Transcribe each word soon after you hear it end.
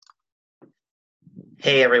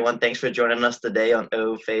Hey everyone, thanks for joining us today on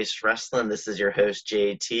O Face Wrestling. This is your host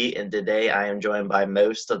JT, and today I am joined by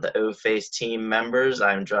most of the O Face team members.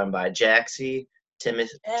 I am joined by Jaxie,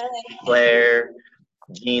 Timothy, Hey. Claire,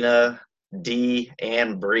 Gina, D,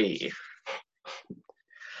 and Bree.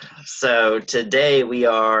 So today we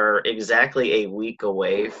are exactly a week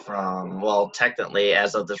away from, well, technically,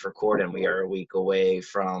 as of this recording, we are a week away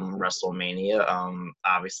from WrestleMania.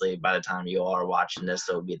 Obviously, by the time you all are watching this,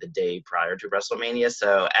 it will be the day prior to WrestleMania.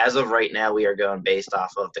 So as of right now, we are going based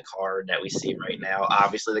off of the card that we see right now.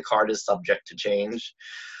 Obviously, the card is subject to change.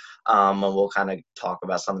 And we'll kind of talk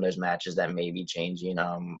about some of those matches that may be changing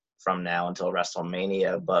from now until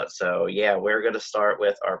WrestleMania. But so, yeah, we're going to start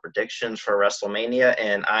with our predictions for WrestleMania.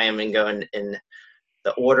 And I am going in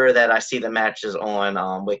the order that I see the matches on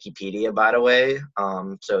Wikipedia, by the way.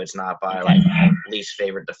 So it's not by like least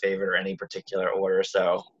favorite to favorite or any particular order.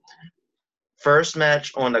 So first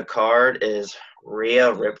match on the card is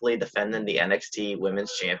Rhea Ripley defending the NXT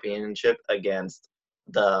Women's Championship against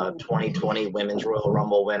the 2020 Women's Royal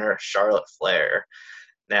Rumble winner, Charlotte Flair.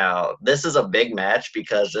 Now, this is a big match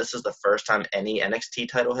because this is the first time any NXT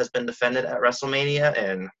title has been defended at WrestleMania,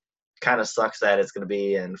 and kind of sucks that it's going to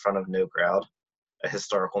be in front of no crowd, a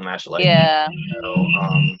historical match like that.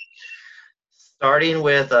 Yeah. Starting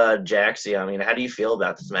with Jaxie, I mean, how do you feel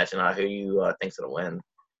about this match and who you think's going to win?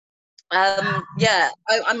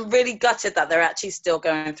 I'm really gutted that they're actually still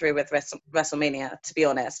going through with WrestleMania, to be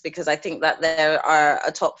honest, because I think that there are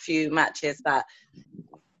a top few matches that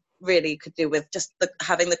really could do with just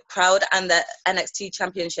having the crowd, and the NXT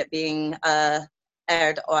Championship being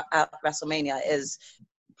aired at WrestleMania is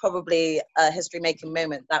probably a history-making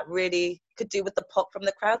moment that really could do with the pop from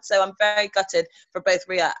the crowd. So I'm very gutted for both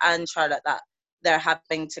Rhea and Charlotte that they're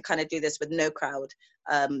having to kind of do this with no crowd.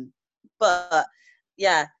 But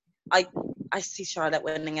yeah, I see Charlotte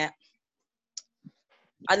winning it.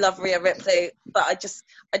 I love Rhea Ripley, but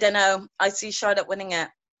I don't know. I see Charlotte winning it.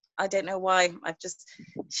 I don't know why.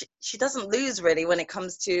 She doesn't lose really when it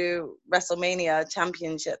comes to WrestleMania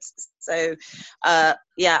championships. So I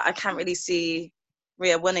can't really see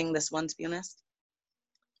Rhea winning this one, to be honest.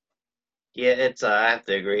 Yeah, it's I have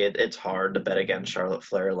to agree. It's hard to bet against Charlotte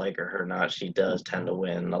Flair, like her or not. She does tend to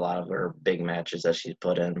win a lot of her big matches that she's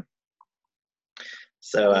put in.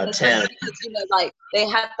 So, Tim. Because, like they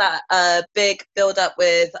had that big build up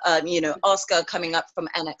with, Asuka coming up from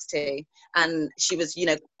NXT, and she was,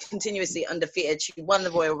 continuously undefeated. She won the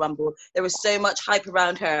Royal Rumble. There was so much hype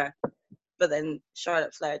around her, but then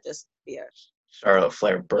Charlotte Flair just beat her. Charlotte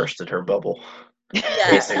Flair bursted her bubble. Yeah,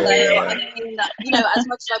 Basically, so yeah. I mean, as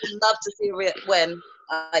much as I would love to see her win,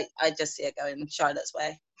 I just see it going Charlotte's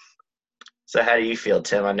way. So how do you feel,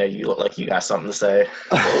 Tim? I know you look like you got something to say.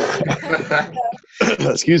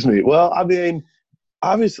 Excuse me. Well, I mean,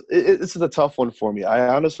 obviously, this is a tough one for me.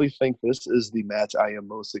 I honestly think this is the match I am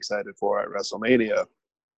most excited for at WrestleMania.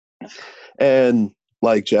 And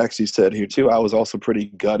like Jaxie said here too, I was also pretty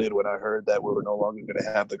gutted when I heard that we were no longer going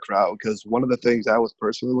to have the crowd, because one of the things I was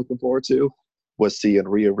personally looking forward to was seeing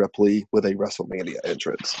Rhea Ripley with a WrestleMania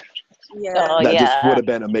entrance. Yeah. That just would have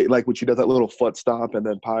been amazing. Like when she does that little foot stomp and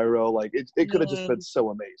then pyro, like it could have just been so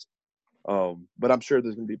amazing. But I'm sure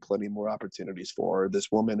there's going to be plenty more opportunities for her.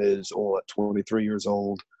 This woman is 23 years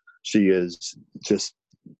old. She is just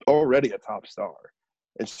already a top star,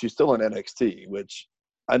 and she's still in NXT, which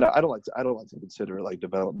I don't like to consider like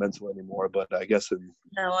developmental anymore. But I guess it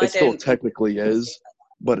still technically is,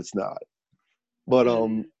 but it's not. But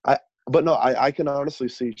I can honestly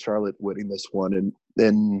see Charlotte winning this one,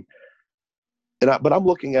 but I'm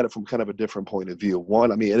looking at it from kind of a different point of view.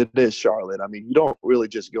 One, I mean, it is Charlotte. I mean, you don't really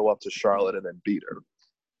just go up to Charlotte and then beat her.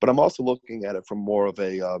 But I'm also looking at it from more of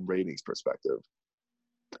a ratings perspective.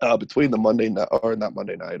 Between the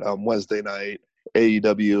Wednesday night,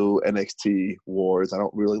 AEW, NXT wars. I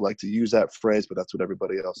don't really like to use that phrase, but that's what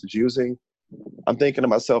everybody else is using. I'm thinking to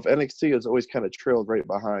myself, NXT has always kind of trailed right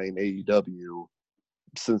behind AEW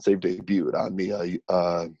since they've debuted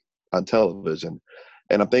on television.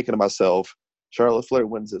 And I'm thinking to myself, Charlotte Flair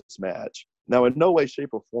wins this match. Now, in no way, shape,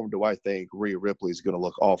 or form do I think Rhea Ripley is going to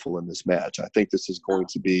look awful in this match. I think this is going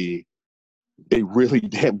to be a really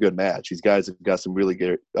damn good match. These guys have got some really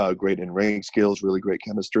great in-ring skills, really great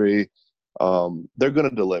chemistry. They're going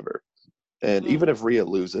to deliver. And even if Rhea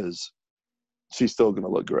loses, she's still going to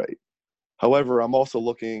look great. However, I'm also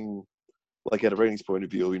looking like at a ratings point of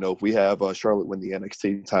view. If we have Charlotte win the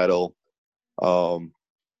NXT title,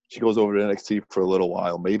 she goes over to NXT for a little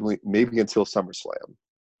while, maybe until SummerSlam.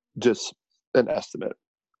 Just an estimate.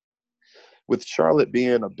 With Charlotte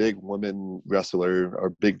being a big woman wrestler or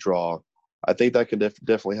big draw, I think that can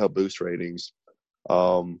definitely help boost ratings.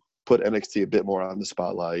 Put put NXT a bit more on the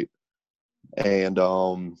spotlight. And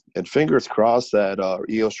fingers crossed that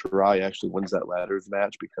Io Shirai actually wins that ladders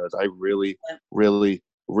match, because I really, really,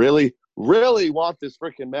 really, really want this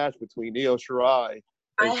freaking match between Io Shirai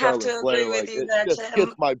I and have Charlotte to Flair. agree with Like, you it there, just Tim.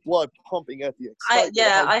 gets my blood pumping at the excitement. I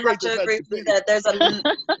How have great to this match agree could with you be. there.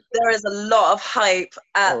 There is a lot of hype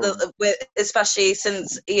at especially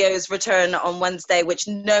since Io's return on Wednesday, which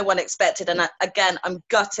no one expected. And again, I'm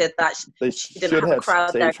gutted that They she didn't should have a have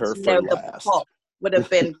crowd there, saved her because for the last. pop would have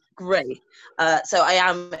been great. So I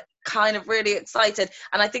am kind of really excited,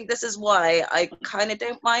 and I think this is why I kind of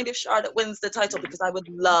don't mind if Charlotte wins the title, because I would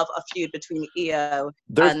love a feud between Io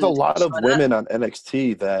There's and a lot of Charlotte. women on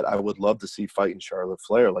NXT that I would love to see fighting Charlotte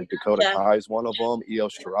Flair. Like Dakota Kai is one of them. Io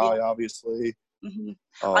Shirai, obviously. Mm-hmm.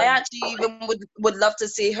 I actually even would love to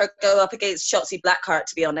see her go up against Shotzi Blackheart,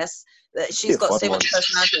 to be honest. She's got so much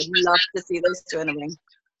personality. I'd love to see those two in the ring.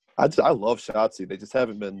 I love Shotzi. They just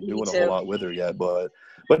haven't been doing a whole lot with her yet. But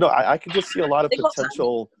no, I can just see a lot of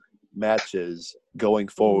potential matches going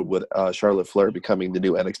forward with Charlotte Flair becoming the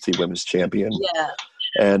new NXT Women's Champion. Yeah.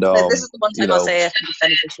 And this is the one time I'll say if it's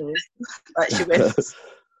beneficial that she wins.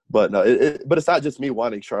 But no, but it's not just me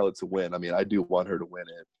wanting Charlotte to win. I mean, I do want her to win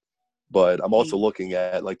it. But I'm also looking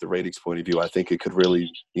at like the ratings point of view. I think it could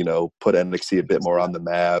really, put NXT a bit more on the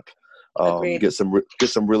map. Get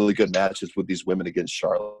some really good matches with these women against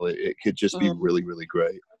Charlotte. It could just be really, really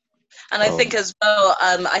great. And I think as well,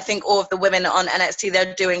 I think all of the women on NXT,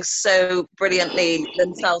 they're doing so brilliantly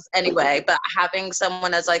themselves anyway, but having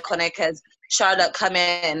someone as iconic as Charlotte come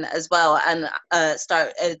in as well and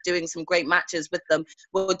start doing some great matches with them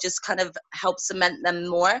will just kind of help cement them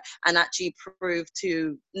more and actually prove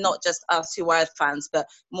to not just us who are fans, but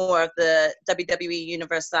more of the WWE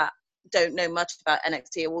universe that don't know much about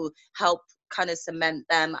NXT. It will help kind of cement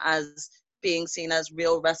them as being seen as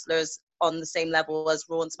real wrestlers on the same level as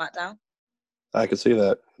Raw and SmackDown. I can see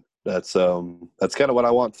that. That's kind of what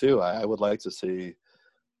I want too. I would like to see.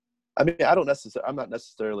 I mean, I'm not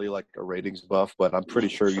necessarily like a ratings buff, but I'm pretty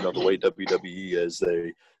sure the way WWE is,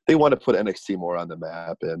 they want to put NXT more on the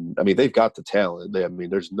map, and I mean they've got the talent.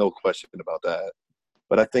 There's no question about that.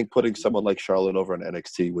 But I think putting someone like Charlotte over on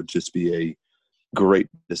NXT would just be a great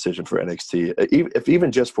decision for NXT, if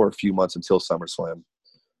even just for a few months until SummerSlam.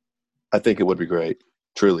 I think it would be great,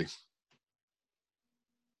 truly.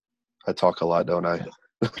 I talk a lot, don't I?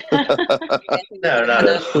 No.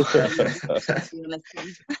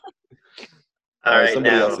 All right,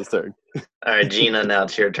 somebody now. else's turn. All right, Gina, now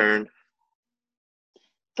it's your turn.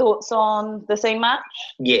 Thoughts on the same match?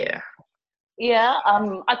 Yeah. Yeah,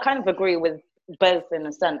 I kind of agree with both in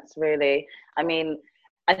a sense, really. I mean,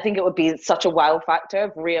 I think it would be such a wow factor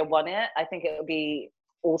if Rhea won it. I think it would be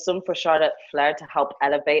awesome for Charlotte Flair to help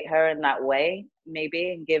elevate her in that way,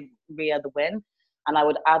 maybe, and give Rhea the win. And I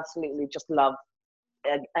would absolutely just love,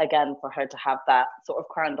 again, for her to have that sort of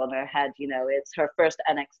crown on her head. It's her first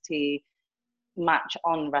NXT match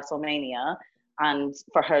on WrestleMania, and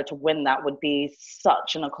for her to win that would be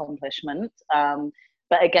such an accomplishment.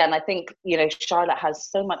 But again, I think, Charlotte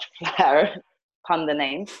has so much flair, pun the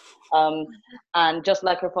name. And just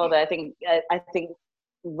like her father, I think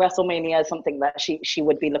WrestleMania is something that she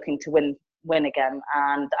would be looking to win again.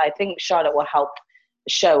 And I think Charlotte will help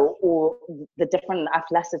show all the different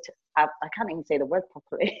athletic. I can't even say the word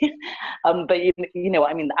properly, but you know what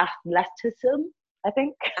I mean, the athleticism. I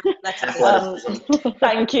think.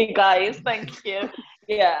 Thank you, guys. Thank you.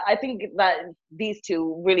 Yeah, I think that these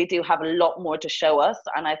two really do have a lot more to show us,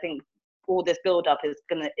 and I think all this build-up is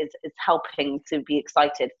helping to be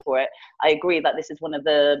excited for it. I agree that this is one of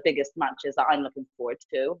the biggest matches that I'm looking forward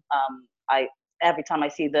to. Every time I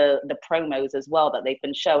see the promos as well that they've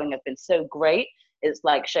been showing have been so great. It's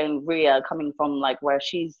like showing Rhea coming from like where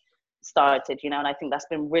she's started, and I think that's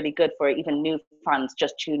been really good for even new fans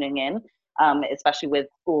just tuning in. Especially with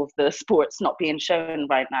all of the sports not being shown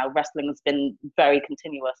right now, wrestling has been very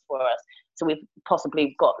continuous for us. So we've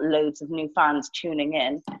possibly got loads of new fans tuning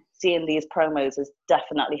in. Seeing these promos has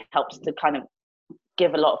definitely helps to kind of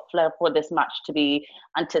give a lot of flair for this match to be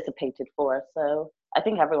anticipated for. So I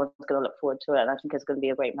think everyone's going to look forward to it, and I think it's going to be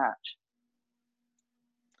a great match.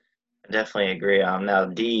 I definitely agree. Now,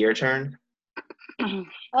 Dee, your turn.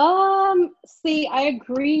 See, I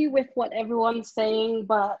agree with what everyone's saying,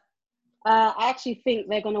 but I actually think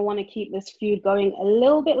they're going to want to keep this feud going a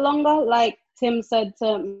little bit longer, like Tim said,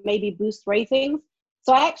 to maybe boost ratings.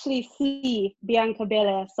 So I actually see Bianca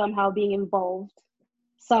Belair somehow being involved,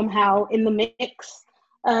 somehow in the mix,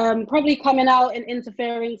 probably coming out and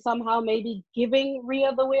interfering somehow, maybe giving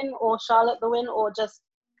Rhea the win or Charlotte the win or just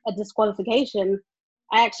a disqualification.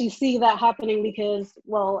 I actually see that happening because,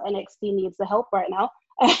 well, NXT needs the help right now.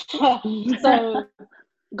 So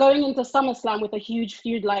going into SummerSlam with a huge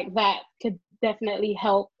feud like that could definitely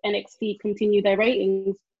help NXT continue their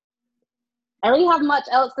ratings. I really have much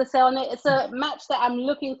else to say on it. It's a match that I'm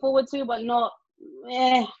looking forward to, but not.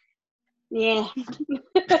 Yeah.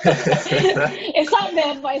 It's up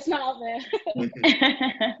there, but it's not up there.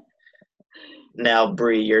 Now,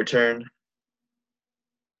 Bree, your turn.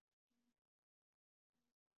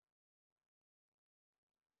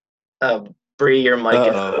 Bree, your mic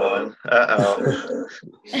is on. Uh-oh.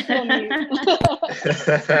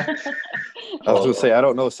 I was gonna say, I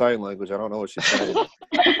don't know sign language. I don't know what she's saying.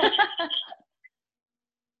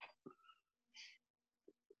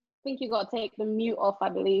 I think you got to take the mute off, I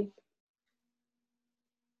believe.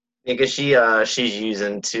 Because she's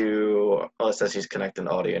using two. Oh, it says she's connecting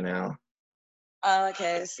audio now. Oh,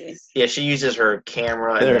 okay, I see. Yeah, she uses her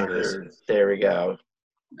camera and then there we go.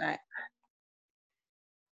 Right.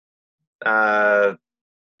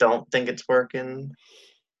 Don't think it's working.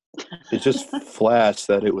 It just flashed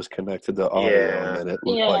that it was connected to audio, Yeah. and then it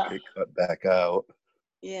looked like it cut back out.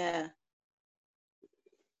 Yeah.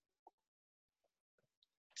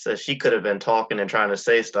 So she could have been talking and trying to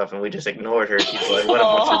say stuff, and we just ignored her. She's like, "What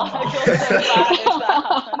I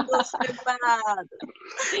feel so bad.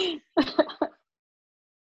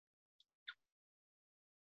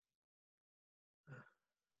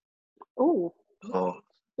 Ooh. Oh.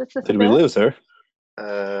 Did we lose her?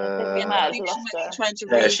 We might have lost her.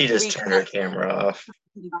 Yeah, she just turned her camera off.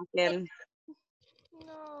 No.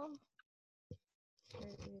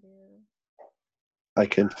 I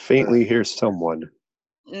can faintly hear someone.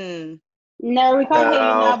 Mm. No, we can't hear you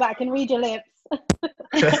now, but I can read your lips. Alright,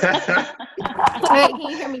 can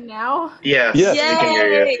you hear me now? Yes, Yes. we can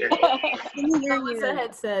hear you. It's a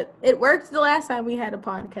headset. It worked the last time we had a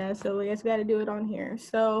podcast, so I guess we got to do it on here.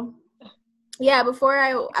 So, yeah, before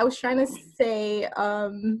I was trying to say,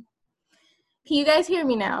 can you guys hear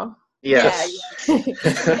me now? Yes.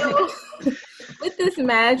 So, with this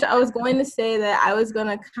match, I was going to say that I was going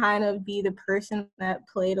to kind of be the person that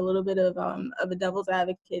played a little bit of a devil's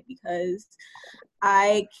advocate, because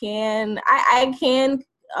I can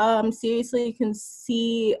seriously can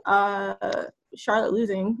see Charlotte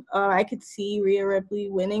losing. I could see Rhea Ripley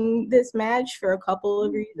winning this match for a couple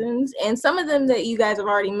of reasons, and some of them that you guys have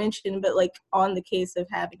already mentioned, but like on the case of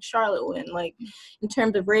having Charlotte win, like in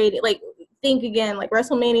terms of rating, like think again, like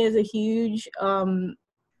WrestleMania is a huge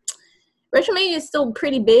WrestleMania is still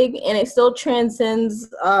pretty big, and it still transcends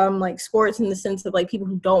like sports in the sense of like people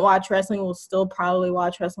who don't watch wrestling will still probably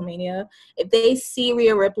watch WrestleMania. If they see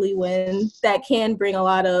Rhea Ripley win, that can bring a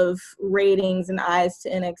lot of ratings and eyes to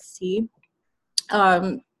NXT.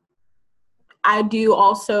 I do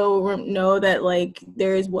also know that like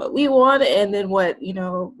there is what we want, and then what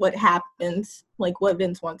happens, like what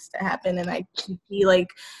Vince wants to happen, and I can see like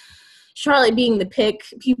Charlotte being the pick,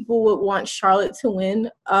 people would want Charlotte to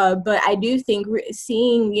win. But I do think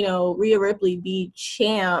seeing, Rhea Ripley be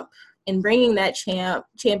champ and bringing that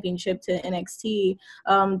championship to NXT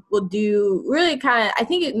will do really I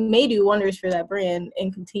think it may do wonders for that brand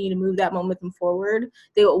and continue to move that momentum forward.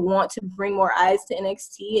 They will want to bring more eyes to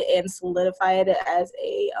NXT and solidify it as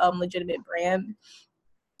a legitimate brand.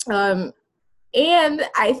 And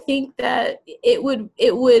I think that it would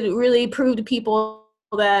really prove to people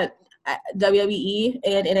that WWE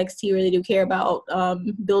and NXT really do care about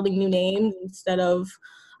building new names instead of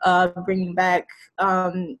bringing back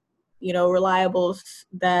reliables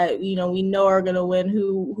that we know are going to win,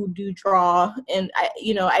 who do draw. And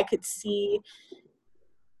I could see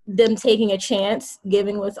them taking a chance,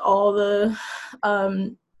 given with all the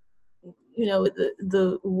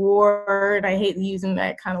the war, and I hate using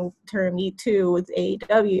that kind of term too with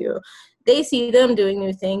AEW. They see them doing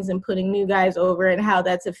new things and putting new guys over, and how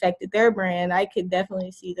that's affected their brand. I could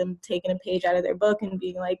definitely see them taking a page out of their book and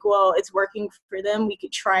being like, well, it's working for them, we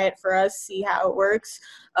could try it for us, see how it works.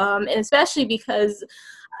 And especially because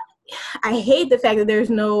I hate the fact that there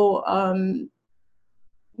is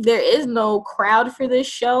no crowd for this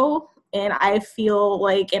show. And I feel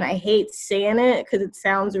like, and I hate saying it because it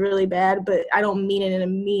sounds really bad, but I don't mean it in a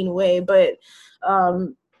mean way, but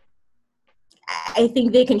I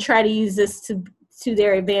think they can try to use this to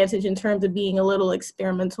their advantage in terms of being a little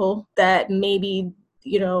experimental, that maybe,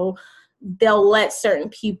 they'll let certain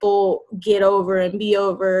people get over and be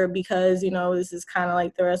over because, this is kind of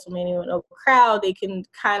like the WrestleMania with no crowd. They can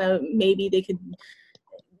maybe they could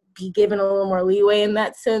be given a little more leeway in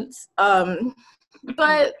that sense.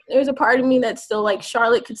 But there's a part of me that's still like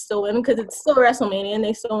Charlotte could still win because it's still WrestleMania and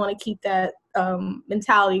they still want to keep that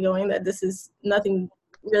mentality going that this is nothing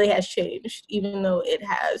really has changed, even though it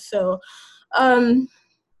has. So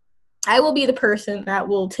I will be the person that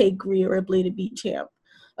will take Rhea Ripley to beat champ.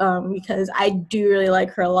 Because I do really like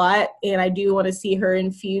her a lot, and I do want to see her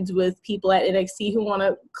in feuds with people at NXT who want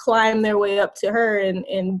to climb their way up to her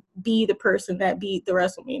and be the person that beat the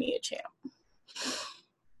WrestleMania champ.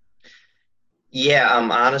 Yeah,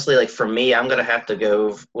 honestly, like for me, I'm gonna have to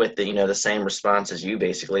go with the same response as you.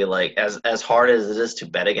 Basically, like as hard as it is to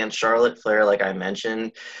bet against Charlotte Flair, like I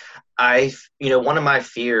mentioned, one of my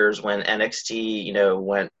fears when NXT,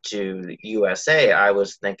 went to the USA, I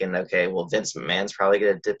was thinking, okay, well, Vince McMahon's probably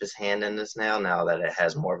going to dip his hand in this now that it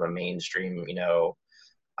has more of a mainstream,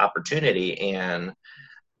 opportunity. And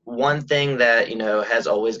one thing that, has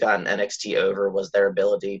always gotten NXT over was their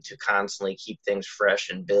ability to constantly keep things fresh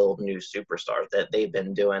and build new superstars that they've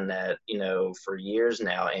been doing that, for years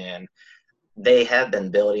now. And they have been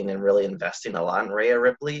building and really investing a lot in Rhea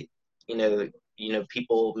Ripley.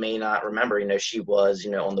 People may not remember, she was,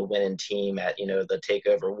 on the winning team at, the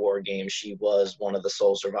TakeOver War Games. She was one of the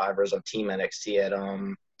sole survivors of Team NXT at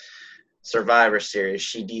Survivor Series.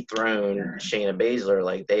 She dethroned Shayna Baszler.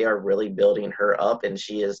 Like, they are really building her up, and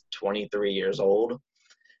she is 23 years old.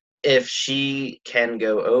 If she can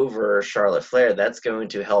go over Charlotte Flair, that's going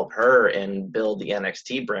to help her and build the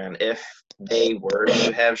NXT brand. If they were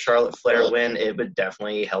to have Charlotte Flair win, it would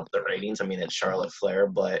definitely help the ratings. I mean, it's Charlotte Flair,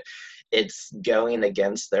 but it's going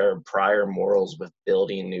against their prior morals with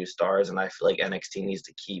building new stars, and I feel like NXT needs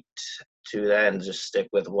to keep to that and just stick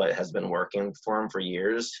with what has been working for them for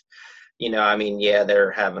years.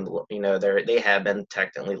 They're having, they have been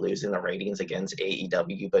technically losing the ratings against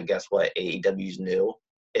AEW, but guess what? AEW's new.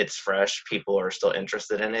 It's fresh. People are still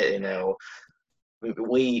interested in it.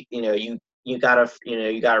 You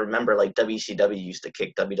gotta remember, like, WCW used to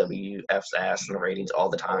kick WWF's ass in the ratings all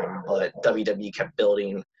the time, but WWE kept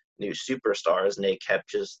building new superstars, and they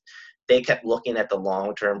kept looking at the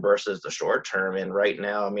long term versus the short term. And right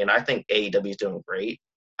now, I think AEW is doing great.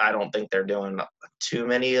 I don't think they're doing too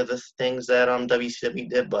many of the things that WCW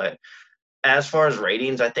did, but as far as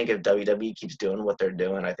ratings, I think if WWE keeps doing what they're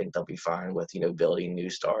doing, I think they'll be fine with, building new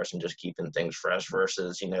stars and just keeping things fresh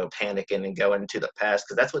versus, panicking and going to the past.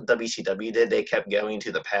 Because that's what WCW did. They kept going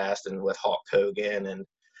to the past, and with Hulk Hogan and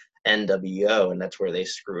NWO, and that's where they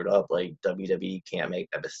screwed up. Like, WWE can't make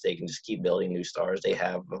that mistake and just keep building new stars. They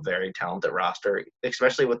have a very talented roster,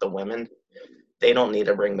 especially with the women. They don't need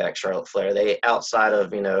to bring back Charlotte Flair. They, outside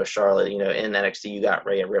of, Charlotte, in NXT, you got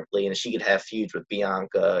Rhea Ripley, and she could have feuds with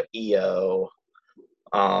Bianca, Io,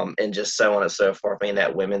 and just so on and so forth.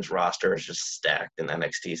 That women's roster is just stacked in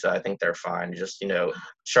NXT, so I think they're fine. Just,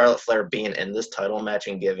 Charlotte Flair being in this title match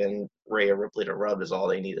and giving Rhea Ripley the rub is all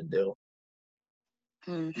they need to do.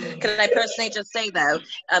 Can I personally just say, though,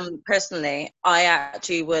 personally, I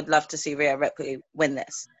actually would love to see Rhea Ripley win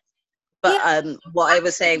this. But what I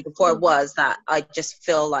was saying before was that I just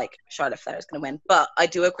feel like Charlotte Flair is going to win. But I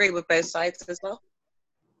do agree with both sides as well.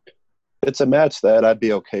 It's a match that I'd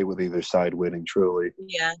be okay with either side winning, truly.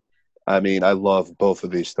 Yeah. I love both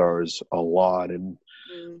of these stars a lot. And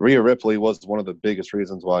Rhea Ripley was one of the biggest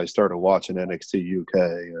reasons why I started watching NXT UK.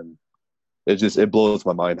 And it blows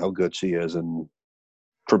my mind how good she is, and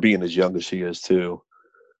for being as young as she is, too.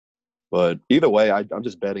 But either way, I'm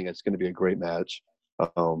just betting it's going to be a great match.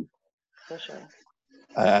 For sure.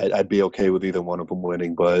 I'd be okay with either one of them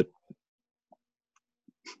winning, but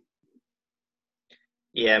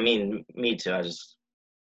yeah, me too. It's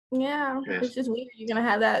just weird. You're gonna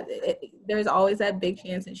have that. There's always that big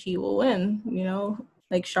chance that she will win.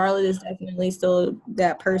 Like, Charlotte is definitely still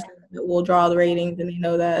that person that will draw the ratings, and they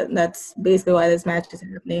know that. And that's basically why this match is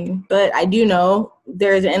happening. But I do know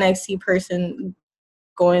there's an NXT person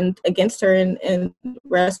going against her in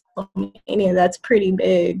WrestleMania. That's pretty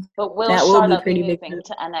big. But will Charlotte be moving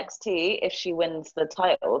to NXT if she wins the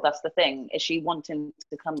title? That's the thing. Is she wanting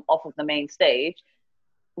to come off of the main stage?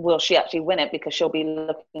 Will she actually win it, because she'll be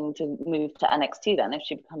looking to move to NXT then if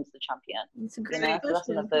she becomes the champion? It's a great So that's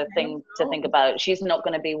another thing to think about. She's not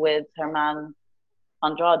going to be with her man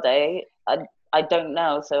Andrade. I don't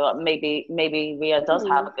know. So maybe Rhea does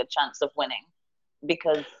have a good chance of winning,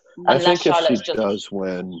 because I think if she does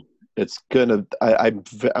win, it's gonna.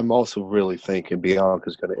 I'm also really thinking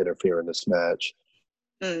Bianca's gonna interfere in this match.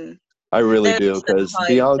 I really do, because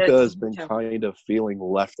Bianca has been kind of feeling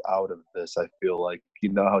left out of this. I feel like,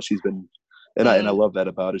 how she's been, and I love that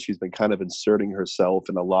about it. She's been kind of inserting herself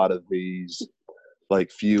in a lot of these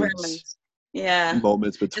like feuds,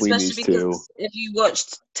 moments between these two. If you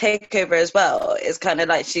watched TakeOver as well, it's kind of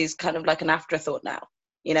like she's kind of like an afterthought now.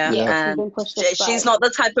 you know, Yeah. and Pushed she's aside. not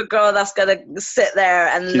the type of girl that's gonna sit there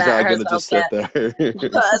and She's let not gonna herself just sit get there.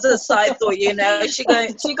 put as a side thought, you know. She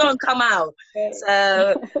gonna come out.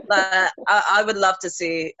 So I would love to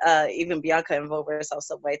see even Bianca involve herself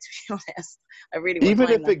some way, to be honest. I really wouldn't Even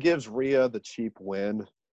mind if that. it gives Rhea the cheap win,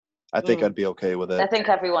 I think I'd be okay with I it. think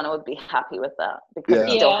everyone would be happy with that because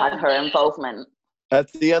Yeah. it still had her involvement. At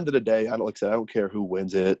the end of the day, I don't care who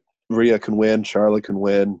wins it. Rhea can win, Charlotte can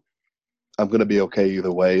win. I'm gonna be okay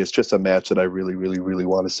either way. It's just a match that I really, really, really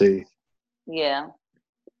want to see. Yeah.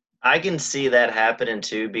 I can see that happening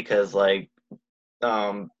too because like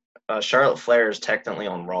Charlotte Flair is technically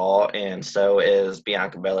on Raw, and so is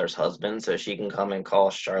Bianca Belair's husband. So she can come and call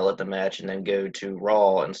Charlotte the match, and then go to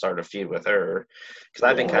Raw and start a feud with her. Because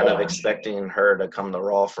I've been kind of expecting her to come to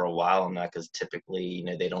Raw for a while now, because typically, you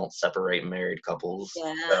know, they don't separate married couples.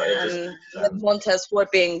 Yeah, So it just and with Montez Ford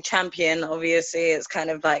being champion, obviously, it's kind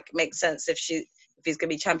of like makes sense if he's gonna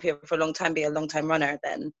be champion for a long time, be a long time runner,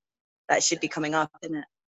 then that should be coming up, isn't it?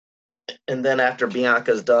 And then after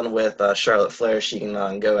Bianca's done with Charlotte Flair, she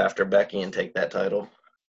can go after Becky and take that title.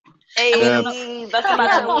 Hey, Yeah. that's the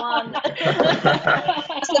match I want.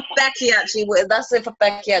 That's if Becky actually wins. That's if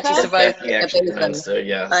Becky actually That's survives. Becky actually wins, so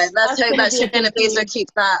yeah. Let's That's hope gonna that be a Shayna big Baszler feud.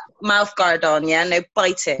 keeps that mouth guard on, yeah? No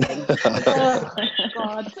biting. Oh,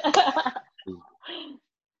 God.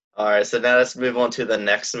 All right, so now let's move on to the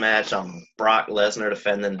next match. Brock Lesnar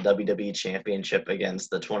defending the WWE Championship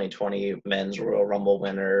against the 2020 Men's Royal Rumble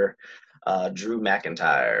winner, Drew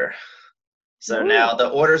McIntyre. So now the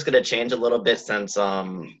order's going to change a little bit since,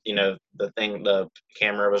 you know, the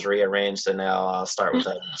camera was rearranged. So now I'll start with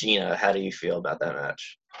Gina. How do you feel about that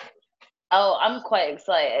match? Oh, I'm quite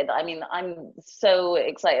excited. I mean, I'm so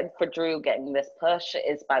excited for Drew getting this push.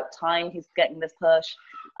 It's about time he's getting this push.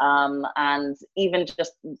 And even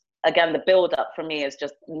just, again, the build up for me has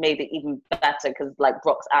just made it even better because, like,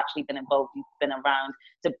 Brock's actually been involved. He's been around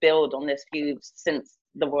to build on this feud since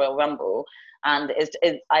the Royal Rumble. And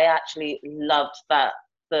I actually loved that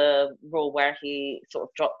the rule where he sort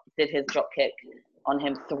of did his drop kick on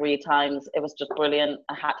him 3 times. It was just brilliant.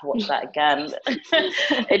 I had to watch that again.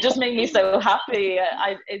 It just made me so happy.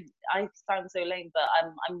 I sound so lame, but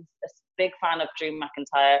I'm a big fan of Drew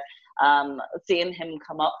McIntyre. Seeing him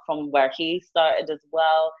come up from where he started as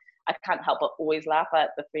well, I can't help but always laugh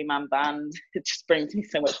at the 3-man band. It just brings me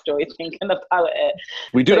so much joy thinking about it.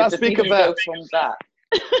 We do not speak of that. From that.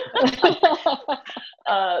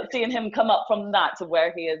 Seeing him come up from that to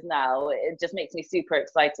where he is now, it just makes me super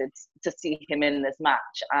excited to see him in this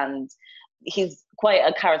match. And he's quite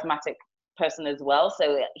a charismatic person as well,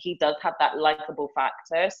 so he does have that likable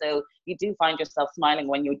factor, so you do find yourself smiling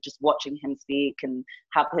when you're just watching him speak and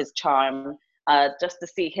have his charm. Just to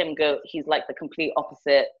see him go, he's like the complete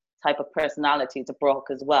opposite type of personality to Brock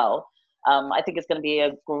as well. I think it's going to be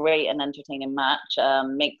a great and entertaining match.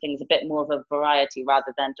 Make things a bit more of a variety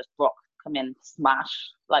rather than just Brock come in, smash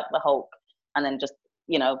like the Hulk, and then just,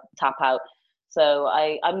 you know, tap out. So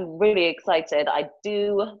I'm really excited. I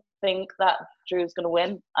do think that Drew's going to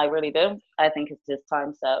win. I really do. I think it's his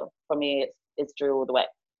time. So for me, it's Drew all the way.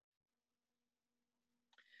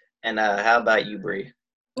 And how about you, Brie?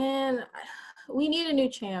 Man, we need a new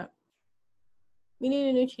champ. We need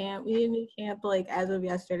a new champ, like, as of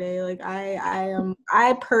yesterday. Like,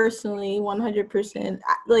 I personally 100%,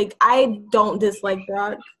 like, I don't dislike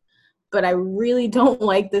Brock, but I really don't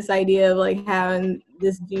like this idea of, like, having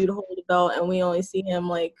this dude hold the belt and we only see him,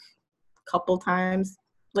 like, a couple times.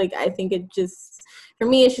 Like, I think it just, for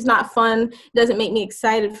me, it's just not fun. It doesn't make me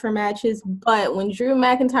excited for matches. But when Drew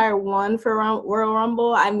McIntyre won for Royal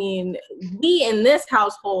Rumble, I mean, we in this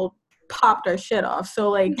household popped our shit off. So,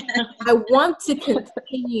 like, I want to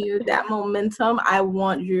continue that momentum. I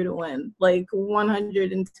want Drew to win, like,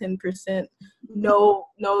 110%. No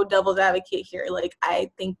devil's advocate here. Like, I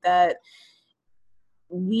think that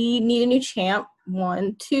we need a new champ.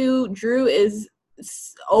 1, 2, Drew is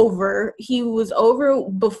over. He was over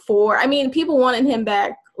before. I mean, people wanted him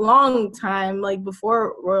back long time, like,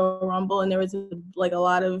 before Royal Rumble, and there was like a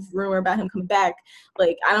lot of rumor about him coming back.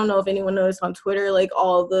 Like, I don't know if anyone noticed on Twitter, like,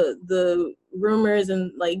 all the rumors,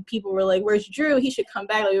 and, like, people were like, where's Drew? He should come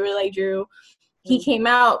back. Like, we were like, Drew. He came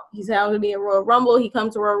out, he said, I'm gonna be a Royal Rumble. He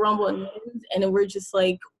comes to Royal Rumble and wins, and then we're just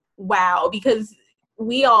like, wow, because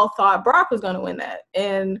we all thought Brock was gonna win that,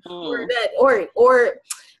 and or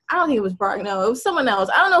I don't think it was Brock. No, it was someone else.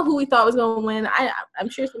 I don't know who we thought was going to win. I'm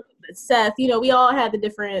sure Seth. You know, we all had the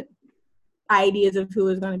different ideas of who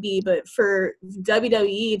it was going to be. But for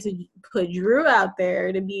WWE to put Drew out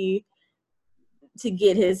there to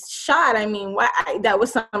get his shot, I mean, that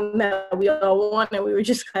was something that we all wanted. We were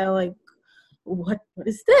just kind of like, what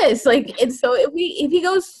is this? Like, and so if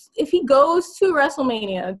he goes to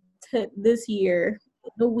WrestleMania this year,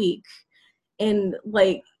 the week, and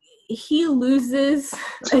like he loses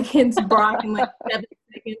against Brock in like 7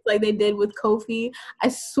 seconds, like they did with Kofi, I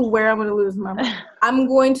swear I'm gonna lose my mind. I'm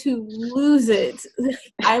going to lose it.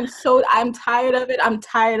 I'm tired of it. I'm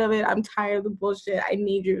tired of the bullshit. I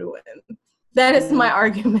need you to win. That is my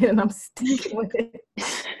argument, and I'm sticking with it.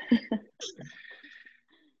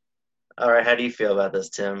 All right, how do you feel about this,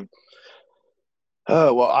 Tim?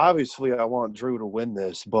 Well, obviously I want Drew to win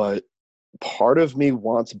this, but part of me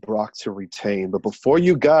wants Brock to retain. But before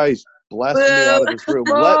you guys blast me out of this room,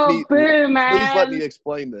 please let me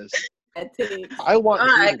explain this. I want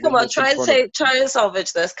Drew to come win on, try and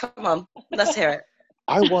salvage this. Come on, let's hear it.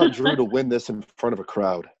 I want Drew to win this in front of a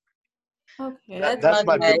crowd. Okay, that's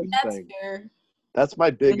my biggest that's thing. fair. That's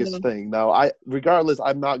my biggest thing. Now, regardless,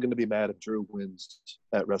 I'm not going to be mad if Drew wins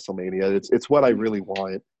at WrestleMania. It's what I really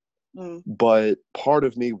want. But part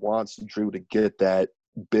of me wants Drew to get that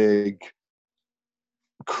big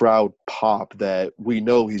crowd pop that we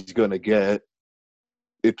know he's going to get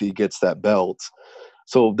if he gets that belt.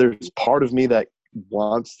 So there's part of me that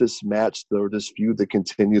wants this match or this feud to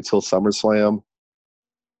continue till SummerSlam.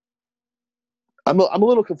 I'm a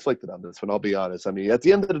little conflicted on this one, I'll be honest. I mean, at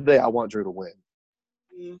the end of the day, I want Drew to win.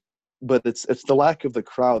 But it's the lack of the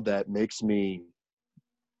crowd that makes me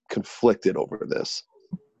conflicted over this.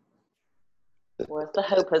 Well, it's the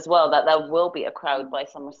hope as well that there will be a crowd by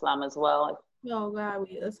SummerSlam as well. Oh God,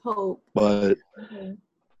 let's hope. But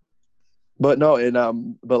no,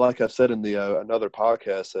 and but like I said in the another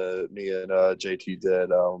podcast me and JT did,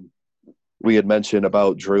 we had mentioned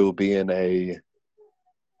about Drew being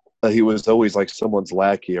he was always like someone's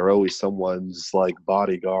lackey or always someone's like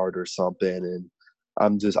bodyguard or something, and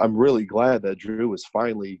I'm really glad that Drew is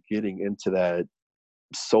finally getting into that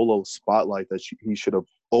solo spotlight that he should have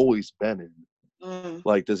always been in.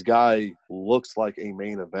 Like, this guy looks like a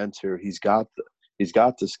main eventer. He's got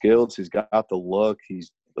the skills. He's got the look. He's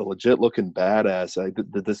a legit looking badass.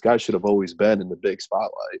 This guy should have always been in the big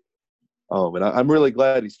spotlight. And I'm really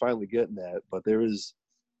glad he's finally getting that. But there is,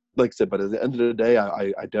 like I said, but at the end of the day,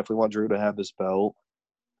 I definitely want Drew to have this belt.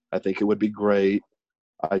 I think it would be great.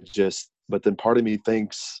 But then part of me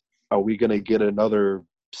thinks, are we going to get another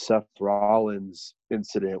Seth Rollins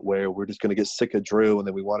incident where we're just going to get sick of Drew and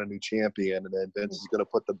then we want a new champion, and then Vince is going to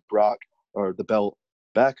put the belt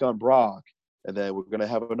back on Brock, and then we're going to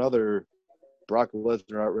have another Brock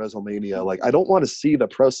Lesnar at WrestleMania? Like, I don't want to see the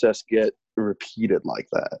process get repeated like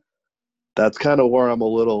that. That's kind of where I'm a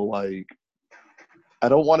little like, I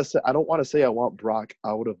don't want to say I want Brock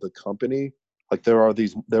out of the company. Like, there are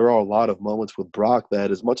a lot of moments with Brock that,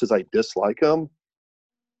 as much as I dislike him,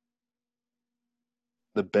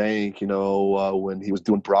 the bank, when he was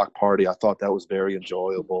doing Brock Party, I thought that was very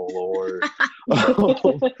enjoyable.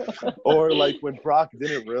 Or like when Brock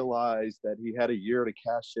didn't realize that he had a year to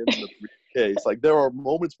cash in the briefcase. Like, there are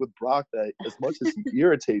moments with Brock that, as much as he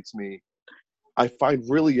irritates me, I find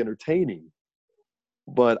really entertaining.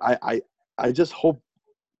 But I just hope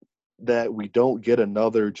that we don't get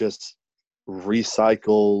another just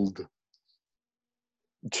recycled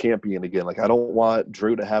champion again. Like, I don't want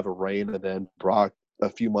Drew to have a reign and then Brock a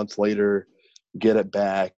few months later get it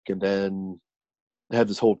back and then have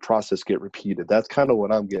this whole process get repeated. That's kind of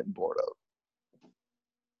what I'm getting bored of.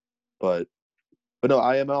 But no,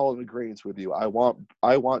 I am all in agreement with you. I want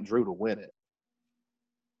Drew to win it.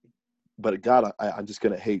 But I'm just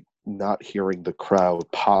gonna hate not hearing the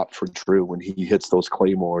crowd pop for Drew when he hits those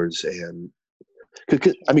claymores. And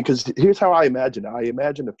because here's how I imagine it. I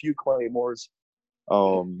imagine a few claymores,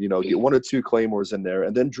 get one or two claymores in there,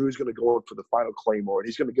 and then Drew's going to go in for the final claymore, and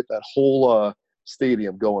he's going to get that whole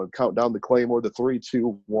stadium going, count down the claymore, the 3,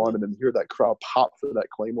 2, 1, and then hear that crowd pop for that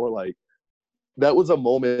claymore. Like, that was a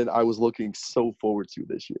moment I was looking so forward to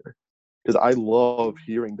this year, because I love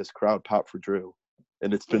hearing this crowd pop for Drew,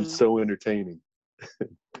 and it's been so entertaining.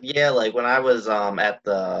 Yeah, like when I was at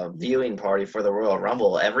the viewing party for the Royal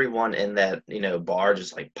Rumble, everyone in that bar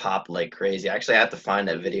just like popped like crazy. Actually, I have to find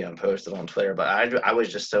that video and post it on Twitter. But I was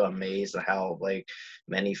just so amazed at how like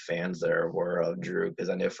many fans there were of Drew, because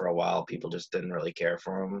I know for a while people just didn't really care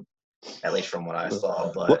for him, at least from what I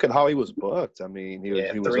saw. But look at how he was booked. I mean, he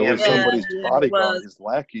was always somebody's bodyguard, his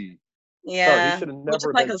lackey. Yeah, he should have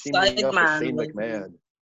never been teaming up with Shane McMahon.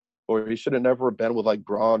 Or he should have never been with like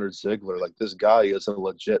Braun or Ziggler. Like, this guy is a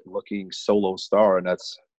legit looking solo star, and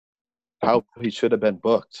that's how he should have been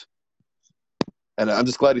booked. And I'm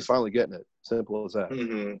just glad he's finally getting it. Simple as that.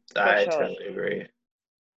 Mm-hmm. I totally agree.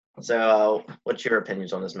 So, what's your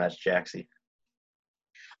opinions on this match, Jaxie?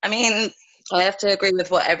 I mean, I have to agree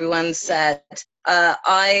with what everyone said.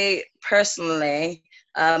 I personally,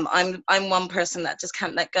 I'm one person that just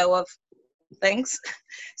can't let go of things.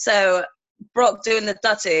 So Brock doing the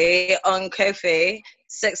dutty on Kofi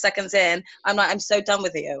 6 seconds in, I'm like, I'm so done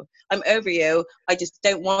with you. I'm over you. I just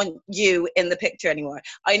don't want you in the picture anymore.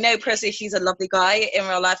 I know personally he's a lovely guy in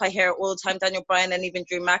real life. I hear it all the time, Daniel Bryan and even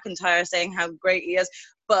Drew McIntyre saying how great he is.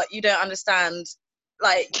 But you don't understand,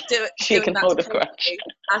 like, She doing can that hold to a grudge.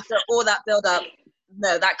 after all that build up.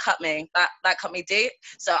 No, that cut me. That cut me deep.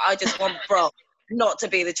 So I just want Brock not to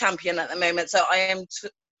be the champion at the moment. So I am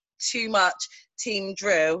too much Team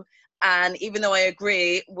Drew. And even though I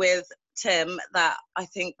agree with Tim that I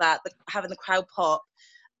think that having the crowd pop,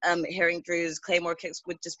 hearing Drew's Claymore kicks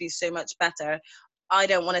would just be so much better, I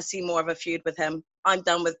don't want to see more of a feud with him. I'm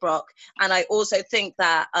done with Brock. And I also think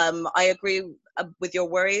that I agree with your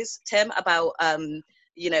worries, Tim, about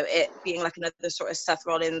it being like another sort of Seth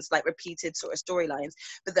Rollins, like repeated sort of storylines.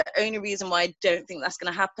 But the only reason why I don't think that's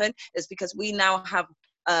going to happen is because we now have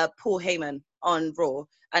Paul Heyman on Raw,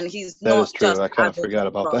 and he's That not is true. just I kind of average forgot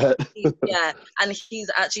about Brock. that. Yeah, and he's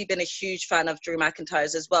actually been a huge fan of Drew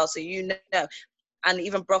McIntyre's as well. So and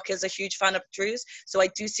even Brock is a huge fan of Drew's. So I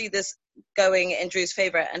do see this going in Drew's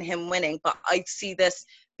favor and him winning, but I see this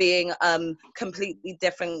being completely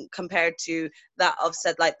different compared to that of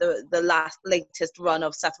said like the latest run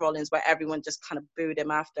of Seth Rollins where everyone just kind of booed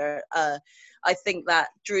him after. I think that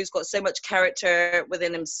Drew's got so much character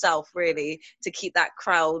within himself really to keep that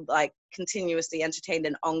crowd like continuously entertained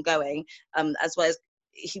and ongoing, as well as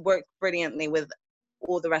he worked brilliantly with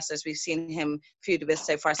all the wrestlers we've seen him feud with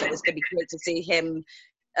so far. So it's going to be great to see him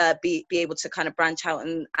be able to kind of branch out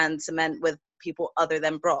and cement with people other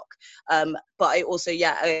than Brock. But I also,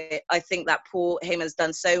 I think that Paul Heyman's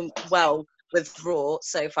done so well with Raw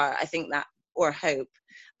so far. I think that, or hope,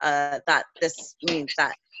 that this means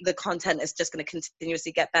that the content is just going to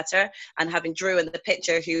continuously get better, and having Drew in the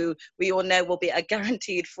picture, who we all know will be a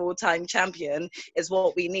guaranteed full-time champion, is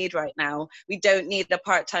what we need right now. We don't need a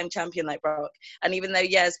part-time champion like Brock. And even though,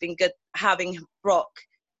 it's been good having Brock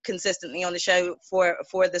consistently on the show for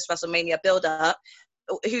this WrestleMania build-up,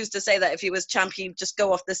 who's to say that if he was champion, just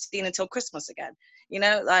go off the scene until Christmas again?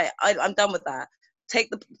 Like I'm done with that. Take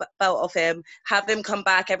the belt off him, have him come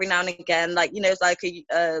back every now and again, like, like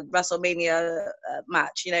a WrestleMania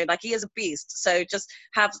match, like he is a beast. So just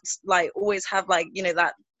have, like, always have, like,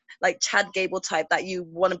 that, like, Chad Gable type that you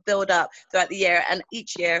want to build up throughout the year, and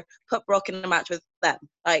each year put Brock in a match with them.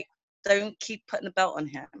 Like, don't keep putting the belt on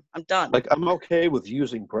him. I'm done. Like, I'm okay with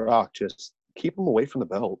using Brock, just keep him away from the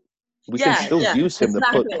belt. We can still use him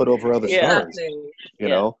to put over other stars. You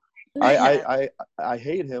know? I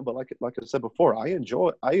hate him, but like I said before, I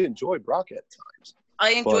enjoy Brock at times.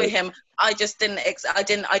 I enjoy him. I just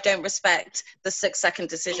I don't respect the 6-second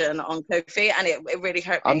decision on Kofi, and it really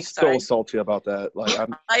hurt me. I'm still salty about that. Like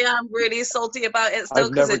I am really salty about it still,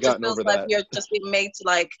 because it just feels like you're just being made to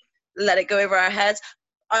like let it go over our heads.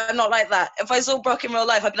 I'm not like that. If I saw Brock in real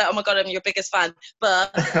life, I'd be like, oh my God, I'm your biggest fan.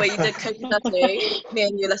 But where you did Kofi Dutty, me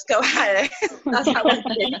and you, let's go at it. That's how I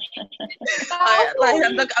feel.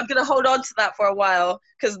 I'm going to hold on to that for a while,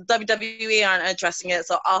 because WWE aren't addressing it,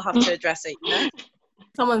 so I'll have to address it,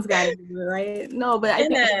 Someone's got to do it, right? No, but I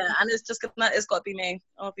think... and it's got to be me,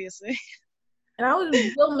 obviously. And I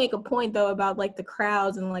will make a point, though, about, like, the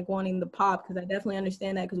crowds and, like, wanting the pop, because I definitely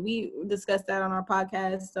understand that, because we discussed that on our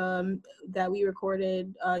podcast that we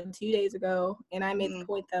recorded 2 days ago, and I made the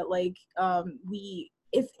point that, like,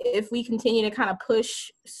 if we continue to kind of push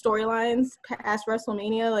storylines past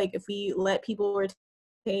WrestleMania, like, if we let people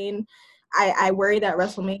retain, I worry that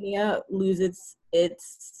WrestleMania loses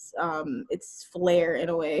its flair in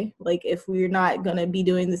a way. Like, if we're not gonna be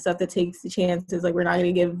doing the stuff that takes the chances, like, we're not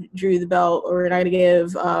gonna give Drew the belt, or we're not gonna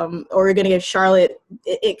give or we're gonna give Charlotte,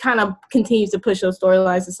 it kind of continues to push those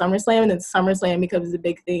storylines to SummerSlam, and then SummerSlam becomes a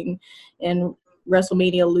big thing, and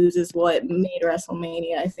WrestleMania loses what made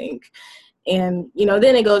WrestleMania, I think. And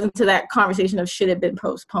then it goes into that conversation of should it have been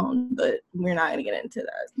postponed, but we're not gonna get into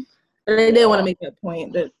that. But I did want to make that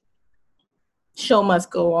point that show must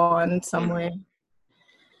go on in some way.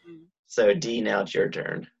 So, Dee, now it's your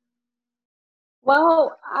turn.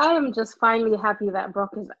 Well, I am just finally happy that Brock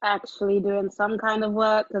is actually doing some kind of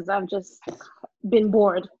work, because I've just been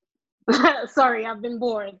bored. Sorry, I've been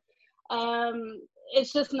bored.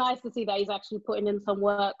 It's just nice to see that he's actually putting in some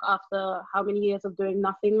work after how many years of doing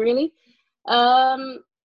nothing, really. And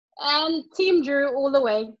Team Drew all the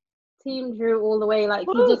way. Team Drew all the way. Like,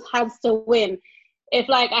 he just has to win. if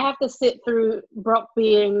like I have to sit through Brock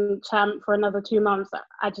being champ for another 2 months,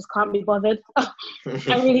 I just can't be bothered. I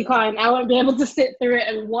really can't. I won't be able to sit through it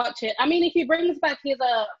and watch it. I mean, if he brings back his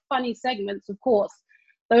funny segments, of course,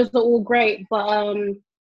 those are all great. But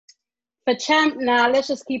for champ, now let's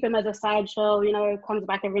just keep him as a sideshow. You know, comes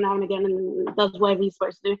back every now and again and does whatever he's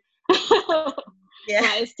supposed to do.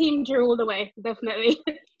 Yeah, it's Team Drew all the way, definitely.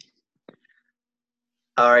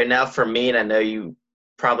 All right, now for me, and I know you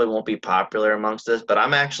probably won't be popular amongst us, but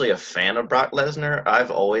I'm actually a fan of Brock Lesnar.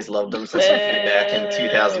 I've always loved him since he came back in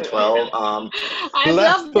 2012. I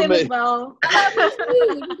loved him as well.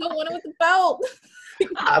 You don't want him with the belt.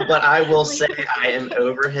 But I will say I am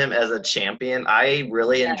over him as a champion. I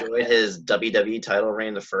really enjoyed his WWE title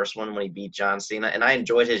reign, the first one when he beat John Cena, and I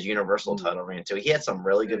enjoyed his Universal title reign too. He had some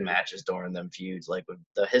really good matches during them feuds. Like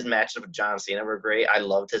his matches with John Cena were great. I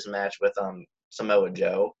loved his match with Samoa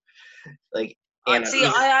Joe. Like, and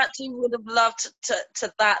I actually would have loved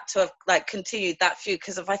to have like continued that feud,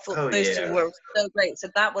 because I thought those two were so great. So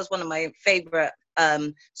that was one of my favorite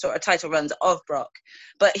sort of title runs of Brock.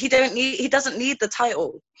 But he doesn't need the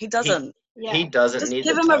title. He doesn't. He doesn't just need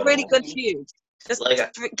give the him title. a really good feud. Just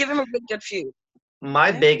give him a really good feud.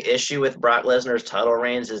 My big issue with Brock Lesnar's title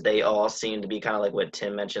reigns is they all seem to be kind of like what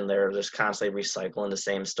Tim mentioned. They're just constantly recycling the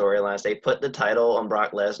same storylines. They put the title on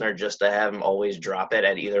Brock Lesnar just to have him always drop it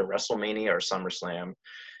at either WrestleMania or SummerSlam.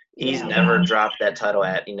 He's never dropped that title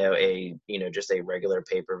at, just a regular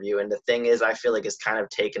pay-per-view. And the thing is, I feel like it's kind of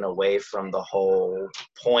taken away from the whole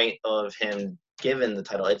point of him giving the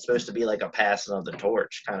title. It's supposed to be like a passing of the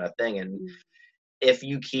torch kind of thing. And if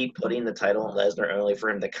you keep putting the title on Lesnar only for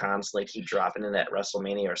him to constantly keep dropping it at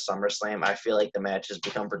WrestleMania or SummerSlam, I feel like the matches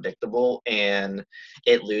become predictable and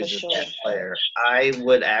it loses that player. I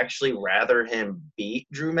would actually rather him beat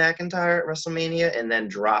Drew McIntyre at WrestleMania and then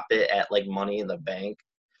drop it at like Money in the Bank,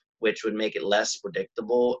 which would make it less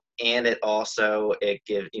predictable, and it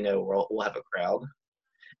gives, we'll have a crowd.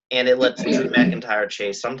 And it lets Drew McIntyre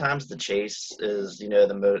chase. Sometimes the chase is,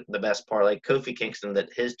 the best part. Like Kofi Kingston, that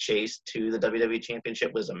his chase to the WWE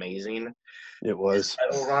Championship was amazing. It was. His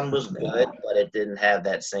title run was good, but it didn't have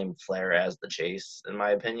that same flair as the chase, in my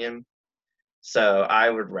opinion. So I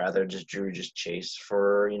would rather Drew chase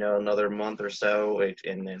for, another month or so,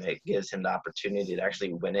 and then it gives him the opportunity to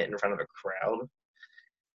actually win it in front of a crowd.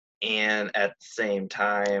 And at the same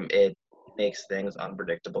time, it makes things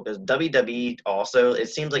unpredictable, because WWE also, it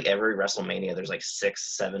seems like every WrestleMania there's like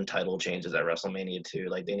 6-7 title changes at WrestleMania too.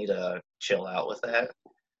 Like they need to chill out with that,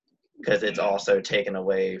 because it's also taken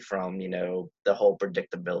away from the whole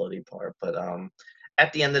predictability part. But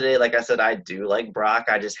at the end of the day, like I said, I do like Brock.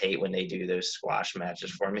 I just hate when they do those squash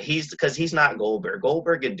matches for him. Because he's not Goldberg.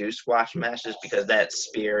 Goldberg can do squash matches because that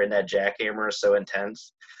spear and that jackhammer is so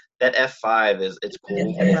intense. That F5 it's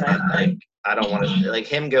cool. I don't want to, like,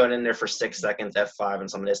 him going in there for 6 seconds, F5, and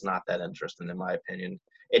something that's not that interesting, in my opinion.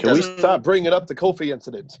 Can we stop bringing up the Kofi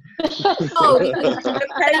incident? Oh, it's so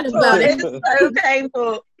painful. It's so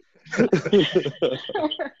painful.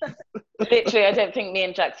 Literally, I don't think me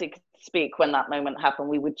and Jaxie could speak when that moment happened.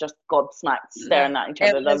 We were just gobsmacked, staring at each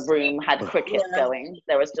other. The room had cricket going.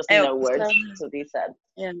 There was just no words to be said.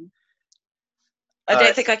 Yeah. I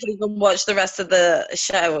don't think I could even watch the rest of the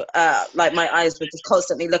show. Like my eyes were just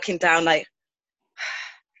constantly looking down, like.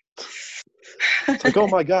 It's like, oh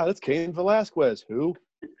my God, it's Cain Velasquez. Who?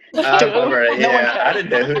 I didn't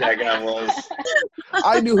know who that guy was.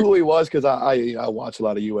 I knew who he was because I watch a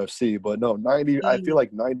lot of UFC, but no, I feel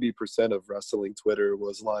like 90% of wrestling Twitter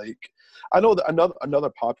was like, I know that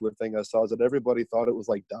another popular thing I saw is that everybody thought it was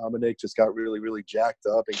like Dominic just got really, really jacked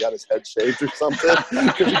up and got his head shaved or something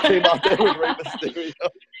because he came out there with Rey Mysterio.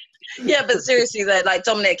 Yeah, but seriously though, like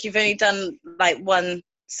Dominic, you've only done like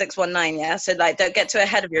 619, yeah? So, like, don't get too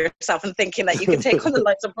ahead of yourself and thinking that you can take on the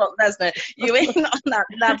likes of Brock Lesnar. You ain't on that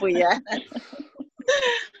level yet.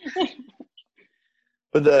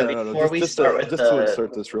 But just to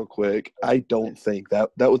insert this real quick, I don't think that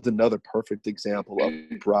was another perfect example of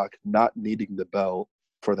Brock not needing the belt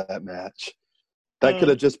for that match. That could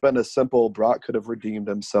have just been a simple, Brock could have redeemed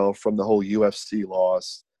himself from the whole UFC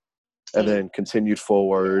loss and then continued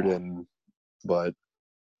forward, but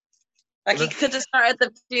like, he could have started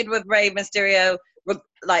the feud with Rey Mysterio,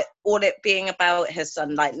 like, all it being about his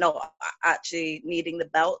son, like, not actually needing the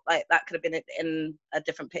belt. Like, that could have been in a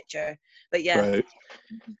different picture. But, yeah. Right.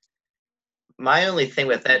 My only thing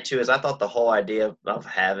with that, too, is I thought the whole idea of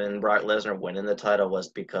having Brock Lesnar winning the title was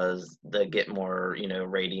because they get more,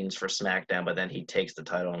 ratings for SmackDown, but then he takes the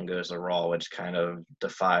title and goes to Raw, which kind of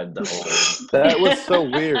defied the whole... That was so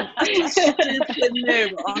weird.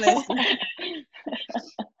 Honestly.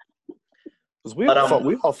 It Because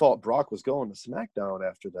we all thought Brock was going to SmackDown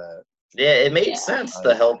after that. Yeah, it made sense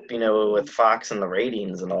to help, with Fox and the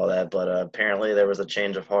ratings and all that, but apparently there was a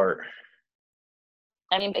change of heart.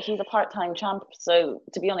 I mean, but he's a part-time champ, so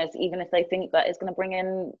to be honest, even if they think that it's going to bring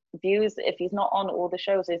in views, if he's not on all the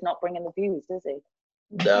shows, he's not bringing the views, is he?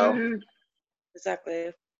 No.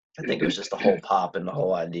 Exactly. I think it was just the whole pop and the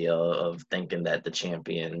whole idea of thinking that the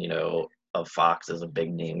champion, of Fox is a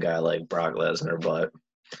big name guy like Brock Lesnar, but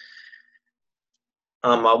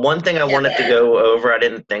one thing I wanted to go over, I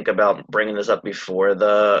didn't think about bringing this up before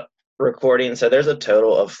the recording. So there's a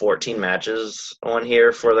total of 14 matches on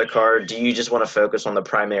here for the card. Do you just want to focus on the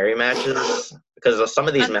primary matches? Because some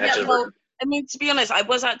of these matches I mean, to be honest, I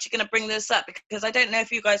was actually going to bring this up because I don't know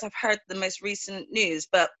if you guys have heard the most recent news,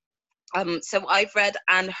 but so I've read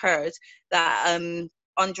and heard that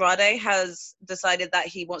Andrade has decided that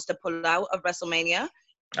he wants to pull out of WrestleMania.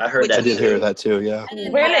 I heard that. I did hear that too, yeah.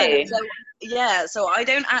 Really? So I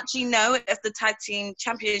don't actually know if the tag team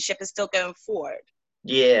championship is still going forward.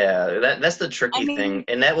 Yeah, that's the tricky thing.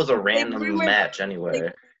 And that was a random match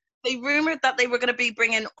anyway. They rumored that they were going to be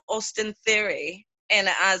bringing Austin Theory in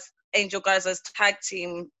as Angel Garza's tag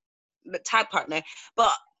partner.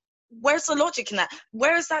 But where's the logic in that?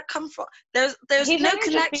 Where does that come from? There's He's no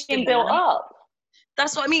connection. Being built up.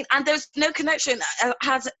 That's what I mean. And there's no connection.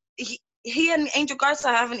 He and Angel Garza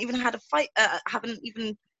haven't even had a fight, haven't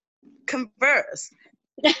even conversed.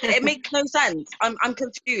 It makes no sense. I'm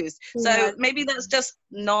confused. So maybe let's just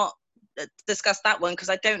not discuss that one because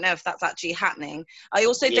I don't know if that's actually happening. I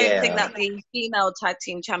also don't think that the female tag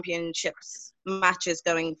team championships match is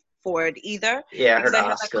going forward either. Yeah, I heard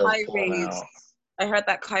Asuka pulled out. I heard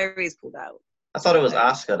that Kairi's pulled out. I thought it was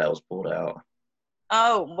Asuka that was pulled out.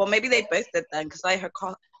 Oh, well, maybe they both did then, because I heard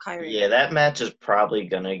Kairi. Yeah, that match is probably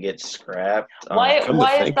gonna get scrapped. Why is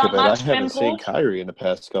that match I haven't seen Kairi in the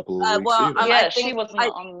past couple of weeks either. She wasn't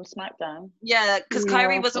on SmackDown. Yeah, because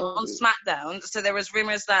Kairi wasn't on SmackDown, so there was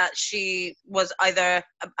rumors that she was either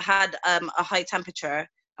had a high temperature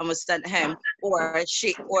and was sent home, or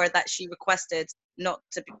that she requested not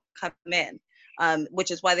to come in, which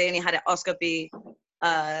is why they only had Asuka be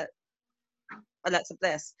Alexa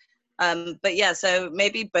Bliss. But yeah, so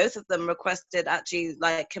maybe both of them requested actually,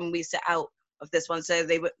 like, can we sit out of this one? So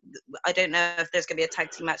they would. I don't know if there's gonna be a tag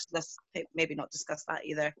team match. Let's maybe not discuss that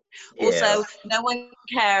either. Yeah. Also, no one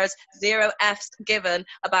cares. 0 F's given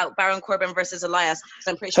about Baron Corbin versus Elias.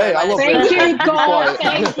 So I'm pretty sure. Thank you, God.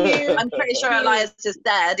 Thank you. I'm pretty sure Elias is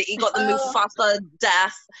dead. He got the Mufasa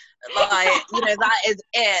death. Like, that is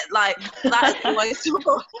it. Like, that is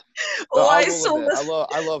all I saw.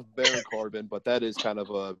 I love Baron Corbin, but that is kind of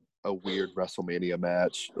a weird WrestleMania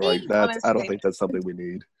match. Like that, honestly, I don't think that's something we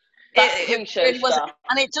need. It really wasn't,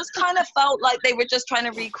 and it just kind of felt like they were just trying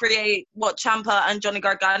to recreate what Ciampa and Johnny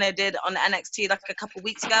Gargano did on NXT like a couple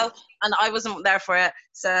weeks ago, and I wasn't there for it.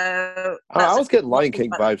 So I was getting Lion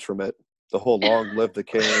King vibes from it. The whole "Long live the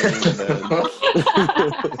king."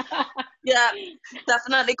 Yeah,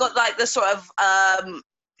 definitely got like the sort of I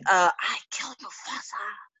killed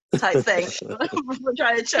Mufasa type thing. We're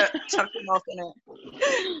trying to chuck him off in it.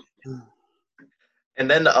 And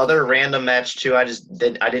then the other random match too, I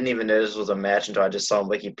didn't even know this was a match until I just saw on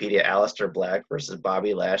Wikipedia. Aleister Black versus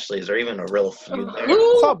Bobby Lashley. Is there even a real feud there?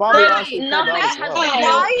 I saw Bobby Lashley nothing has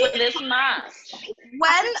for this match.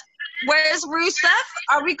 Where's Rusev?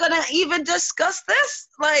 Are we gonna even discuss this?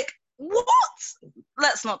 Like, what?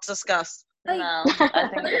 Let's not discuss. No, I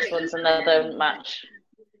think this one's another match.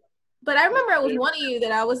 But I remember it was one of you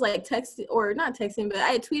that I was like texting, or not texting, but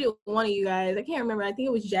I had tweeted one of you guys. I can't remember. I think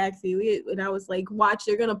it was Jaxie. And I was like, watch,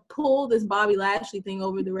 they're going to pull this Bobby Lashley thing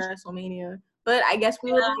over the WrestleMania. But I guess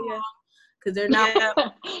we were wrong because they're not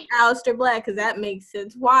Aleister Black, because that makes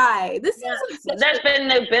sense. Why? There's been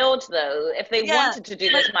no build, though. If they wanted to do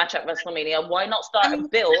this match at WrestleMania, why not start a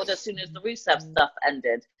build as soon as the Rusev stuff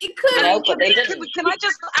ended? It could. But they didn't. Can I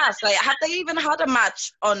just ask, like, have they even had a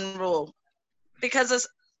match on Raw? Because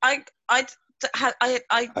I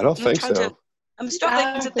don't think so. I'm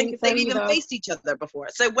struggling to think if they've even faced each other before.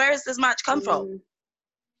 So where does this match come from?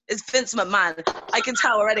 It's Vince McMahon. I can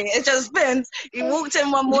tell already. It's just Vince. He walked in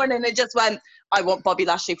one morning and just went, I want Bobby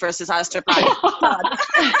Lashley versus Aleister Black.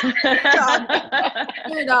 Done.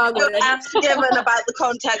 Don't ask given about the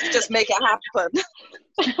context. Just make it happen.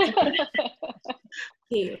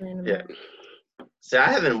 Yeah. See,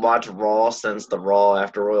 I haven't watched Raw since the Raw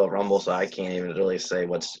after Royal Rumble, so I can't even really say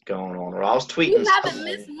what's going on. I was tweeting. You haven't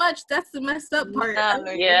missed much. That's the messed up part.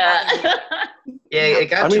 Yeah. It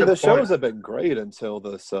got to the shows have been great until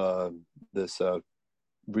this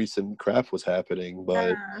recent crap was happening,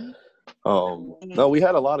 but no, we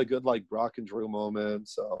had a lot of good like Brock and Drew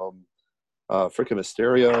moments. freaking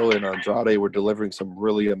Mysterio and Andrade were delivering some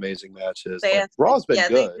really amazing matches. They, Raw's been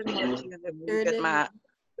good. They've been having a really good match.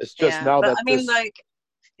 It's just now but that I mean, this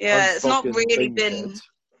it's not unspoken really thing been.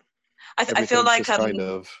 hit, I feel like just kind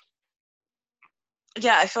of.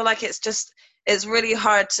 Yeah, I feel like it's really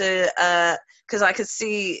hard to because I could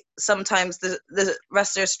see sometimes the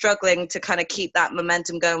wrestlers struggling to kind of keep that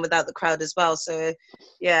momentum going without the crowd as well. So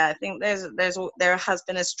yeah, I think there has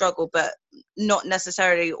been a struggle, but not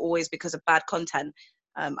necessarily always because of bad content.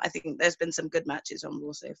 I think there's been some good matches on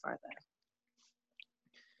Raw so far there.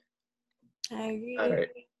 I agree. All right.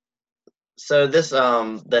 So this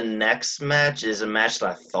the next match is a match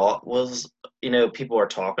that I thought was, people are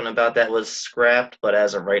talking about that was scrapped, but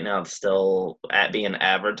as of right now it's still being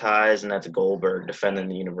advertised, and that's Goldberg defending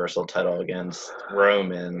the Universal title against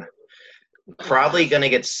Roman. Probably gonna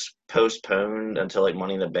get postponed until like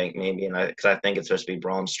Money in the Bank maybe, and because I think it's supposed to be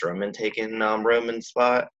Braun Strowman taking Roman's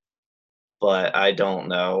spot, but I don't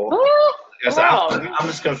know. I'm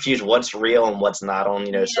just confused what's real and what's not on,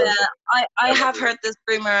 social. Yeah, I have heard this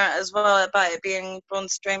rumor as well about it being Braun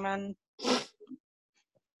Strowman.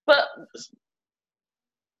 But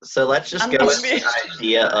so let's just go with the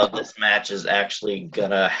idea of this match is actually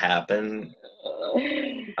gonna happen.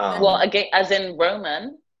 Again, as in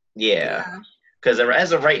Roman? Yeah. Because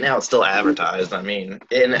as of right now, it's still advertised. I mean,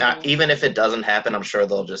 and even if it doesn't happen, I'm sure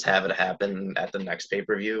they'll just have it happen at the next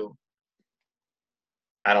pay-per-view.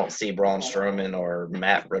 I don't see Braun Strowman or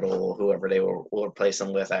Matt Riddle, whoever they will replace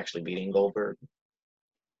him with, actually beating Goldberg.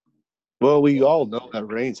 Well, we all know that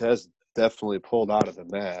Reigns has definitely pulled out of the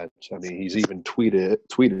match. I mean, he's even tweeted it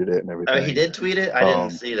and everything. Oh, he did tweet it? I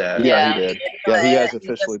didn't see that. Yeah, he did. Yeah, he has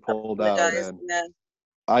officially pulled out. And yeah.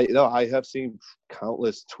 I have seen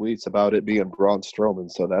countless tweets about it being Braun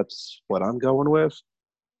Strowman, so that's what I'm going with,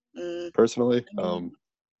 personally.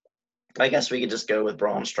 I guess we could just go with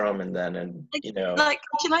Braun Strowman then, and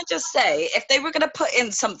can I just say, if they were going to put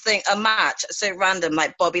in a match so random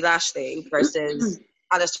like Bobby Lashley versus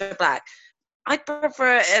Aleister Black, I'd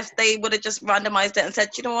prefer if they would have just randomized it and said,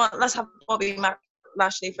 you know what, let's have Bobby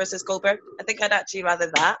Lashley versus Goldberg. I think I'd actually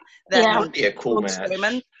rather that than that would be a cool match.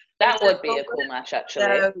 Strowman. That would be a cool match, actually.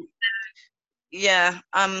 So, yeah,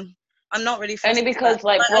 I'm not really. Only because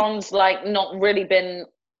Braun's not really been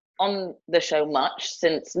on the show much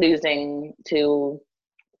since losing to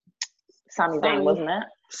Sami Zayn, wasn't it?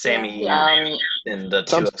 Sammy. I'm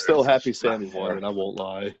still happy Sammy won, and I won't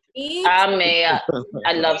lie.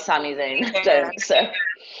 I love Sami Zayn,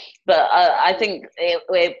 but I think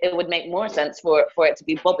it would make more sense for it to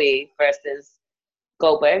be Bobby versus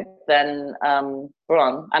Goldberg than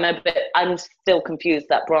Braun. I'm still confused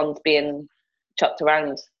that Braun's being chucked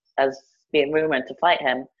around as being rumored to fight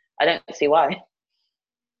him. I don't see why.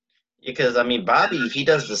 Because, I mean, Bobby, he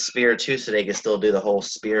does the spear too, so they can still do the whole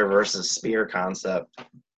spear versus spear concept.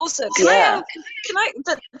 Also, can I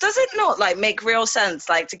does it not make real sense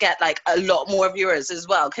to get a lot more viewers as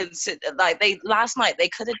well? Because last night they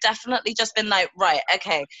could have definitely just been right,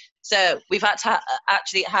 okay, so we've had to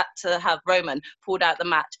have Roman pulled out the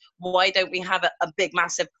match. Why don't we have a big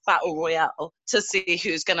massive battle royale to see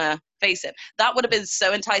who's gonna face him? That would have been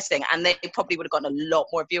so enticing, and they probably would have gotten a lot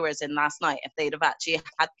more viewers in last night if they'd have actually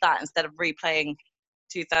had that instead of replaying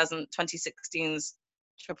 2016's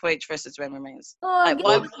Triple H versus Roman Reigns.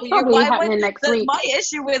 Next week. My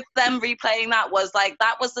issue with them replaying that was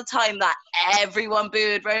that was the time that everyone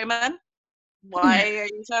booed Roman. Why are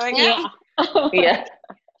you showing it? Yeah.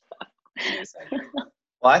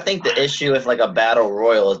 Well, I think the issue with a battle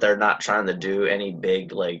royal is they're not trying to do any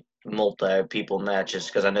big multi-people matches,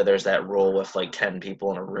 because I know there's that rule with 10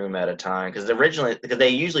 people in a room at a time, because they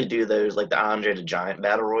usually do those the Andre the Giant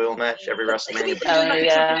battle royal match every WrestleMania.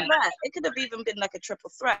 It could have even been a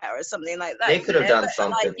triple threat or something like that. They could have done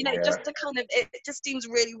something. Just to it just seems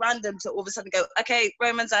really random to all of a sudden go, okay,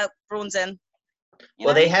 Roman's out, Braun's in.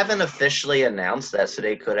 Well, they haven't officially announced that, so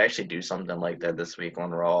they could actually do something like that this week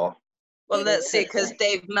on Raw. Well, let's see, because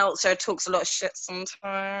Dave Meltzer talks a lot of shit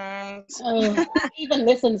sometimes. Even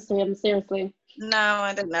listens to him, seriously. No,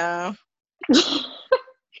 I don't know.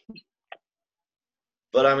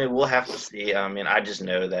 But, I mean, we'll have to see. I mean, I just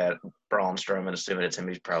know that Braun Strowman, assuming it's him,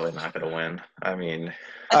 he's probably not going to win. I mean...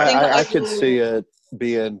 I could see it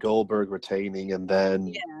being Goldberg retaining, and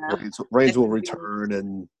then Reigns will return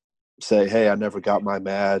and say, hey, I never got my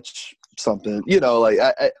match. Something, in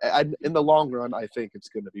the long run, I think it's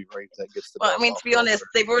going to be Reigns that gets the. Well, I mean, to be honest,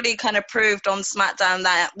 they've already kind of proved on SmackDown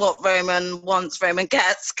that what Roman wants, Roman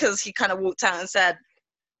gets, because he kind of walked out and said,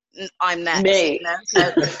 "I'm next." Me. So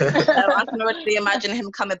I can already imagine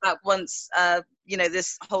him coming back once,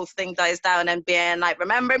 this whole thing dies down and being like,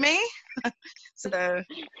 "Remember me?" So.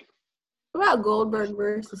 What about Goldberg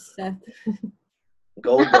versus Seth?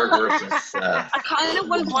 Goldberg versus Seth. I kind of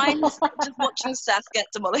wouldn't mind just watching Seth get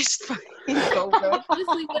demolished by Goldberg.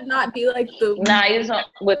 Honestly, would not be like the. Nah, he's not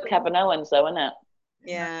with Kevin Owens, though, isn't it?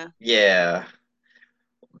 Yeah. Yeah.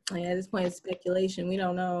 Like, at this point, it's speculation. We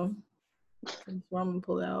don't know. Roman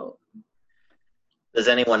pulled out. Does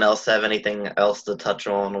anyone else have anything else to touch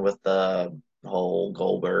on with the whole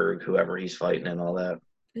Goldberg, whoever he's fighting and all that?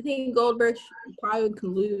 I think Goldberg probably could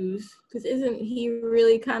lose because isn't he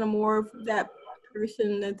really kind of more of that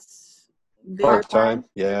person that's there? Part-time,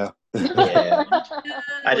 yeah. Yeah.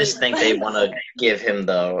 I just think they want to give him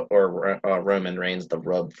Roman Reigns the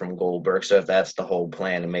rub from Goldberg. So if that's the whole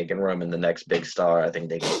plan and making Roman the next big star, I think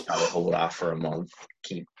they can probably hold off for a month,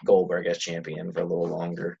 keep Goldberg as champion for a little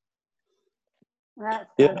longer.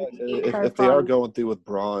 Yeah, if they are going through with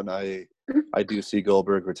Braun, I do see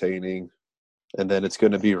Goldberg retaining, and then it's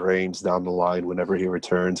going to be Reigns down the line whenever he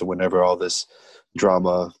returns and whenever all this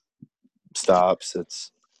drama stops. It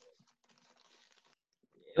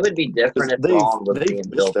would be different if they've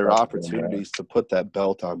missed their opportunities to put that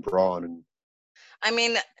belt on Braun. And I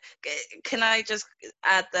mean, can I just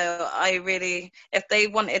add though? If they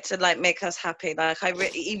wanted to like make us happy, like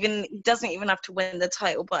even doesn't even have to win the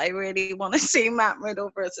title, but I really want to see Matt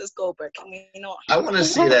Riddle versus Goldberg. Can we not? I want to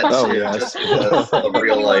see that too. Oh, yes. Just because of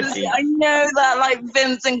real life. I know that like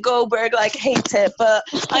Vince and Goldberg like hate it, but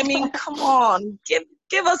I mean, come on,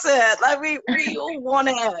 give us it. Like we all want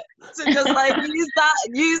it. So just like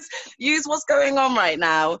use what's going on right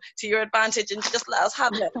now to your advantage and just let us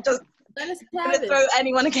have it. Just throw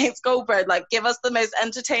anyone against Goldberg. Like give us the most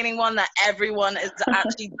entertaining one that everyone is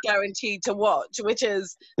actually guaranteed to watch, which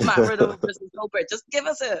is Matt Riddle versus Goldberg. Just give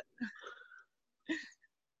us it.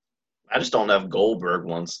 I just don't know if Goldberg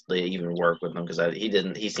wants to even work with them because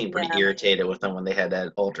he seemed pretty irritated with them when they had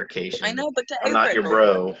that altercation. I know, but I'm not your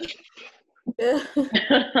bro.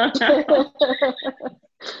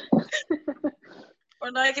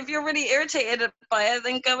 Or like if you're really irritated by it,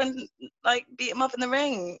 then go and like beat him up in the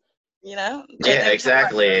ring. You know? Yeah,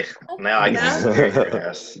 exactly. Now I can hear your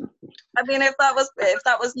ass. I mean, if that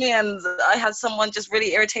was me and I had someone just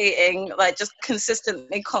really irritating, like just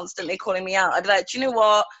constantly, constantly calling me out, I'd be like, do you know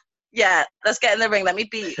what? Yeah, let's get in the ring. Let me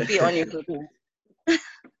beat on you.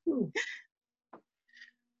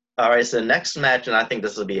 All right, so next match, and I think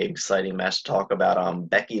this will be an exciting match to talk about.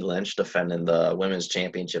 Becky Lynch defending the women's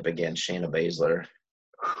championship against Shayna Baszler.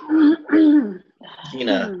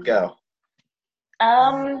 Tina, go.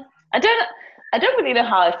 I don't really know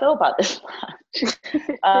how I feel about this match.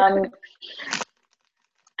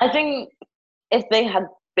 I think if they had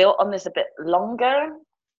built on this a bit longer,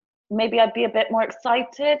 maybe I'd be a bit more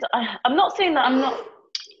excited. I'm not saying that I'm not.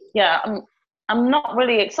 Yeah, I'm not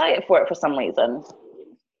really excited for it for some reason.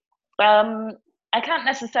 I can't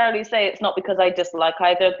necessarily say it's not because I dislike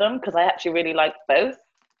either of them, because I actually really like both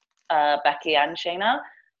Becky and Shayna.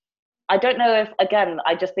 I don't know if, again,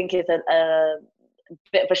 I just think it's a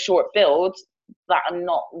bit of a short build that I'm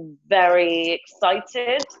not very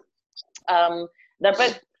excited. They're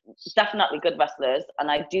both definitely good wrestlers, and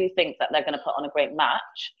I do think that they're going to put on a great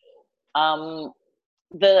match.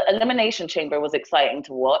 The Elimination Chamber was exciting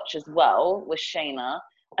to watch as well with Shayna.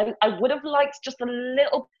 I would have liked just a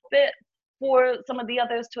little bit for some of the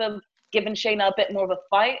others to have given Shayna a bit more of a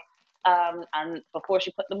fight and before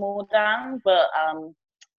she put them all down, but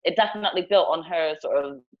it definitely built on her sort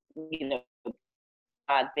of,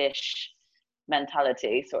 bad bitch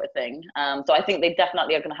mentality sort of thing. So I think they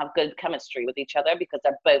definitely are going to have good chemistry with each other because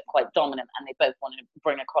they're both quite dominant and they both want to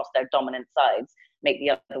bring across their dominant sides, make the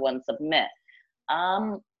other one submit.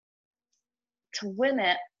 To win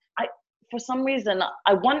it, for some reason,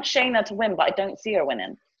 I want Shayna to win, but I don't see her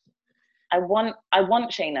winning. I want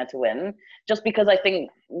Shayna to win just because I think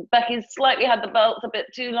Becky's slightly had the belts a bit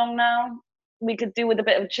too long now. We could do with a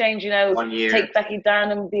bit of change, 1 year. Take Becky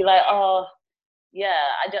down and be like, oh, yeah,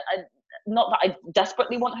 I not that I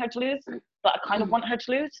desperately want her to lose, but I kind of want her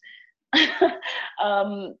to lose.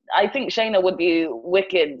 I think Shayna would be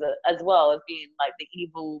wicked as well as being like the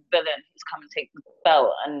evil villain who's come and take the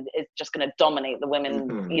belt and is just going to dominate the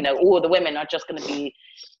women, all the women are just going to be,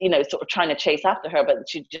 sort of trying to chase after her, but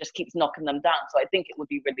she just keeps knocking them down. So I think it would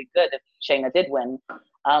be really good if Shayna did win.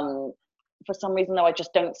 For some reason, though, I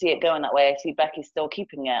just don't see it going that way. I see Becky still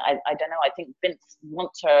keeping it. I don't know. I think Vince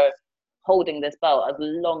wants her holding this belt as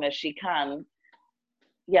long as she can.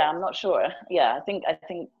 Yeah, I'm not sure. Yeah, I think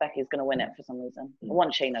Becky's going to win it for some reason. I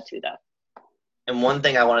want Shayna to, though. And one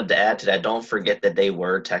thing I wanted to add to that, don't forget that they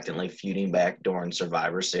were technically feuding back during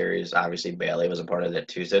Survivor Series. Obviously, Bayley was a part of that,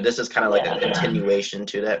 too. So this is kind of like a continuation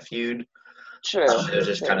to that feud. True. It was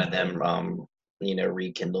just kind of them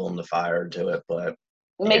rekindling the fire to it. But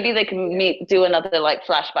maybe they can do another like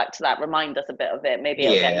flashback to that, remind us a bit of it. Maybe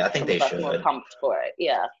it'll get I think some they of us more should. pumped for it.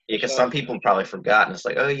 Yeah. Because some people probably forgot, and it's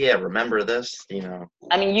like, oh yeah, remember this?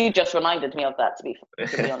 I mean, you just reminded me of that. To be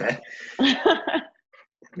honest.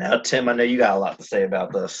 Now, Tim, I know you got a lot to say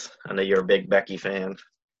about this. I know you're a big Becky fan.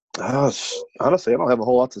 Honestly, I don't have a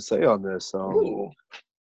whole lot to say on this.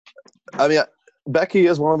 I mean, Becky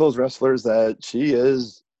is one of those wrestlers that she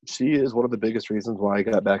is one of the biggest reasons why I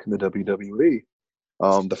got back in the WWE.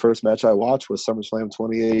 The first match I watched was SummerSlam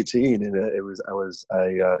 2018, and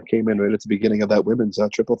I came in right at the beginning of that women's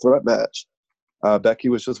triple threat match. Becky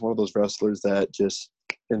was just one of those wrestlers that just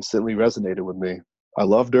instantly resonated with me. I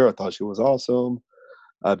loved her. I thought she was awesome.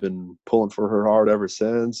 I've been pulling for her hard ever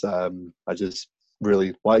since. I just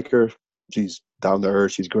really like her. She's down to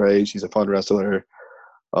earth. She's great. She's a fun wrestler.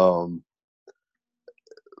 But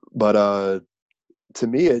to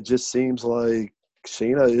me, it just seems like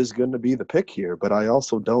Shayna is going to be the pick here. But I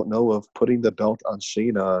also don't know if putting the belt on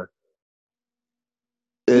Shayna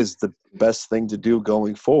is the best thing to do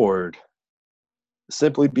going forward.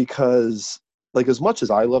 Simply because, like, as much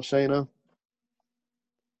as I love Shayna,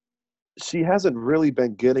 she hasn't really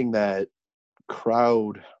been getting that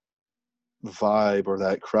crowd vibe or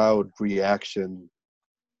that crowd reaction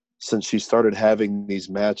since she started having these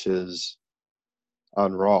matches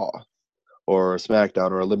on Raw or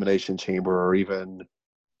SmackDown or Elimination Chamber, or even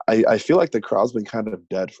I feel like the crowd's been kind of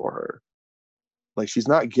dead for her. Like, she's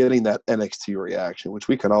not getting that NXT reaction, which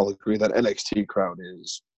we can all agree that NXT crowd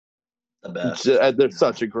is the best. They're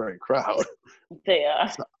such a great crowd. They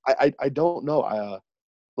are. So I don't know.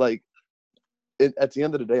 At the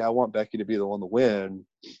end of the day, I want Becky to be the one to win.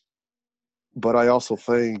 But I also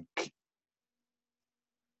think,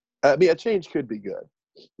 a change could be good.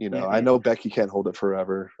 I know Becky can't hold it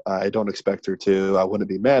forever. I don't expect her to. I wouldn't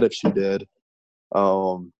be mad if she did.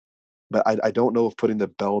 But I don't know if putting the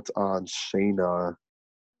belt on Shayna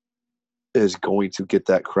is going to get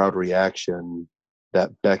that crowd reaction that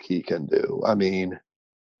Becky can do. I mean,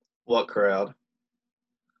 what crowd?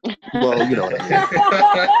 Well, you know what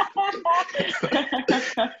I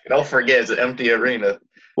mean. Don't forget, it's an empty arena.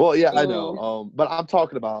 Well, yeah, I know. But I'm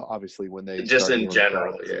talking about obviously when they just in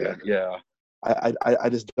general. Yeah. I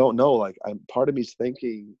just don't know. Like, part of me's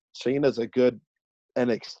thinking Shayna's a good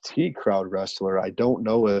NXT crowd wrestler. I don't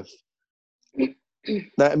know if.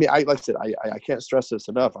 Like I said, I can't stress this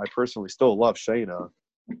enough. I personally still love Shayna,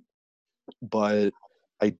 but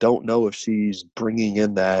I don't know if she's bringing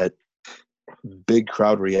in that big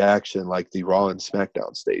crowd reaction like the Raw and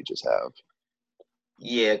SmackDown stages have.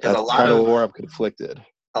 Yeah, because that's kind of where I'm conflicted.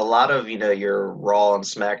 A lot of your Raw and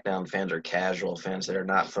SmackDown fans are casual fans that are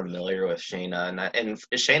not familiar with Shayna, and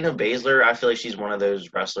Shayna Baszler, I feel like she's one of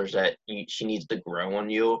those wrestlers that she needs to grow on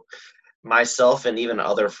you. Myself and even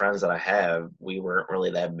other friends that I have, we weren't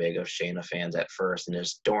really that big of Shayna fans at first, and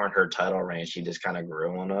just during her title reign, she just kind of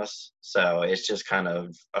grew on us. So it's just kind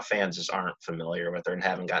of fans just aren't familiar with her and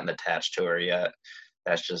haven't gotten attached to her yet.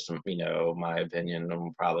 That's just my opinion,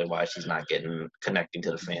 and probably why she's not connecting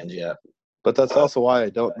to the fans yet. But that's also why I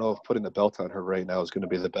don't know if putting the belt on her right now is going to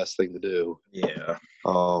be the best thing to do. Yeah.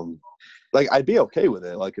 I'd be okay with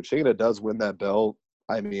it. Like, if Shayna does win that belt,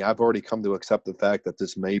 I've already come to accept the fact that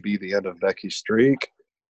this may be the end of Becky's streak.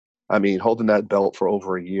 Holding that belt for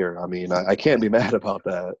over a year. I can't be mad about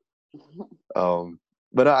that.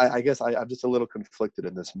 But I guess I'm just a little conflicted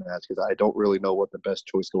in this match because I don't really know what the best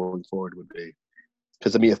choice going forward would be.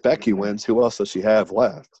 Because, if Becky wins, who else does she have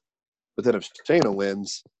left? But then if Shayna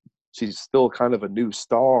wins, she's still kind of a new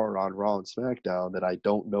star on Raw and SmackDown that I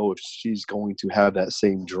don't know if she's going to have that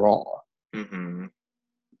same draw. Mm-hmm.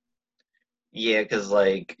 Yeah, because,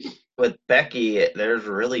 with Becky, there's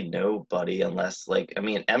really nobody unless,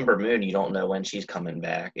 Ember Moon, you don't know when she's coming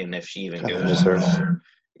back and if she even goes.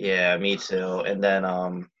 Yeah, me too. And then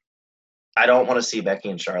I don't want to see Becky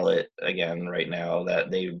and Charlotte again right now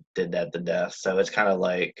that they did that to death. So it's kind of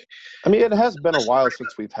like. It has been a while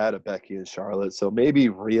since we've had a Becky and Charlotte, so maybe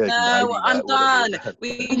reigniting. No, I'm done.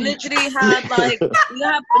 We literally had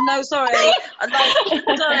sorry,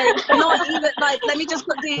 not even let me just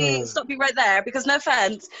quickly stop you right there because no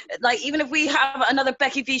offense, even if we have another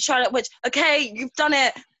Becky v Charlotte, which okay, you've done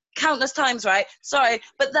it countless times, right? Sorry,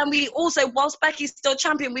 but then we also, whilst Becky's still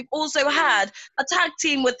champion, we've also had a tag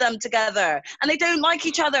team with them together, and they don't like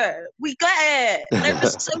each other. We get it.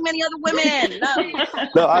 There's so many other women.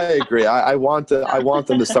 No, I agree. I want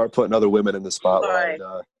them to start putting other women in the spotlight.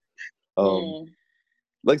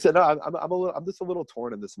 Like I said, no, I'm just a little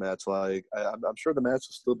torn in this match. I'm sure the match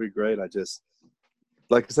will still be great. I just,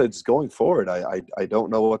 like I said, just going forward, I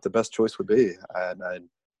don't know what the best choice would be, and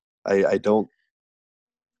I don't.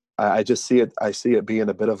 I just see it. I see it being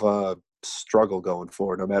a bit of a struggle going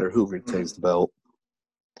forward, no matter who retains the belt.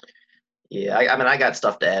 Yeah, I mean, I got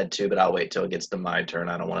stuff to add too, but I'll wait till it gets to my turn.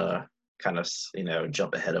 I don't want to kind of,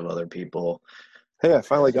 jump ahead of other people. Hey, I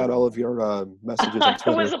finally got all of your messages on I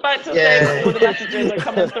Twitter. was about to say all the messages are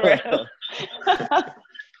coming through.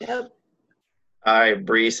 Yep. All right,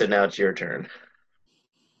 Bree, so now it's your turn.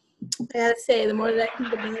 I gotta say, the more that I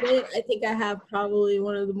think about it, I think I have probably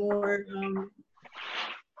one of the more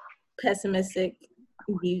pessimistic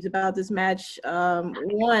views about this match. My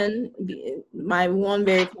one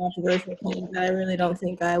very controversial thing that I really don't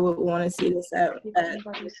think I would want to see this at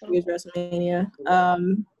year's WrestleMania.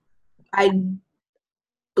 I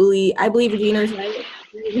believe Regina's right.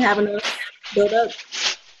 We didn't have enough build up.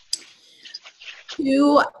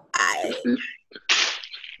 Two,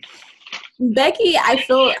 Becky, I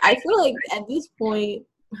feel like at this point,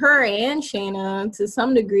 her and Shayna to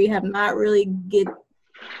some degree have not really been getting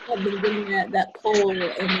that pull and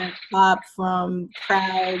that pop from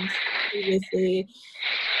crowds previously,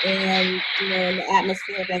 and in the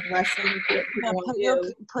atmosphere of like wrestling.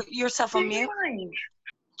 Put yourself on mute.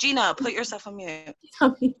 Gina, put yourself on mute.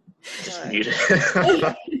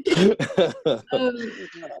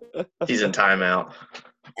 He's in timeout.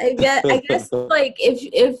 I guess like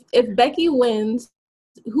if Becky wins,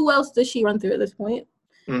 who else does she run through at this point?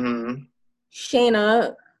 Mm-hmm.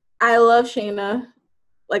 Shayna. I love Shayna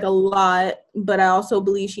like a lot, but I also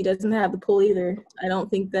believe she doesn't have the pull either. I don't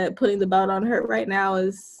think that putting the belt on her right now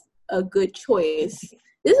is a good choice.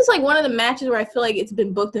 This is like one of the matches where I feel like it's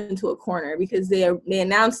been booked into a corner because they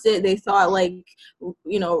announced it. They thought like,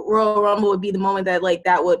 Royal Rumble would be the moment that like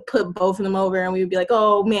that would put both of them over, and we would be like,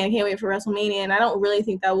 oh man, I can't wait for WrestleMania. And I don't really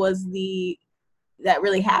think that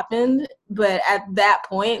really happened. But at that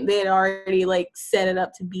point, they had already like set it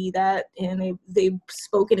up to be that, and they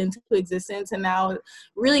spoke it into existence. And now,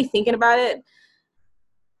 really thinking about it,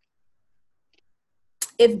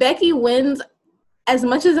 if Becky wins. As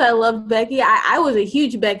much as I love Becky, I was a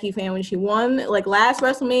huge Becky fan when she won. Like last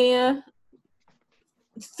WrestleMania,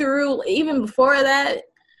 through even before that,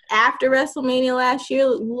 after WrestleMania last year,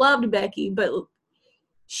 loved Becky, but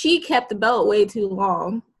she kept the belt way too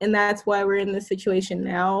long, and that's why we're in this situation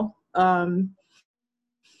now. I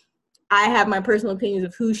have my personal opinions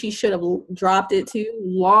of who she should have dropped it to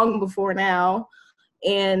long before now,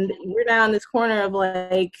 and we're now in this corner of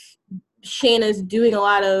like Shayna's doing a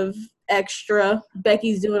lot of extra,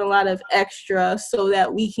 Becky's doing a lot of extra so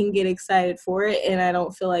that we can get excited for it, and I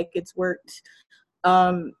don't feel like it's worked.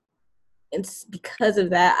 It's because of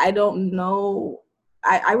that. I don't know.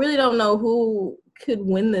 I really don't know who could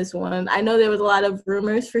win this one. I know there was a lot of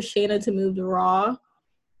rumors for Shayna to move to Raw,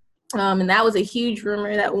 and that was a huge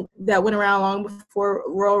rumor that went around long before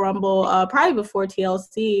Royal Rumble, probably before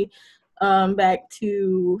TLC, back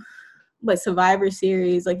to like Survivor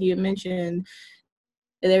Series, like you had mentioned.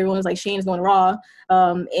 And everyone was like, Shayna's going to Raw.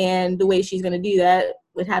 And the way she's going to do that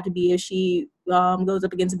would have to be if she goes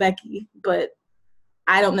up against Becky. But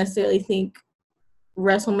I don't necessarily think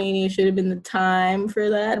WrestleMania should have been the time for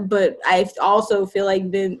that. But I also feel like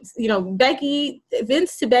Vince to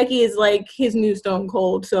Becky is like his new Stone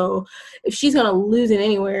Cold. So if she's going to lose it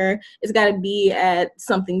anywhere, it's got to be at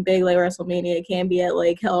something big like WrestleMania. It can't be at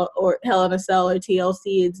like Hell in a Cell or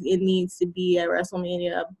TLC. It needs to be at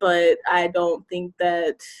WrestleMania. But I don't think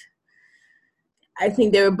that – I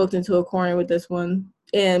think they were booked into a corner with this one.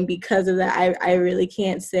 And because of that, I really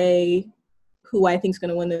can't say who I think is going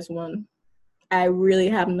to win this one. I really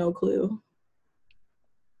have no clue.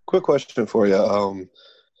 Quick question for you.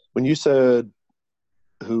 When you said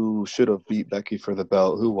who should have beat Becky for the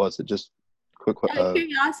belt, who was it? Just quick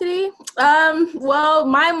curiosity. Well,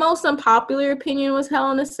 my most unpopular opinion was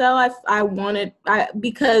Hell in a Cell.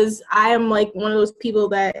 Because I am like one of those people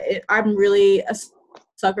that I'm really a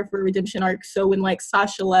sucker for redemption arcs. So when like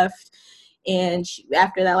Sasha left and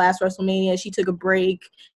after that last WrestleMania, she took a break.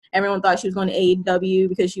 Everyone thought she was going to AEW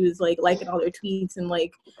because she was like liking all their tweets and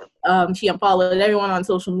like she unfollowed everyone on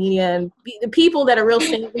social media, and the people that are real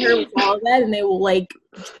fans of her will follow that, and they will like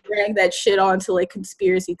drag that shit onto like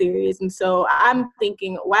conspiracy theories. And so I'm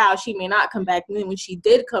thinking, wow, she may not come back. And then when she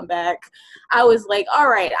did come back, I was like, all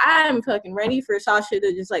right, I'm fucking ready for Sasha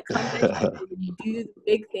to just like come back and do the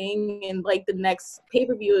big thing. And like the next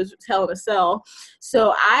pay-per-view is Hell in a Cell.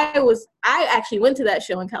 So I actually went to that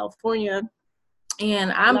show in California.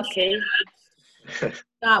 And I'm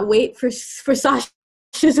not wait for Sasha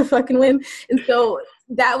to fucking win. And so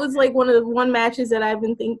that was like one of the matches that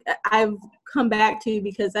I've come back to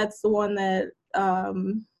because that's the one that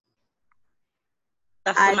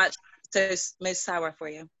that's the match that's most sour for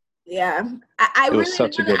you. Yeah, I It was really,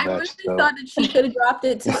 such a good I match, really though. thought that she could have dropped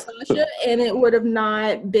it to Sasha, and it would have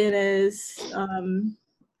not been as.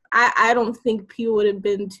 I don't think people would have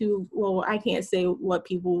been too. Well, I can't say what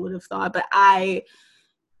people would have thought, but I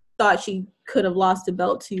thought she could have lost the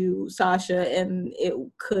belt to Sasha, and it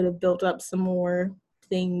could have built up some more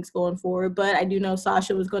things going forward. But I do know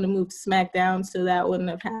Sasha was going to move to SmackDown, so that wouldn't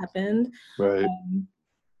have happened. Right.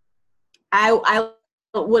 I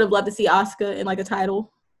would have loved to see Asuka in like a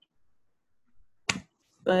title,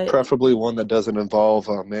 but Preferably one that doesn't involve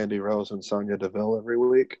Mandy Rose and Sonya Deville every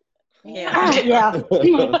week. Yeah. Yeah. I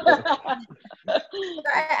mean, No.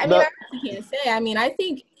 I actually can't say. I mean, I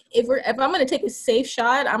think if I'm gonna take a safe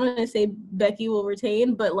shot, I'm gonna say Becky will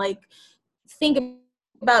retain. But like, think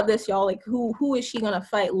about this, y'all. Like, who is she gonna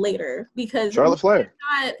fight later? Because Charlotte Flair.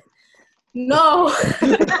 No.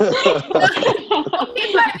 Okay,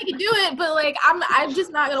 fine, we can do it, but like, I'm just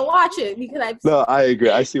not gonna watch it because No, I agree.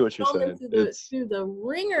 I see what you're thrown saying. through the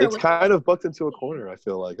ringer. It's with kind of booked into a corner. I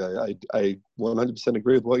feel like I 100%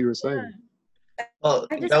 agree with what you were saying. Well,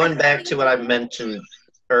 going back to what I mentioned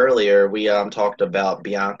earlier, we talked about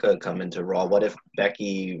Bianca coming to Raw. What if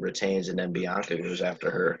Becky retains and then Bianca goes after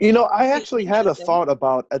her? You know, I actually had a thought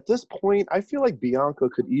about, at this point, I feel like Bianca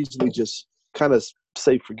could easily just kind of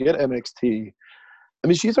say, forget NXT. I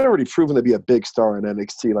mean, she's already proven to be a big star in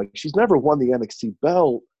NXT. Like, she's never won the NXT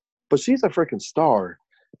belt, but she's a freaking star.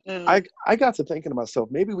 I got to thinking to myself,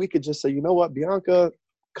 maybe we could just say, you know what, Bianca,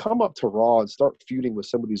 come up to Raw and start feuding with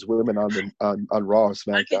some of these women on Raw or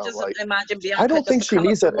SmackDown. I could just like, imagine Bianca. I don't think she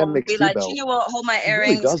needs that NXT be like, belt. you know what? Hold my She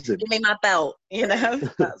really earrings. doesn't. Give me my belt. You know,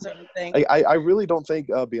 that sort of thing. I really don't think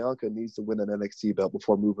Bianca needs to win an NXT belt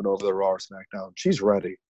before moving over to Raw or SmackDown. She's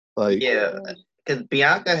ready. Like, yeah, because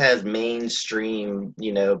Bianca has mainstream,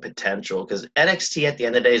 potential. Because NXT at the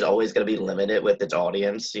end of the day is always going to be limited with its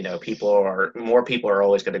audience. More people are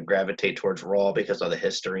always going to gravitate towards Raw because of the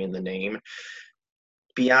history and the name.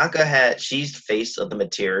 She's face of the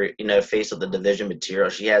material, face of the division material.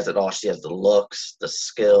 She has it all. She has the looks, the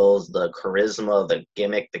skills, the charisma, the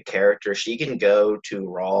gimmick, the character. She can go to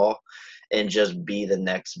Raw and just be the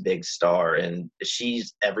next big star. And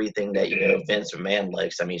she's everything that, Vince McMahon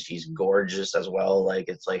likes. I mean, she's gorgeous as well. Like,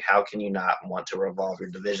 it's like, how can you not want to revolve your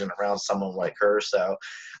division around someone like her? So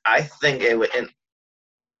I think it would, and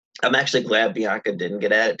I'm actually glad Bianca didn't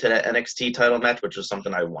get added to that NXT title match, which was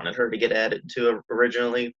something I wanted her to get added to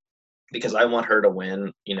originally, because I want her to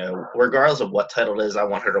win, regardless of what title it is, I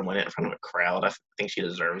want her to win it in front of a crowd. I think she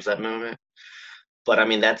deserves that moment. But, I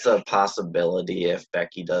mean, that's a possibility if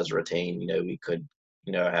Becky does retain. We could,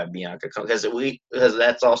 have Bianca come. Because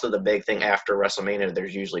that's also the big thing after WrestleMania.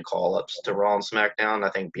 There's usually call-ups to Raw and SmackDown.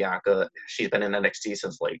 I think Bianca, she's been in NXT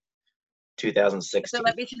since, 2016. So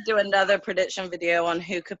maybe we should do another prediction video on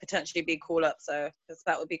who could potentially be call-up. So, because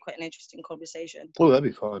that would be quite an interesting conversation. oh, that'd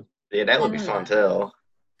be fun. Yeah, that would be fun, too.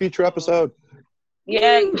 Feature episode.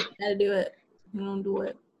 Yeah. Gotta do it. We don't do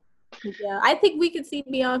it. Yeah, I think we could see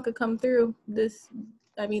Bianca come through this.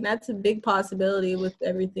 I mean, that's a big possibility with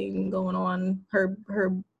everything going on.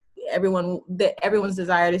 Everyone's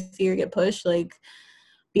desire to see her get pushed. Like,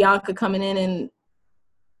 Bianca coming in and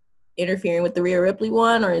interfering with the Rhea Ripley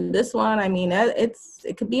one or this one. I mean, it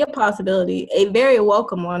could be a possibility, a very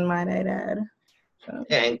welcome one, might I add. So.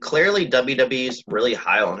 Yeah, and clearly WWE's really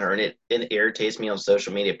high on her, and it irritates me on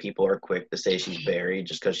social media. People are quick to say she's buried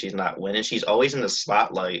just because she's not winning. She's always in the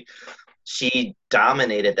spotlight. She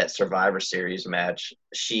dominated that Survivor Series match.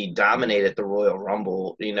 She dominated the Royal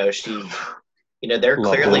Rumble. They're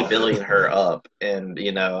clearly building her up, and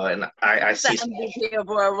and I see MVP of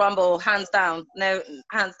Royal Rumble, hands down. No,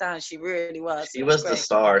 hands down, she really was. She was the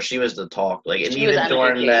star. She was the talk. And even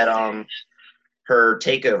during that her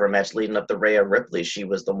takeover match leading up to Rhea Ripley, she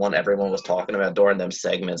was the one everyone was talking about during them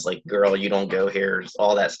segments. Like, girl, you don't go here,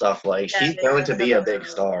 all that stuff. Like, she's going to be a big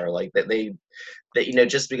star. Like, that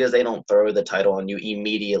just because they don't throw the title on you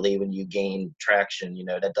immediately when you gain traction,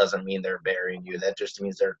 that doesn't mean they're burying you. That just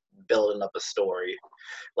means they're building up a story.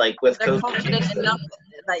 Like with they're Kofi confident Kingston, enough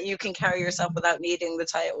that you can carry yourself without needing the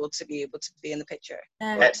title to be able to be in the picture.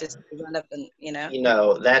 That's relevant,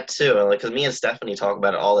 that too. Because me and Stephanie talk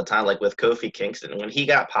about it all the time. Like with Kofi Kingston, when he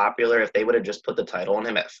got popular, if they would have just put the title on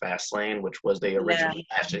him at Fastlane, which was the original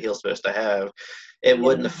match that he was supposed to have, it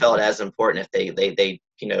wouldn't have felt as important if they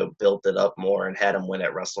built it up more and had him win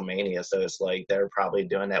at WrestleMania. So it's like they're probably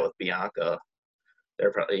doing that with Bianca.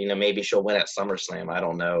 They're probably, maybe she'll win at SummerSlam. I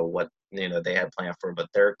don't know what they had planned for, but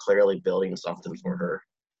they're clearly building something for her.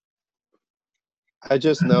 I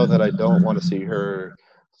just know that I don't want to see her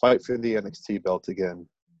fight for the NXT belt again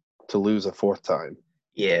to lose a fourth time.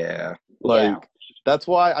 Yeah. That's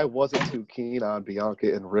why I wasn't too keen on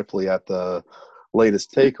Bianca and Ripley at the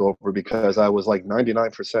latest takeover, because I was like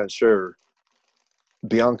 99% sure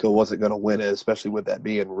Bianca wasn't going to win it, especially with that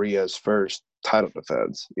being Rhea's first title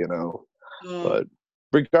defense, you know. But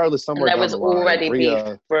regardless, somewhere and there down was the line, already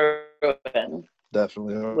Rhea brewing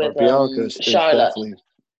definitely, with Bianca's Charlotte.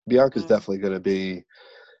 Bianca's definitely going to be.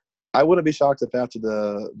 I wouldn't be shocked if after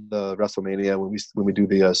the WrestleMania when we do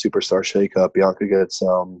the Superstar Shakeup, Bianca gets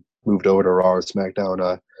moved over to Raw or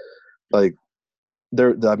SmackDown. Like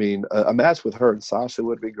I mean, a match with her and Sasha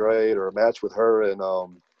would be great, or a match with her and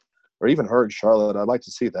or even her and Charlotte. I'd like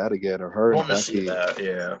to see that again, or her and Becky. See that,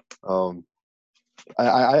 yeah.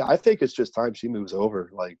 I think it's just time she moves over.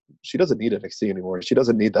 Like, she doesn't need NXT anymore. She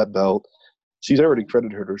doesn't need that belt. She's already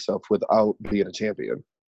credited herself without being a champion.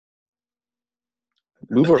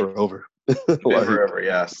 Move her over. Move her over,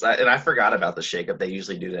 yes. And I forgot about the shakeup. They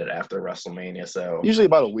usually do that after WrestleMania, so usually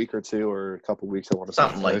about a week or two or a couple weeks. I want to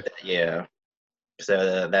something like that, yeah.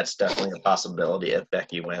 So that's definitely a possibility if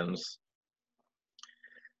Becky wins.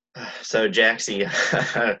 So Jaxie,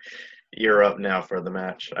 you're up now for the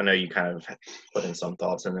match. I know you kind of put in some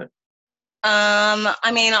thoughts in it.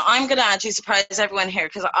 I mean, I'm going to actually surprise everyone here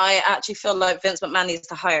because I actually feel like Vince McMahon needs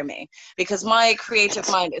to hire me because my creative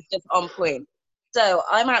mind is just on point. So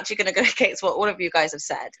I'm actually going to go against what all of you guys have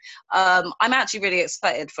said. I'm actually really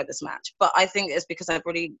excited for this match, but I think it's because I've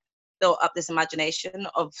really built up this imagination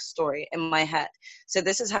of story in my head. So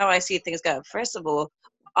this is how I see things go. First of all,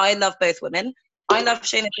 I love both women. I love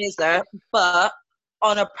Shayna Baszler, but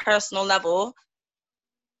on a personal level,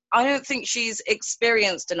 I don't think she's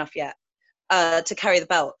experienced enough yet to carry the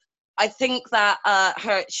belt. I think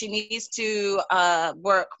that she needs to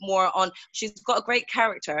work more on. She's got a great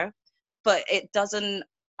character, but it doesn't.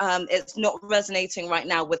 It's not resonating right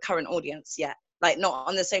now with current audience yet. Like, not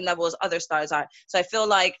on the same level as other stars are. So I feel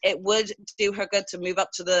like it would do her good to move up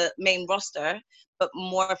to the main roster, but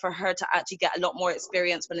more for her to actually get a lot more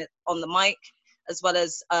experience when it's on the mic, as well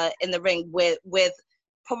as in the ring with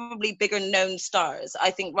probably bigger known stars. I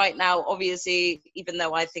think right now, obviously, even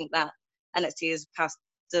though I think that NXT is past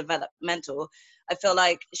developmental, I feel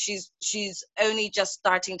like she's only just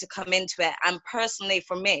starting to come into it. And personally,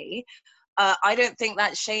 for me, I don't think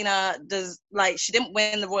that Shayna does, like, she didn't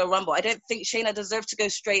win the Royal Rumble. I don't think Shayna deserved to go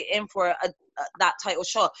straight in for that title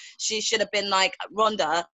shot. She should have been like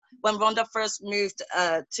Ronda. When Ronda first moved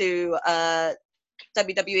to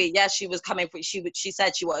WWE, yes, she was coming for. She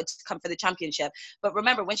said she wanted to come for the championship. But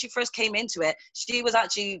remember, when she first came into it, she was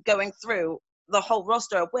actually going through the whole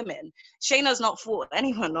roster of women. Shayna's not fought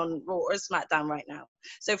anyone on Raw or SmackDown right now.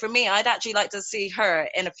 So for me, I'd actually like to see her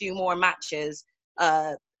in a few more matches.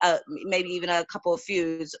 Maybe even a couple of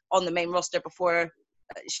feuds on the main roster before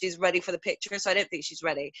she's ready for the picture. So I don't think she's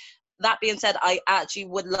ready. That being said, I actually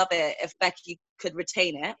would love it if Becky could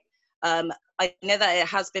retain it. I know that it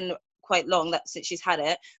has been quite long since she's had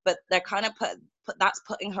it, but they're kind of that's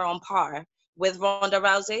putting her on par with Ronda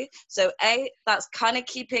Rousey. So that's kind of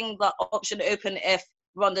keeping the option open. If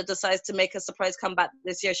Ronda decides to make a surprise comeback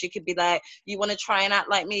this year, she could be like, you want to try and act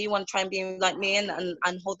like me, you want to try and be like me and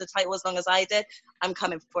hold the title as long as I did, I'm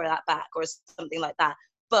coming for that back, or something like that.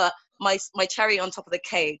 But my cherry on top of the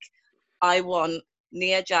cake, I want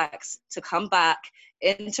Nia Jax to come back,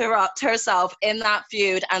 interrupt herself in that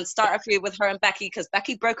feud and start a feud with her and Becky, because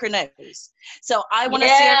Becky broke her nose. So I want to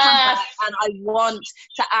see her come back, and I want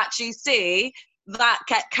to actually see that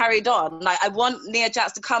get carried on. Like, I want Nia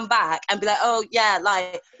Jax to come back and be like, oh yeah,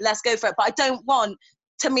 like, let's go for it. But I don't want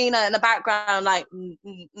Tamina in the background, like,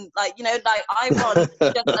 like, you know, like, I want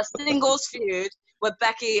just a singles feud with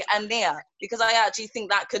Becky and Nia, because I actually think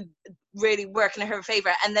that could really work in her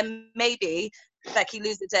favor. And then maybe Becky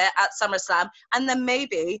loses it at SummerSlam, and then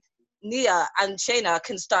maybe Nia and Shayna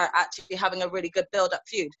can start actually having a really good build-up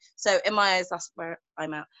feud. So in my eyes, that's where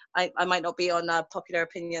I'm at. I might not be on popular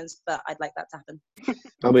opinions, but I'd like that to happen.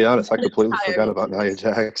 I'll be honest, I completely forgot about Nia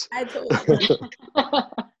Jax. I totally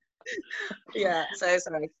Yeah, so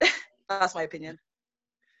sorry. That's my opinion.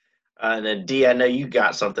 And then Dee, I know you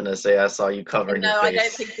got something to say. I saw you covering your face. No, I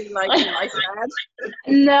don't think you like what I said.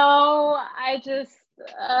 No, I just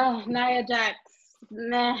Nia Jax,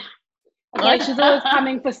 nah. Like, she's always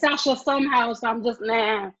coming for Sasha somehow, so I'm just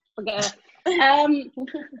forget her.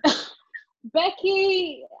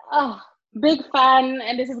 Becky, big fan,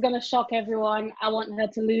 and this is gonna shock everyone. I want her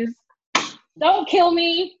to lose. Don't kill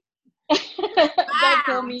me. Don't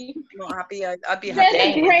kill me. I'm not happy. I'd be happy. happy.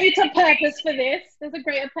 There's a greater purpose for this. There's a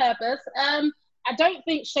greater purpose. I don't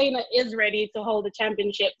think Shayna is ready to hold the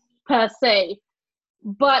championship per se,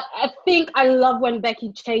 but I think I love when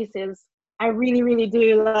Becky chases. I really, really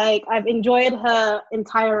do. Like, I've enjoyed her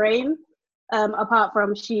entire reign. Apart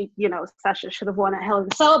from Sasha should have won at Hell in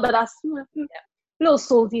a Cell, but that's a little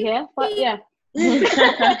salty here. But yeah.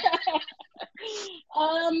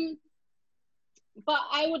 But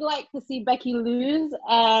I would like to see Becky lose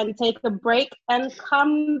and take a break and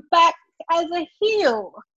come back as a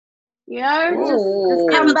heel. Just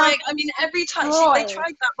come back. I mean, every time they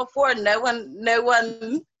tried that before, no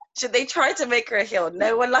one. Should they try to make her a heel?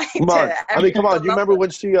 No one liked it. Come on. You remember when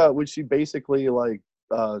she basically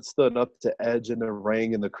stood up to Edge in the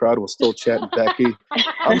ring and the crowd was still chanting Becky?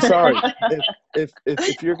 I'm sorry.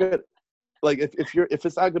 If you're good. If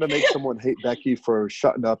it's not gonna make someone hate Becky for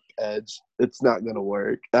shutting up Edge, it's not gonna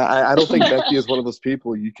work. I don't think Becky is one of those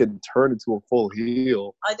people you can turn into a full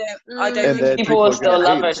heel. I don't. And then people will still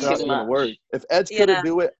love her it's not gonna work. If Edge couldn't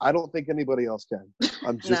do it, I don't think anybody else can.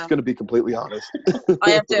 I'm just gonna be completely honest. I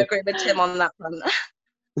have to agree with Tim on that front.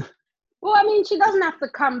 Well, I mean, she doesn't have to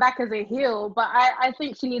come back as a heel, but I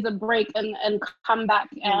think she needs a break and come back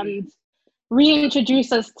and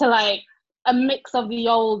reintroduce us to a mix of the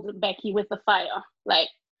old Becky with the fire, a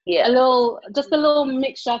little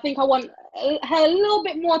mixture. I think I want her a little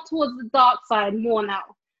bit more towards the dark side more now.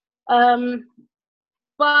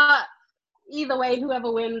 But either way,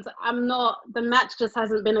 whoever wins, the match just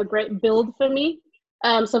hasn't been a great build for me.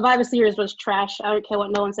 Survivor Series was trash. I don't care what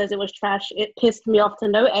no one says, it was trash. It pissed me off to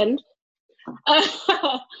no end. But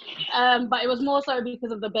it was more so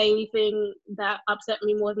because of the Bayley thing that upset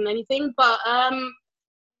me more than anything. But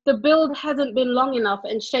the build hasn't been long enough,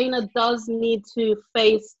 and Shayna does need to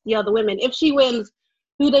face the other women. If she wins,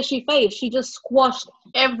 who does she face? She just squashed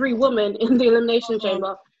every woman in the Elimination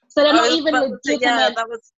Chamber. So they're not even legitimate.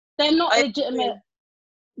 They're not legitimate.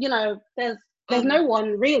 There's no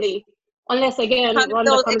one really, unless again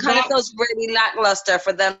Ronda comes back. It feels really lackluster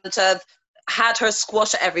for them to had her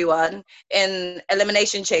squash everyone in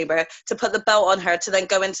Elimination Chamber to put the belt on her to then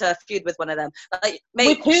go into a feud with one of them.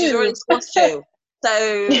 She's already squashed you.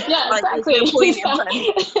 So exactly. So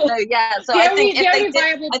I think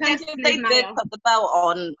if they did put the belt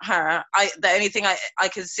on her, the only thing I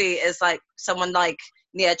can see is someone like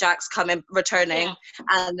Nia Jax returning,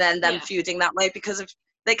 and then them feuding that way, because if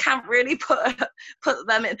they can't really put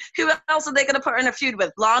them in, who else are they going to put her in a feud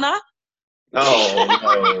with? Lana? Oh no!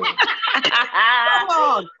 Come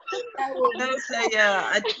on.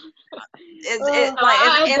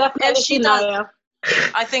 If she does.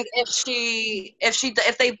 I think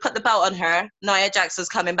if they put the belt on her, Nia Jax is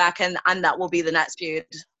coming back, and that will be the next feud.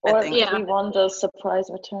 Or maybe Ronda's surprise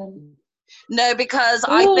return. No, because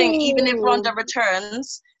I think even if Ronda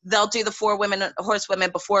returns, they'll do the 4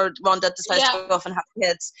 horsewomen before Ronda decides to go off and have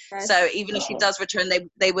kids. Right. So even if she does return,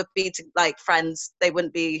 they would be friends. They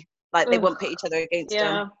wouldn't be they wouldn't pit each other against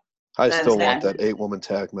them. I still want that 8-woman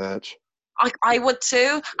tag match. I would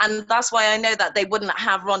too, and that's why I know that they wouldn't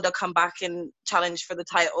have Ronda come back and challenge for the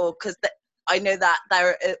title, because I know that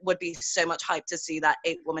it would be so much hype to see that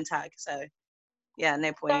 8-woman tag. So, yeah,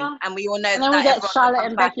 no point. Yeah. And we all know and then we get Charlotte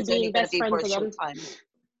and Becky being best friends again.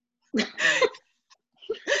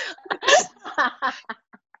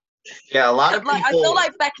 Yeah, a lot of people. I feel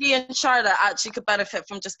like Becky and Charlotte actually could benefit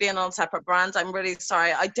from just being on separate brands. I'm really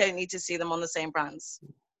sorry. I don't need to see them on the same brands.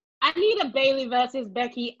 I need a Bayley versus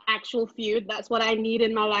Becky actual feud. That's what I need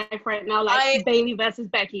in my life right now. Bayley versus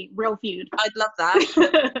Becky, real feud. I'd love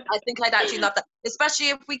that. I think I'd actually love that. Especially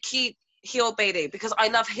if we keep heel Bayley, because I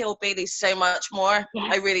love heel Bayley so much more.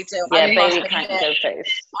 Yes. I really do. Yeah, Bayley can't go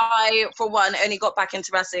face. I, for one, only got back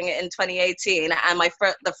into wrestling in 2018, and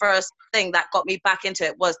the first thing that got me back into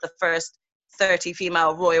it was the first 30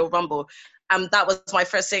 female Royal Rumble. That was my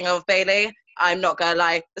first thing of Bayley. I'm not gonna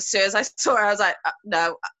lie. As soon as I saw her, I was like,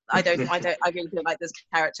 no, I really don't like this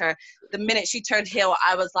character. The minute she turned heel,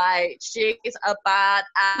 I was like, she's a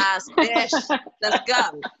badass bitch. Let's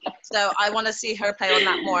go. So I want to see her play on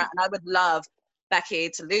that more, and I would love Becky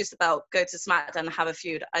to lose the belt, go to SmackDown, and have a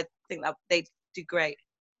feud. I think that they'd do great.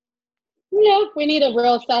 Yeah, we need a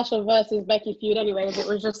real Sasha versus Becky feud anyways. It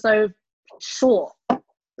was just so short.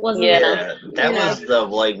 That was the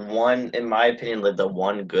one, in my opinion, the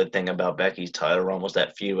one good thing about Becky's title run was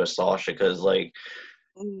that feud with Sasha, because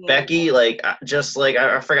Becky, I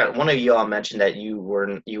forgot, one of y'all mentioned that you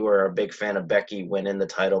were a big fan of Becky winning the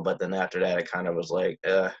title, but then after that it kind of was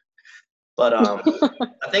but I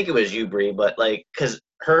think it was you, Brie, but because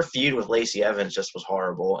her feud with Lacey Evans just was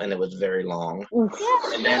horrible, and it was very long.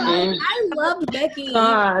 Yeah, and then, I love Becky.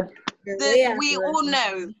 God. We all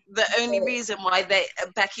know the only reason why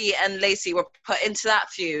Becky and Lacey were put into that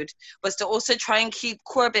feud was to also try and keep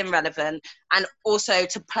Corbin relevant, and also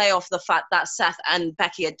to play off the fact that Seth and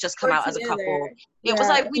Becky had just come out as a couple. It was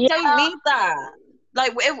we don't need that.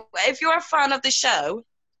 If you're a fan of the show,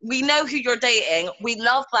 we know who you're dating. We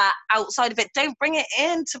love that outside of it. Don't bring it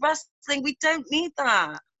into wrestling. We don't need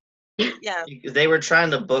that. Yeah. They were trying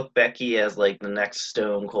to book Becky as like the next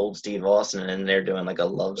Stone Cold Steve Austin, and they're doing like a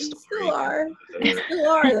love They story. still are. They Still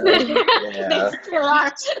are. Though. Yeah. They still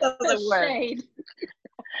are. Doesn't work. Shade.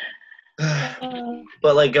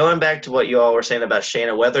 But like going back to what you all were saying about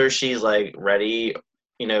Shayna, whether she's like ready,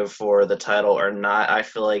 for the title or not, I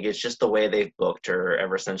feel like it's just the way they've booked her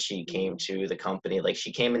ever since she came to the company. Like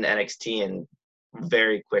she came into NXT and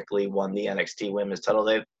very quickly won the NXT Women's title.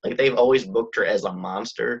 They've always booked her as a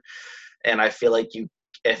monster, and I feel like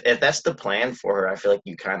if that's the plan for her, I feel like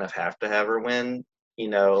you kind of have to have her win.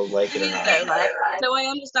 Like it or not. No, I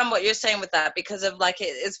understand what you're saying with that because of like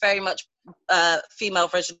it's very much female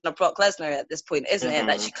version of Brock Lesnar at this point, isn't it?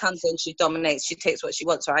 That she comes in, she dominates, she takes what she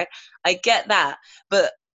wants, right? I get that,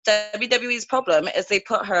 but WWE's problem is they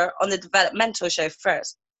put her on the developmental show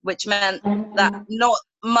first, which meant that not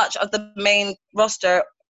much of the main roster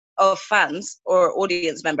of fans or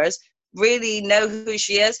audience members really know who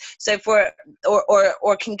she is, so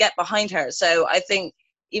or can get behind her. So I think,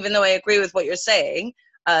 even though I agree with what you're saying,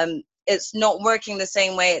 it's not working the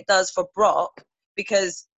same way it does for Brock,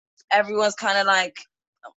 because everyone's kind of like,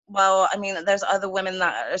 well, I mean, there's other women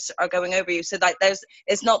that are going over you. So like,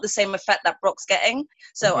 it's not the same effect that Brock's getting.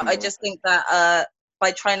 So I just think that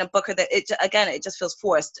by trying to book her, that it just feels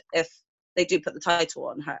forced if they do put the title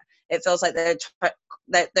on her. It feels like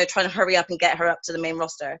they're trying to hurry up and get her up to the main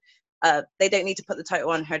roster. They don't need to put the title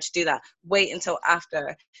on her to do that. Wait until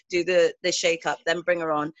after, do the shake up, then bring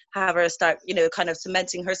her on, have her start, kind of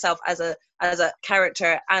cementing herself as a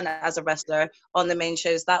character and as a wrestler on the main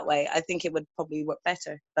shows that way. I think it would probably work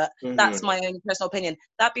better. But that's my own personal opinion.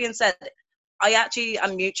 That being said, I actually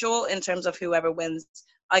am neutral in terms of whoever wins.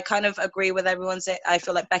 I kind of agree with everyone saying I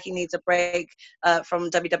feel like Becky needs a break from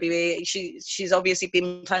WWE. She's obviously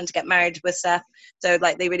been planning to get married with Seth, so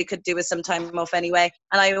like they really could do with some time off anyway.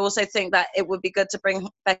 And I also think that it would be good to bring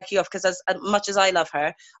Becky off, because as much as I love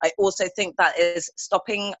her, I also think that is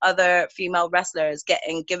stopping other female wrestlers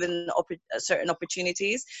getting given certain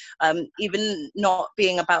opportunities, even not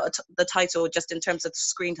being about the title, just in terms of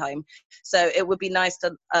screen time. So it would be nice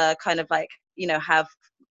to kind of like have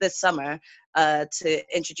this summer to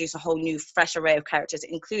introduce a whole new fresh array of characters,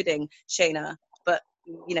 including Shayna, but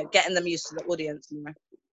getting them used to the audience more.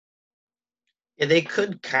 Yeah, they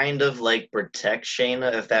could kind of like protect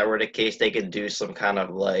Shayna if that were the case. They could do some kind of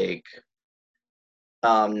like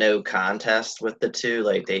no contest with the two.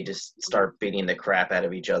 Like they just start beating the crap out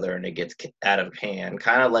of each other and it gets out of hand,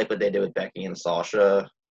 kind of like what they did with Becky and Sasha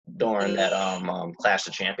during that Clash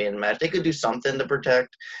of Champions match. They could do something to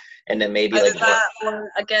protect. And then maybe like that,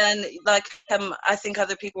 or again, like I think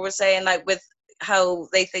other people were saying, like with how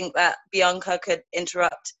they think that Bianca could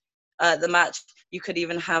interrupt the match, you could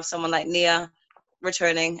even have someone like Nia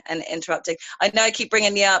returning and interrupting. I know I keep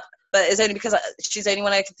bringing Nia up, but it's only because she's the only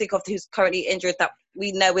one I can think of who's currently injured that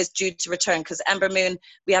we know is due to return. Because Ember Moon,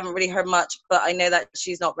 we haven't really heard much, but I know that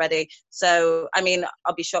she's not ready. So I mean,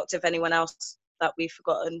 I'll be shocked if anyone else that we've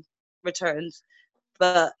forgotten returns.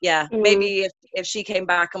 But yeah, maybe if she came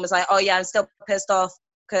back and was like, oh yeah, I'm still pissed off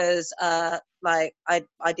because like I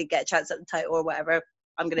did get a chance at the title or whatever,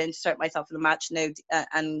 I'm going to insert myself in the match,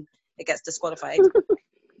 and it gets disqualified.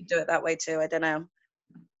 Do it that way too. I don't know.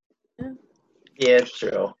 Yeah, it's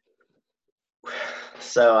true.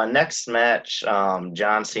 So next match,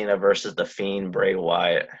 John Cena versus The Fiend Bray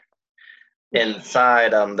Wyatt.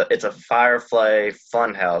 Inside, it's a Firefly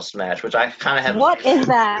Funhouse match, which I kind of have. What is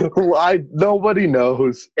that? Nobody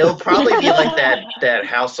knows. It'll probably be like that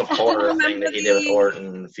House of Horror thing that he did with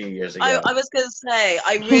Orton a few years ago. I was going to say,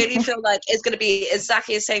 I really feel like it's going to be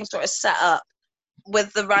exactly the same sort of setup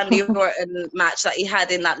with the Randy Orton match that he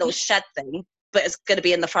had in that little shed thing, but it's going to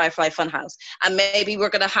be in the Firefly Funhouse. And maybe we're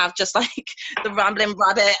going to have just like the Rambling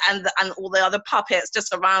Rabbit and all the other puppets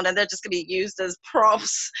just around, and they're just going to be used as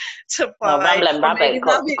props to fight. Rambling Rabbit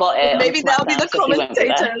got it. Maybe they'll be the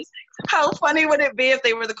commentators. How funny would it be if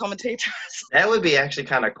they were the commentators? That would be actually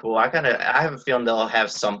kind of cool. I have a feeling they'll have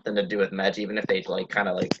something to do with the match, even if they like kind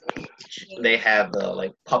of like they have the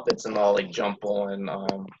like puppets and all like jump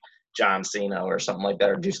on John Cena or something like that,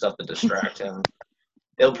 or do stuff to distract him.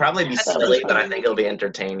 It'll probably be silly, but I think it'll be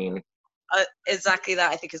entertaining. Exactly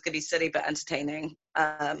that. I think it's going to be silly but entertaining.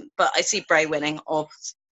 But I see Bray winning.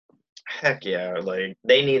 Heck yeah. Like,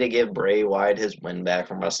 they need to give Bray Wyatt his win back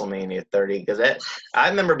from WrestleMania 30. Because I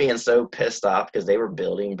remember being so pissed off because they were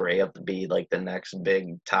building Bray up to be, like, the next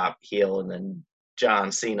big top heel. And then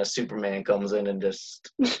John Cena, Superman, comes in and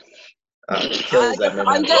just kills them.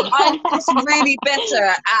 I'm just really bitter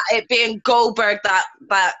at it being Goldberg that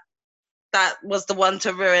that was the one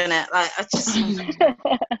to ruin it. Like,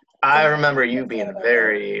 I remember you being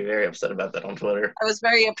very, very upset about that on Twitter. I was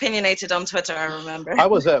very opinionated on Twitter, I remember. I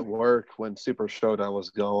was at work when Super Showdown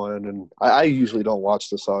was going, and I usually don't watch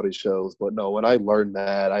the Saudi shows, but no, when I learned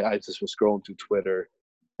that, I just was scrolling through Twitter,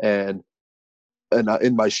 and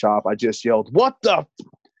in my shop, I just yelled, "What the?"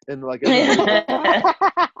 And like,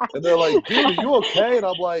 and they're like, "Dude, are you okay?" And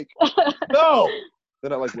I'm like, "No."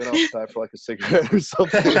 Then I like went outside for like a cigarette or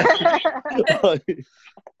something.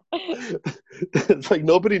 It's like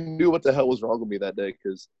nobody knew what the hell was wrong with me that day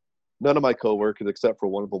because none of my coworkers, except for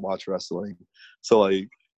one of them, watch wrestling. So like,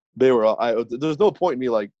 they were. There's no point in me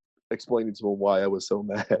like explaining to them why I was so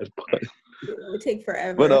mad. But it would take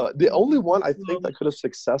forever. But the only one I think that could have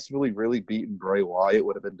successfully really beaten Bray Wyatt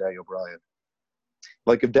would have been Daniel Bryan.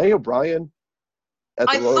 Like if Daniel Bryan at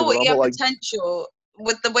the Royal thought he had Rumble, like, potential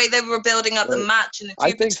with the way they were building up the match and the I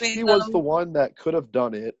feud think between he them. was the one that could have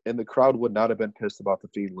done it, and the crowd would not have been pissed about the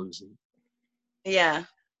Fiend losing. Yeah.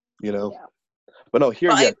 You know. Yeah. But no, here,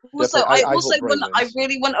 But yeah. I I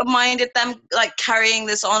really wouldn't have minded them like carrying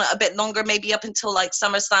this on a bit longer, maybe up until like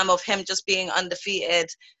SummerSlam of him just being undefeated.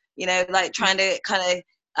 You know, like trying to kind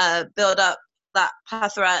of build up that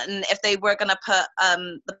plethora. And if they were gonna put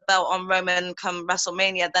the belt on Roman come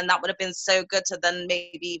WrestleMania, then that would have been so good to then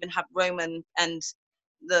maybe even have Roman and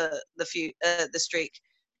the streak.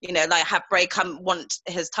 You know, like have Bray come want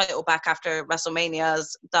his title back after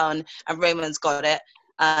WrestleMania's done and Roman's got it.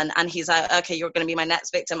 And he's like, okay, you're going to be my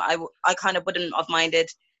next victim. I kind of wouldn't have minded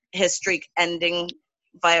his streak ending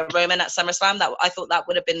via Roman at SummerSlam. That I thought that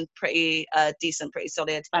would have been pretty decent, pretty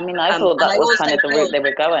solid. I mean, I thought that was kind of the route they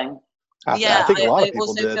were going. I think a lot of people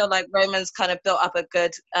also did. feel like Roman's kind of built up a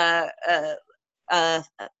good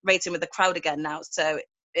rating with the crowd again now. So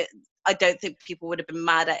I don't think people would have been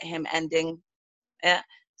mad at him ending it.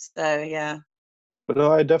 So, yeah. But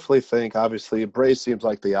no, I definitely think, obviously, Bray seems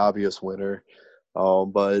like the obvious winner.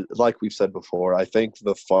 But like we've said before, I think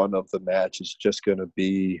the fun of the match is just going to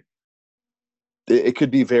be – it could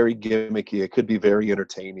be very gimmicky. It could be very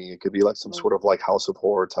entertaining. It could be like some sort of like House of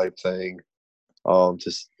Horror type thing.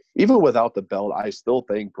 Just even without the belt, I still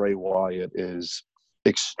think Bray Wyatt is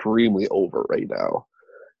extremely over right now.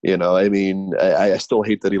 You know, I mean, I still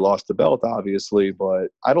hate that he lost the belt, obviously, but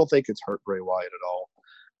I don't think it's hurt Bray Wyatt at all.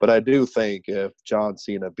 But I do think if John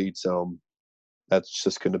Cena beats him, that's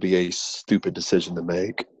just going to be a stupid decision to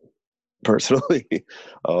make, personally.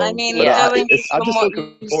 I mean, I'm from just what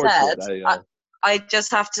looking you forward said, to it. I just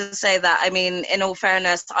have to say that, I mean, in all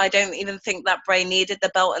fairness, I don't even think that Bray needed the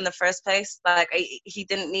belt in the first place. Like, he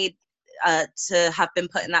didn't need to have been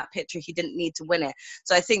put in that picture. He didn't need to win it.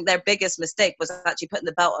 So I think their biggest mistake was actually putting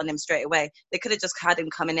the belt on him straight away. They could have just had him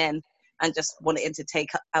coming in and just wanted him to take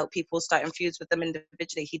out people, starting feuds with them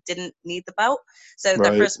individually. He didn't need the belt. So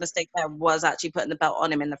their first mistake there was actually putting the belt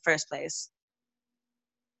on him in the first place.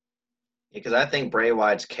 Because I think Bray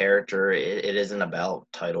Wyatt's character, it isn't about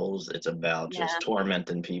titles. It's about just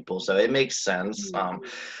tormenting people. So it makes sense.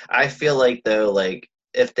 I feel like, though, like,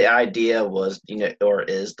 if the idea was, you know, or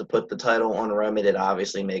is to put the title on Roman, it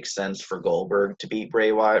obviously makes sense for Goldberg to beat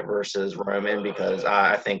Bray Wyatt versus Roman, because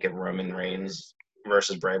I think if Roman Reigns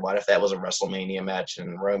versus Bray Wyatt, if that was a WrestleMania match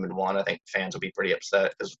and Roman won, I think fans would be pretty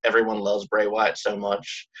upset because everyone loves Bray Wyatt so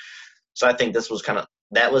much. So I think this was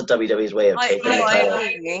that was WWE's way of taking the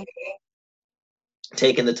title.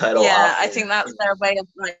 Taking the title off. I think that's their way of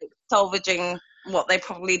like salvaging what they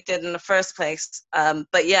probably did in the first place.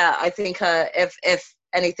 But yeah, I think if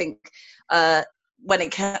anything, when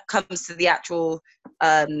it comes to the actual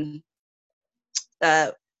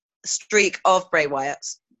streak of Bray Wyatt,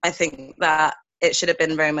 I think that it should have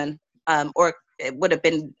been Roman, or it would have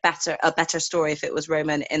been a better story if it was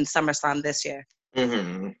Roman in SummerSlam this year.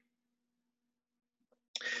 Mm-hmm.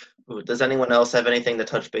 Does anyone else have anything to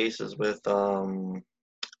touch bases with? What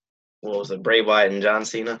was it, Bray Wyatt and John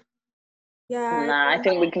Cena? Yeah. Nah, I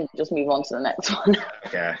think we can just move on to the next one.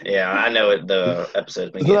 Okay, yeah, I know the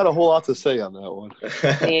episode's been. There's not a whole lot to say on that one.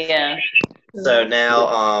 Yeah. So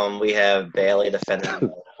now we have Bayley defending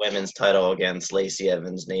the women's title against Lacey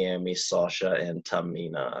Evans, Naomi, Sasha, and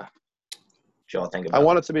Tamina. What y'all think about? I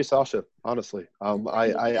want it to be Sasha, honestly. I'm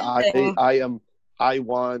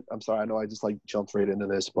sorry, I know I just like jumped right into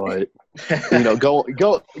this, but you know,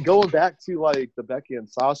 going back to like the Becky and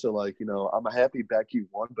Sasha, like, you know, I'm happy Becky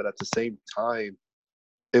won, but at the same time,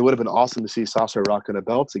 it would have been awesome to see Sasha rocking a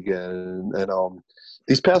belt again. And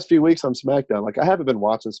these past few weeks on SmackDown, like I haven't been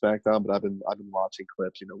watching SmackDown, but I've been watching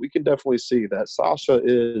clips. You know, we can definitely see that Sasha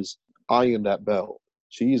is eyeing that belt.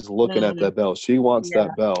 She's looking at that belt. She wants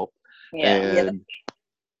that belt. Yeah. And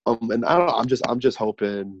I don't know, I'm just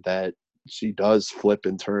hoping that she does flip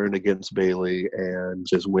and turn against Bayley and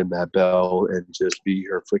just win that belt and just be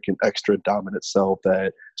her freaking extra dominant self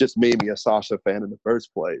that just made me a Sasha fan in the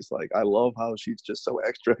first place. Like, I love how she's just so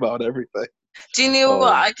extra about everything. Do you know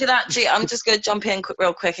what? I could actually, I'm just going to jump in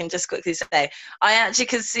real quick and just quickly say, I actually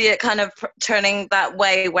could see it kind of turning that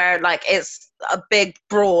way where, like, it's a big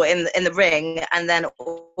brawl in the ring, and then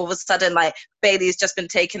all of a sudden, like, Bayley's just been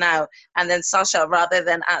taken out, and then Sasha, rather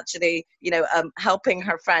than actually, helping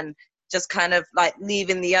her friend, just kind of like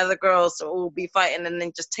leaving the other girls to all be fighting and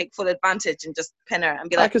then just take full advantage and just pin her and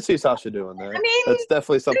be like, I could see Sasha doing that. I mean, that's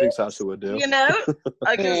definitely something Sasha would do.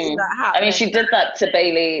 I can see that happening. I mean, she did that to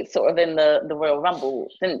Bayley sort of in the Royal Rumble,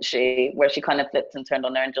 didn't she? Where she kind of flipped and turned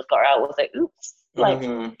on her and just got her out. I was like, oops,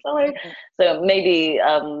 sorry. So maybe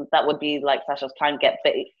that would be like Sasha's plan, get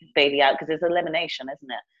Bayley out, because it's elimination,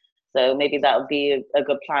 isn't it? So maybe that would be a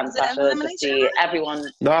good plan, Sasha, to see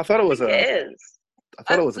everyone. No, I thought it was it is. I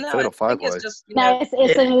thought it was a fatal five-way. No,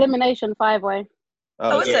 it's an elimination five-way.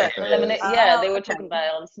 Oh, is it? Okay. Yeah, they were talking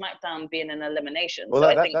about on SmackDown being an elimination. Well, so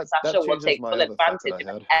I think Sasha will take full advantage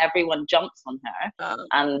if everyone jumps on her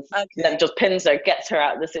and then just pins her, gets her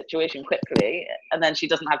out of the situation quickly, and then she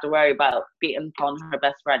doesn't have to worry about beating on her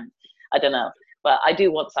best friend. I don't know. But I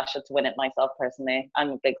do want Sasha to win it myself, personally.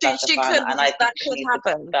 I'm a big Sasha fan, and I think she needs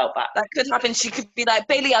the belt back. That could happen. She could be like,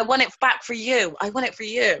 Bayley, I want it back for you. I want it for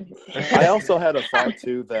you. I also had a thought,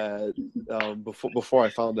 too, that before I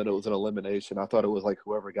found that it was an elimination, I thought it was like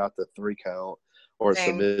whoever got the 3 count or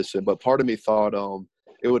submission. But part of me thought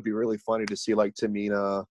it would be really funny to see, like,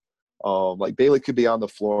 Tamina. Like, Bayley could be on the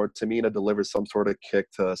floor. Tamina delivers some sort of kick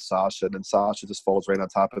to Sasha, and then Sasha just falls right on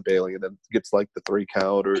top of Bayley and then gets, like, the 3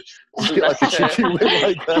 count or just get, like, a cheeky win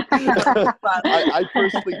like that. I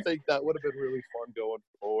personally think that would have been really fun going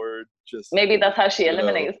forward. Just maybe that's how she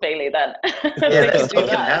eliminates Bayley then. Yeah, that's what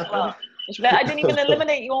can happen. Well. I didn't even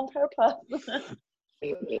eliminate you on purpose.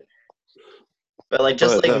 But like,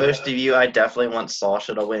 just like most of you, I definitely want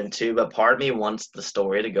Sasha to win too. But part of me wants the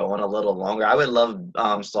story to go on a little longer. I would love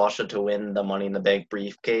Sasha to win the Money in the Bank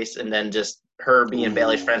briefcase, and then just her being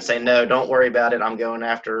Bayley's friend saying, "No, don't worry about it. I'm going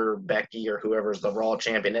after Becky or whoever's the Raw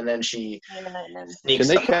champion." And then she sneaks.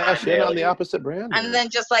 Can they cash in on the opposite brand? And then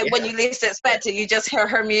just like when you least expect it, you just hear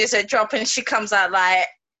her music drop, and she comes out like,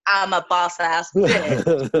 "I'm a boss ass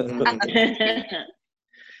bitch."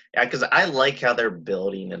 Yeah, because I like how they're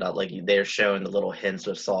building it up. Like, they're showing the little hints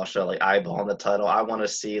with Sasha, like, eyeballing the title. I want to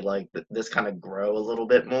see, like, this kind of grow a little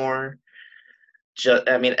bit more.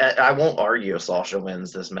 I mean, I won't argue if Sasha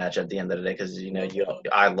wins this match at the end of the day, because,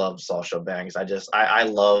 I love Sasha Banks. I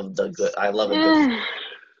love the good. I love it.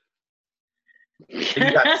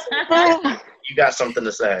 You got something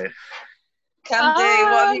to say. Candy,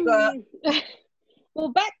 what have you got? Well,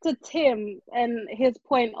 back to Tim and his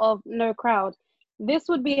point of no crowd. This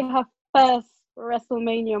would be her first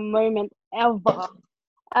WrestleMania moment ever.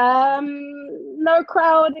 No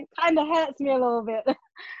crowd, it kind of hurts me a little bit.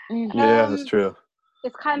 Yeah, that's true.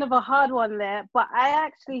 It's kind of a hard one there, but I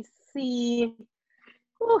actually see.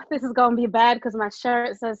 This is gonna be bad because my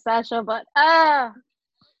shirt says Sasha, but I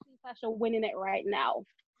see Sasha winning it right now.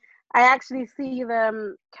 I actually see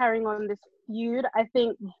them carrying on this feud. I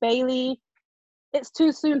think Bayley. It's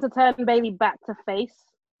too soon to turn Bayley back to face.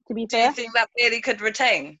 To be fair. Do you think that Bayley could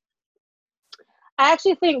retain? I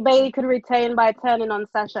actually think Bayley could retain by turning on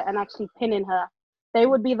Sasha and actually pinning her. They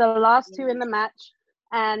would be the last 2 in the match,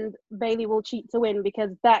 and Bayley will cheat to win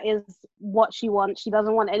because that is what she wants. She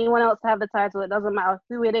doesn't want anyone else to have the title. It doesn't matter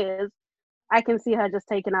who it is. I can see her just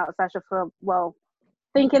taking out Sasha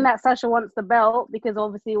thinking that Sasha wants the belt because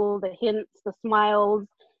obviously all the hints, the smiles,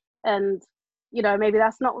 and, maybe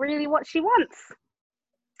that's not really what she wants.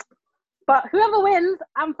 But whoever wins,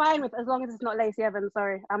 I'm fine with, as long as it's not Lacey Evans.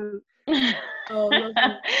 Sorry, I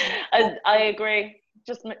agree.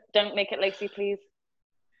 Just don't make it Lacey, please.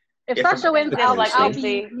 If Sasha wins, I'll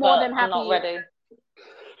be more than happy. I'm not ready.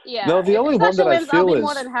 Yeah. No, the only one that I feel I'll be is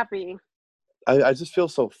more than happy. I just feel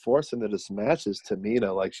so forced into this match is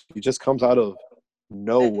Tamina. Like, she just comes out of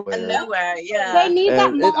nowhere. Yeah. They need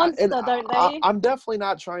that monster, don't they? I'm definitely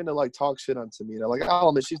not trying to like talk shit on Tamina. Like, I'll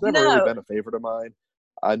admit she's never really been a favorite of mine.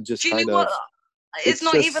 I'm just kind of. It's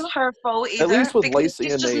not just, even her fault either. At least with Lacey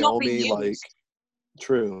and Naomi, like,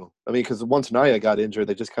 true. I mean, because once Nia got injured,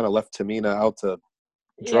 they just kind of left Tamina out to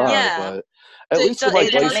dry. Yeah. But at least with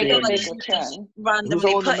like Lacey and who's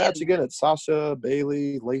all in the match again? It's Sasha,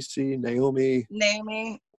 Bayley, Lacey, Naomi,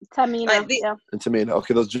 Tamina, and Tamina.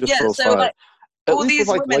 Okay, those just those 5. Like, at least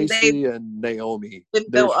with like Lacey and Naomi,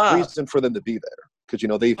 there's reason for them to be there because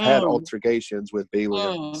they've had altercations with Bayley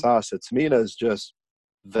and Sasha. Tamina is just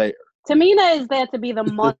there. Tamina is there to be the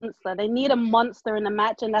monster. They need a monster in the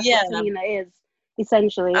match, and that's what Tamina is,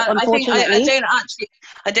 essentially. Unfortunately,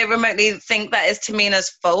 I don't remotely think that is Tamina's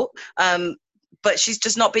fault. But she's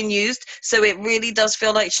just not been used, so it really does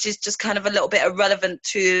feel like she's just kind of a little bit irrelevant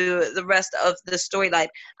to the rest of the storyline.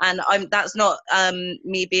 And that's not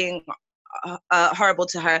me being horrible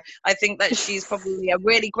to her. I think that she's probably a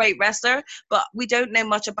really great wrestler, but we don't know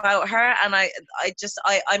much about her, and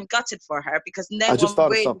I'm gutted for her because no one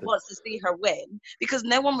really wants to see her win, because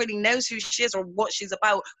no one really knows who she is or what she's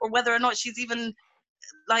about or whether or not she's even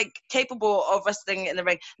like capable of wrestling in the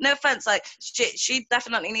ring. No offense, like she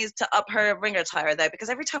definitely needs to up her ring attire though, because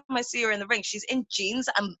every time I see her in the ring, she's in jeans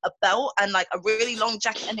and a belt and like a really long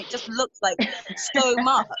jacket, and it just looks like so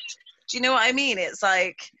much. Do you know what I mean? It's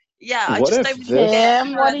like, yeah, I just don't really get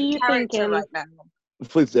what are you thinking right now.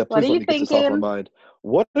 Please let me get this off my mind.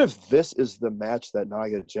 What if this is the match that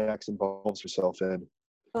Nia Jax involves herself in?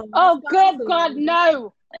 Oh, good God,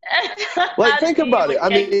 no. Like, think about it. I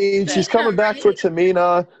mean, she's coming back for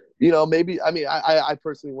Tamina. You know, maybe, I mean, I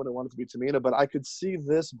personally wouldn't want it to be Tamina, but I could see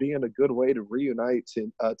this being a good way to reunite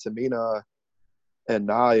Tamina and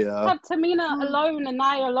Nia. Have Tamina alone and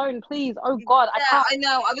Nia alone, please. Oh, God, I can't. I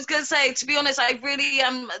know. I was going to say, to be honest, I really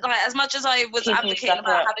am, like, as much as I was advocating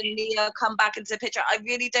about having Nia come back into the picture, I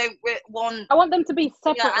really don't want... I want them to be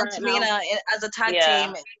separate and Tamina as a tag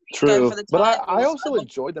team. True. But I also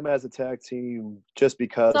enjoyed them as a tag team just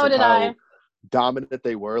because of how dominant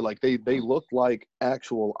they were. Like, they looked like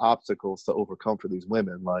actual obstacles to overcome for these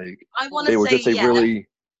women. Like, they were just a really...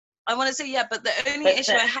 I want to say but the only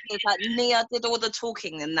issue I have is that Nia did all the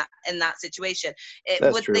talking in that situation.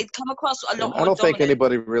 They'd come across a lot more. I don't think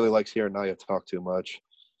anybody really likes hearing Nia talk too much.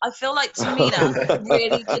 I feel like Tamina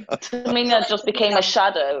really did. Tamina just became a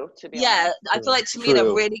shadow, to be honest. I feel like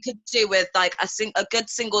Tamina really could do with like a good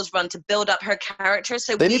singles run to build up her character,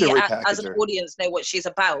 so we as an audience know what she's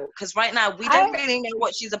about. Because right now we don't really know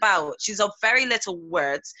what she's about. She's of very little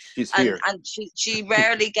words, and she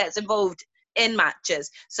rarely gets involved in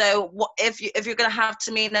matches. So what if you're gonna have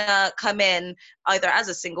Tamina come in either as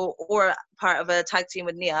a single or part of a tag team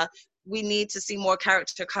with Nia, we need to see more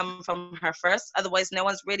character come from her first. Otherwise, no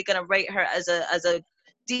one's really gonna rate her as a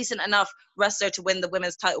decent enough wrestler to win the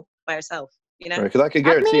women's title by herself. You know, because I can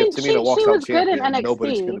guarantee if Tamina walks out champion,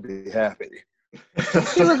 nobody's gonna be happy.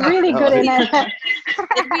 She was really good in it.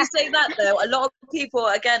 If you say that though, a lot of people,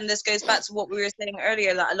 again, this goes back to what we were saying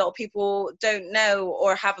earlier, that a lot of people don't know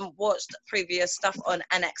or haven't watched previous stuff on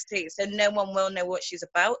NXT, so no one will know what she's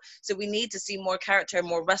about. So we need to see more character,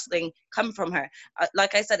 more wrestling come from her.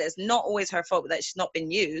 Like I said, it's not always her fault that she's not been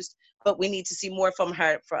used, but we need to see more from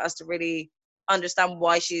her for us to really understand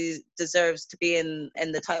why she deserves to be in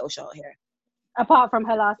the title shot here. Apart from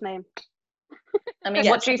her last name. I mean,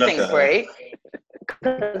 what do you think, Brie?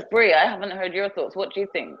 Because Brie, I haven't heard your thoughts. What do you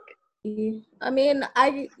think? I mean,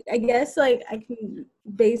 I guess like I can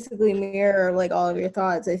basically mirror like all of your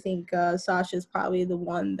thoughts. I think Sasha's probably the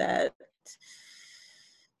one that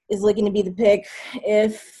is looking to be the pick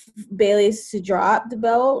if Bayley's to drop the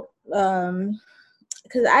belt.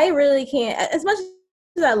 Because I really can't, as much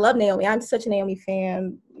as I love Naomi, I'm such a Naomi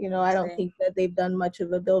fan. You know, I don't think that they've done much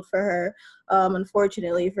of a build for her.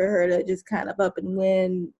 Unfortunately, for her to just kind of up and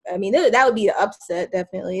win. I mean, that would be an upset,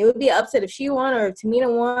 definitely. It would be an upset if she won or if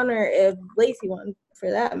Tamina won or if Lacey won, for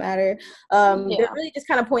that matter. They're really just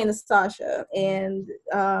kind of pointing to Sasha. And,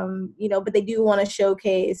 you know, but they do want to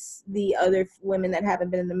showcase the other women that haven't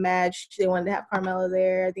been in the match. They wanted to have Carmella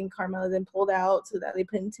there. I think Carmella then pulled out, so that they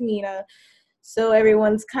put in Tamina. So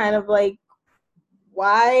everyone's kind of like,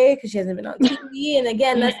 why? Because she hasn't been on TV. And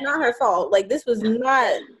again, that's not her fault. Like, this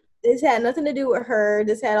had nothing to do with her.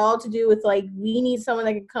 This had all to do with, like, we need someone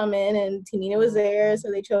that could come in, and Tamina was there, so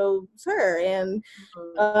they chose her. And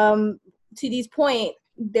to Dee's point,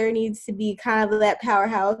 there needs to be kind of that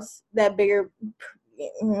powerhouse, that bigger, I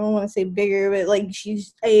don't want to say bigger, but, like,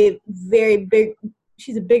 she's a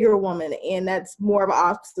bigger woman, and that's more of an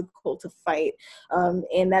obstacle to fight.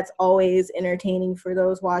 And that's always entertaining for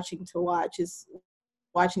those watching to watch, is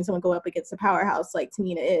watching someone go up against a powerhouse like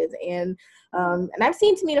Tamina is. And I've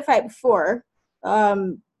seen Tamina fight before.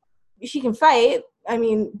 She can fight. I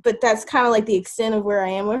mean, but that's kind of like the extent of where I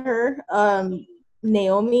am with her.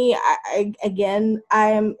 Naomi, I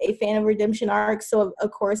am a fan of Redemption Arc, so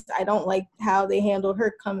of course I don't like how they handled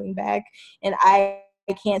her coming back, and I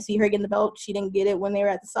can't see her getting the belt. She didn't get it when they were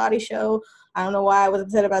at the Saudi show. I don't know why I was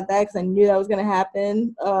upset about that, because I knew that was going to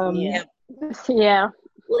happen. Yeah.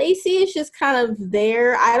 Lacey is just kind of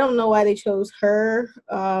there. I don't know why they chose her.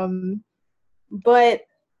 But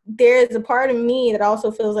there is a part of me that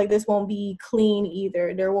also feels like this won't be clean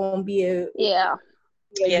either. There won't be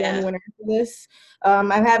a young winner for this. I'm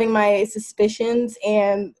having my suspicions,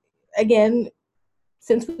 and again,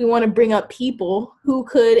 since we want to bring up people who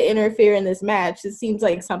could interfere in this match, it seems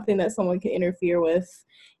like something that someone could interfere with.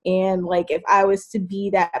 And like, if I was to be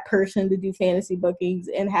that person to do fantasy bookings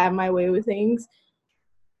and have my way with things,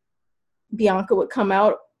 Bianca would come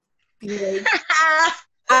out, be like,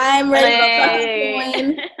 I'm ready to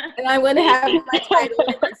win, and I'm going to have my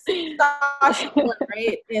title. Sasha won,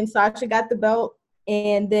 right? And Sasha got the belt.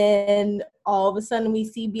 And then all of a sudden we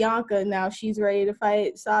see Bianca. Now she's ready to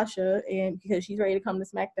fight Sasha, and because she's ready to come to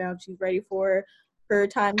SmackDown, she's ready for her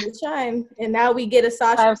time to shine. And now we get a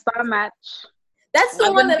Sasha 5-star match. That's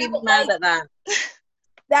the one that I would mad like. at that.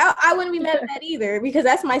 That I wouldn't be mad at that either, because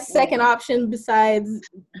that's my second option besides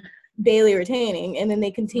Bayley retaining, and then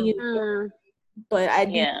they continue. But I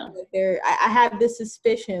do think I have this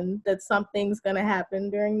suspicion that something's gonna happen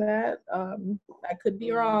during that. I could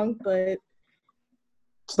be wrong, but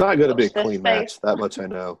it's not gonna be a clean match. That much I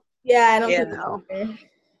know. Yeah, I don't think so either.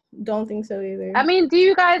 Don't think so either. I mean, do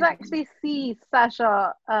you guys actually see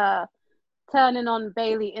Sasha turning on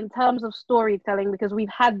Bayley in terms of storytelling? Because we've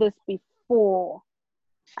had this before.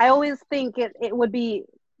 I always think it would be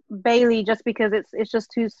Bayley, just because it's just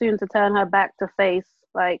too soon to turn her back to face.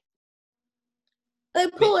 Like, they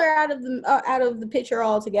pull her out of the picture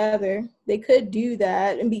altogether. They could do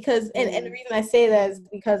that, and because and the reason I say that is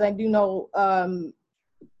because I do know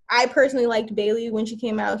I personally liked Bayley when she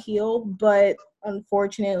came out heel, but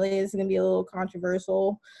unfortunately it's gonna be a little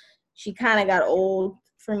controversial. She kind of got old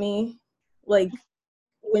for me. Like,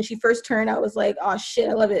 when she first turned, I was like, oh shit,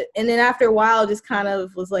 I love it. And then after a while, just kind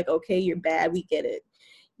of was like, okay, you're bad, we get it.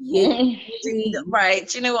 Yeah. Right.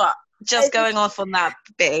 Do you know what? Just going off on that,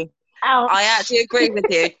 B. I actually agree with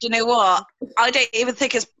you. Do you know what? I don't even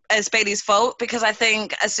think it's Bayley's fault, because I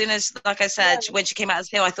think as soon as, like I said, when she came out as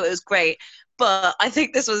heel, I thought it was great. But I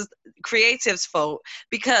think this was creative's fault,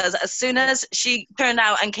 because as soon as she turned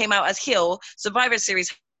out and came out as heel, Survivor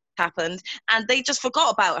Series happened and they just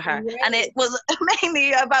forgot about her. Right. And it was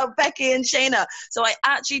mainly about Becky and Shayna. So I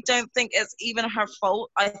actually don't think it's even her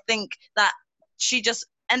fault. I think that she just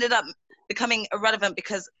ended up becoming irrelevant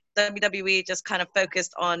because WWE just kind of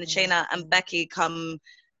focused on Shayna and Becky come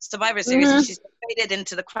Survivor Series, and she's faded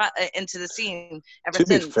into the scene ever since.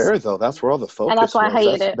 To be fair, though, that's where all the focus and that's why was. I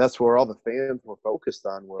hated it. That's where all the fans were focused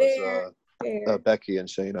on was Becky and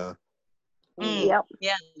Shayna. Yep.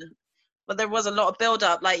 Yeah. But there was a lot of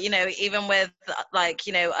build-up, like, you know, even with, like,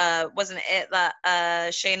 you know, wasn't it that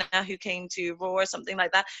Shayna who came to Raw or something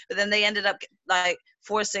like that? But then they ended up, like,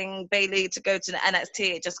 forcing Bayley to go to the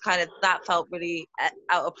NXT. It just kind of, that felt really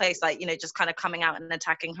out of place, like, you know, just kind of coming out and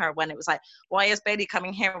attacking her when it was like, why is Bayley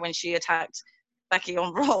coming here when she attacked Becky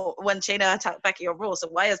on Raw, when Shayna attacked Becky on Raw? So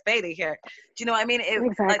why is Bayley here? Do you know what I mean?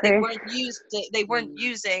 Exactly. Like, they weren't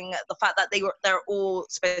using the fact that they're all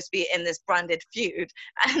supposed to be in this branded feud,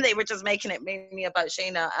 and they were just making it mainly about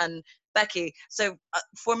Shayna and Becky. So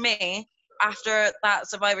for me, after that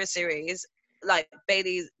Survivor Series, like,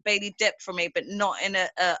 Bayley dipped for me, but not in a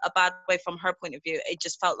bad way from her point of view. It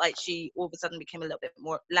just felt like she all of a sudden became a little bit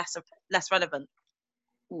more less relevant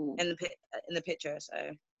in the picture.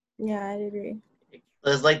 So yeah, I agree.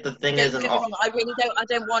 It's like the thing is, I really don't. I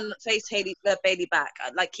don't want face Bayley back.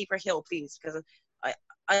 I'd like, keep her heel, please, because I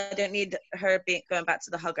don't need her going back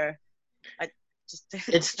to the hugger.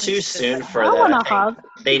 It's too soon for I that. want a hug.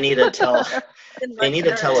 They need to tell. They need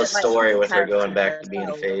to tell a story with her going back to being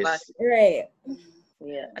a face. Right.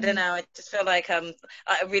 Yeah. I don't know. I just feel like I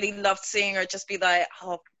really loved seeing her just be like,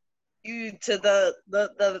 oh, you to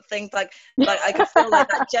the things, like I could feel like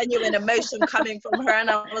that genuine emotion coming from her, and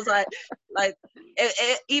I was like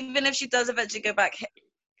even if she does eventually go back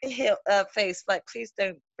face, like, please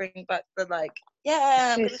don't bring back the like,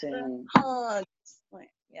 yeah, too soon. Like,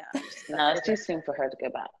 yeah, no, it's too soon for her to go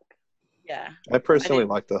back. Yeah, I personally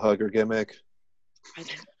like the hugger gimmick. So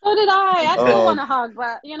did I. I still want a hug,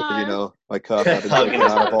 but you know, my cup. I've been drinking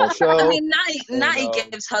out of all show. I mean, Natty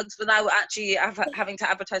gives hugs without actually having to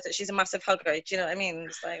advertise that she's a massive hugger. Do you know what I mean?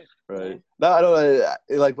 It's like, right. No, I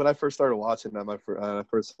don't. Like, when I first started watching them, I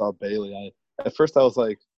first saw Bayley. At first I was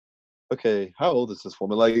like, okay, how old is this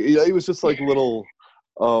woman? Like, it was just like little.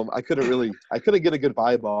 I couldn't get a good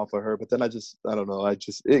vibe off of her, but then I don't know,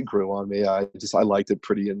 it grew on me. I liked it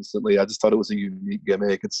pretty instantly. I just thought it was a unique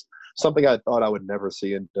gimmick. It's something I thought I would never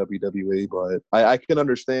see in WWE, but I can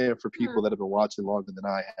understand for people that have been watching longer than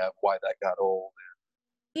I have why that got old.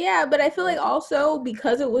 Yeah, but I feel like also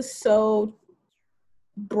because it was so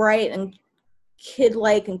bright and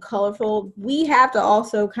kid-like and colorful, we have to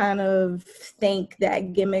also kind of thank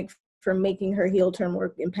that gimmick for making her heel turn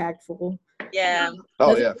more impactful. Yeah.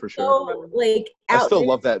 Oh yeah, for sure. So, like, I out still there-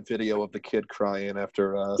 love that video of the kid crying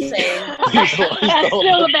after. Same. he's Still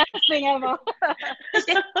the best thing ever.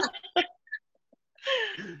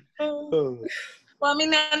 Oh. Well, I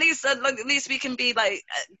mean, at least we can be like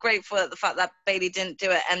grateful at the fact that Bailey didn't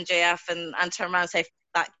do it MJF and turn around and say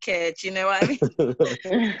that kid. You know what I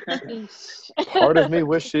mean? Part of me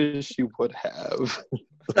wishes she would have.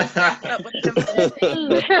 That would have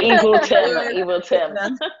been Evil Tim. Evil Tim.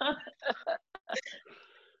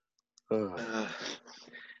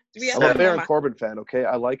 I'm a Baron Corbin fan, okay?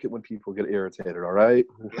 I like it when people get irritated, all right?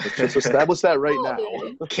 Let's just establish that right now.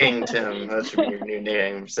 King Tim, that should be your new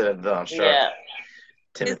name instead of Shark. Yeah.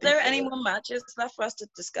 Timothy Is there Taylor. any more matches left for us to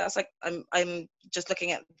discuss? Like, I'm just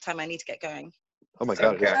looking at the time I need to get going. Oh my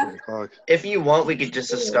God, Okay. it's 3 o'clock. If you want, we could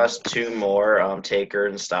just discuss 2 more, Taker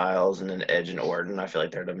and Styles, and then Edge and Orton. I feel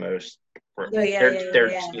like they're the most.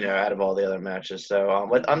 They're you know, out of all the other matches. So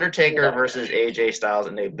with Undertaker versus AJ Styles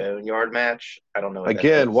in a Boneyard match, I don't know. What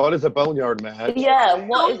Again, that is. what is a boneyard match? Yeah,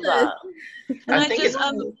 what is that? Can I think just,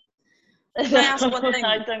 it's. can I ask one thing?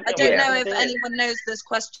 I I don't don't know if anyone knows this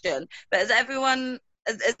question, but has everyone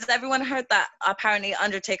heard that apparently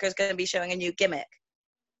Undertaker is going to be showing a new gimmick?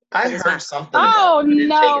 I It is heard not. something. Oh, about it,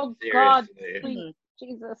 but I didn't no, take it God. seriously.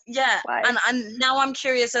 Jesus. Yeah, Why? and now I'm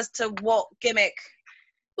curious as to what gimmick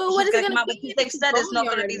But what is he's it going to gonna come out be? with. They've said it's not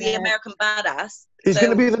going to be the Boneyard American Badass. He's so-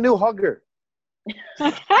 going to be the new hugger.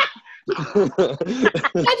 Imagine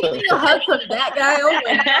getting a hug from that guy. Oh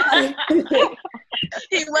my God.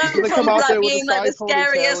 He went gonna from come out like there with a being like the side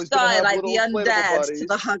ponytail, he's scariest gonna guy, have like the little inflatable undead, to buddies.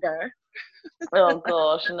 the hugger. Oh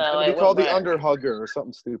gosh, no. It's going to it be called won't the work. under hugger or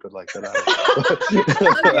something stupid like that.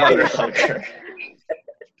 I don't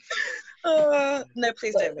know. No,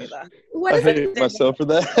 please don't do that. What I is hate myself for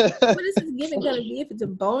that. what is this gimmick gonna be if it's a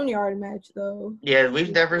boneyard match though? Yeah,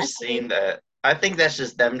 we've never seen that. I think that's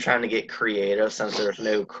just them trying to get creative since there's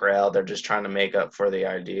no crowd. They're just trying to make up for the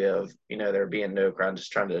idea of, you know, there being no crowd,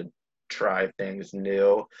 just trying to try things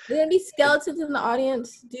new. There gonna be skeletons in the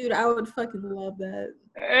audience, dude. I would fucking love that.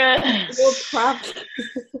 Little props.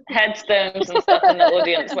 Headstones and stuff in the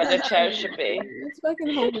audience where the chairs should be. It's fucking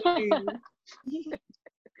hilarious.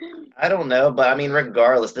 I don't know, but I mean,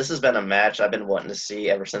 regardless, this has been a match I've been wanting to see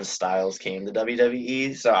ever since Styles came to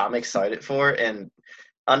WWE, so I'm excited for it. And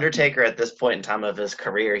Undertaker, at this point in time of his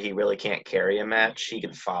career, he really can't carry a match. He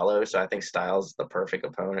can follow, so I think Styles is the perfect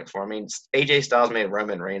opponent for me. AJ Styles made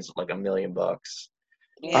Roman Reigns look like $1 million.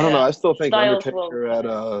 I don't know. I still think Styles Undertaker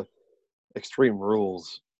at Extreme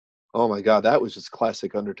Rules. Oh my God, that was just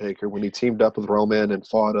classic Undertaker when he teamed up with Roman and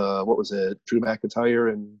fought what was it, Drew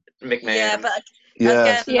McIntyre and McMahon. Yeah, but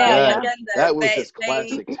yeah, Yeah. again, though, that was they- just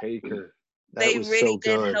classic Taker. That They was really so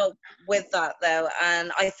did good. help with that, though,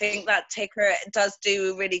 and I think that Taker does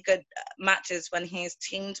do really good matches when he's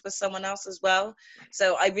teamed with someone else as well.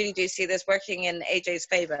 So I really do see this working in AJ's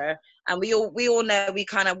favor, and we all know we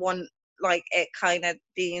kind of want like it kind of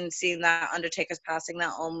being seen that Undertaker's passing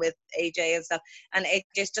that on with AJ and stuff, and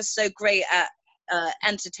AJ's just so great at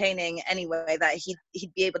entertaining anyway that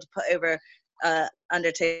he'd be able to put over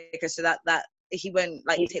Undertaker so that he won't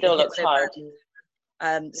like He take still the looks hits hard.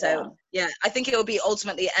 So yeah, I think it will be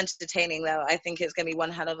ultimately entertaining though. I think it's going to be one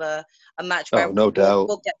hell of a match where Oh, no doubt.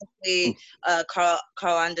 we'll get to see Carl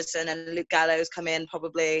Anderson and Luke Gallows come in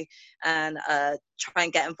probably and try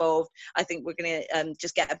and get involved. I think we're going to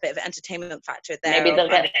just get a bit of entertainment factor there. Maybe they'll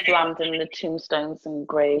get slammed in the tombstones and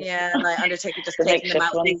graves. Yeah, like Undertaker just The taking them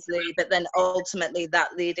makeshift out ones. easily, but then ultimately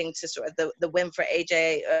that leading to sort of the win for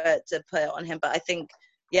AJ to put it on him. But I think,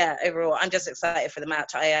 yeah, overall, I'm just excited for the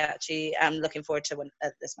match. I actually am looking forward to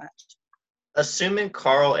this match. Assuming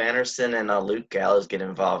Carl Anderson and Luke Gallows get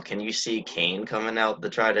involved, can you see Kane coming out to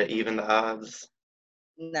try to even the odds?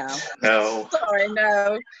 No. No. Sorry,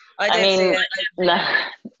 no. I I don't see mean,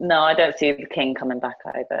 it. no, I don't see the King coming back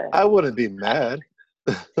either. I wouldn't be mad.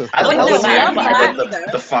 I I like wouldn't the, be mad, like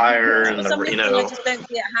but- the fire For and some the, you reason, know. I just don't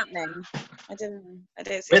see it happening. I don't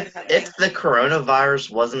see it With, happening. if the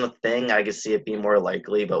coronavirus wasn't a thing, I could see it being more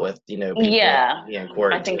likely. But with, you know, people Yeah, being I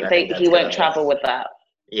quarantined, think that's he won't gonna- travel with that.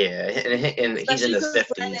 Yeah, and he's in Especially his because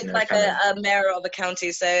 50s. Glenn You is know, like kind of. a mayor of a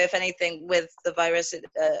county, so if anything, with the virus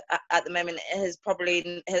at the moment, his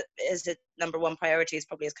number one priority is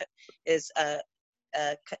probably his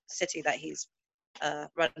city that he's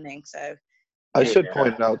running. So I should Yeah.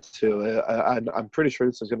 point out too. I'm pretty sure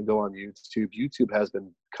this is going to go on YouTube. YouTube has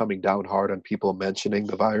been coming down hard on people mentioning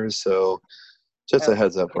the virus, so just a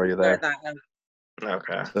heads up for you there.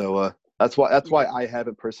 Okay. So that's why I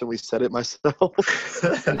haven't personally said it myself.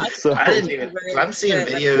 So, I didn't even. I'm seeing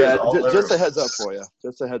videos yeah, all over. just a heads up for you.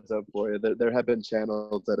 Just a heads up for you. There have been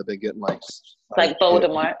channels that have been getting like It's like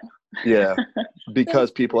Voldemort. Yeah,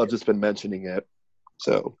 because people have just been mentioning it.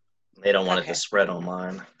 So They don't want it to spread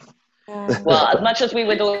online. Well, as much as we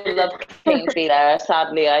would all love Kane to be there,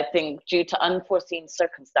 sadly, I think due to unforeseen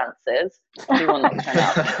circumstances, he will not turn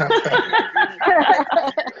up.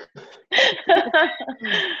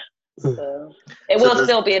 So, it will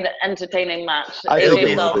still be an entertaining match. I think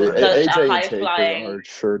it will be. Such AJ a and Taker high-flying, are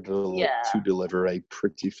sure to deliver a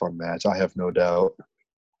pretty fun match. I have no doubt.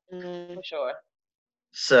 for sure.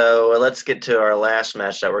 So let's get to our last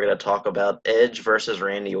match that we're going to talk about: Edge versus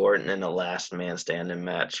Randy Orton in the last man standing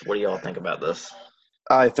match. What do y'all think about this?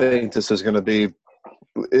 I think this is going to be.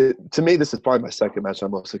 To me, this is probably my second match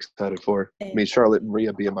I'm most excited for. I mean, Charlotte and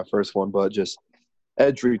Rhea being my first one, but just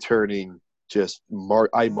Edge returning.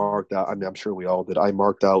 I marked out. I mean, I'm sure we all did. I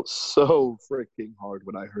marked out so freaking hard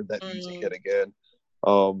when I heard that music hit again.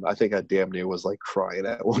 I think I damn near was like crying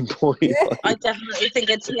at one point. Like, I definitely think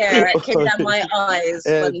a tear came down my eyes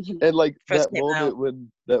and like first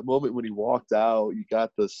that moment when he walked out, you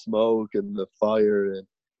got the smoke and the fire, and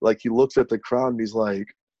like he looks at the crowd and he's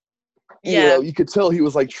like, you know, you could tell he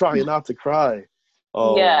was like trying not to cry.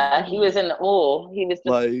 Yeah, he was in awe. He was just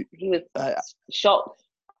like he was shocked.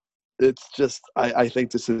 It's just I think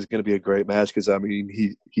this is going to be a great match because I mean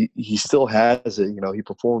he still has it. You know, he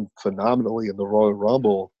performed phenomenally in the Royal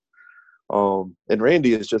Rumble. And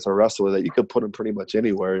Randy is just a wrestler that you could put him pretty much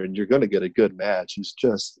anywhere and you're going to get a good match. He's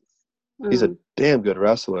a damn good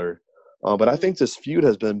wrestler. But I think this feud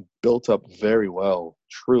has been built up very well.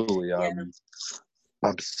 Truly,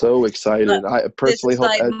 I'm so excited. I personally hope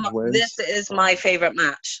Edge wins. This is my favorite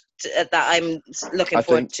match that I'm looking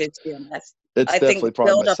forward to be honest. It's definitely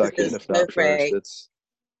probably my second, if not first.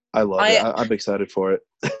 I love it. I'm excited for it.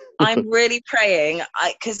 I'm really praying,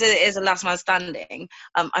 because it is a last man standing.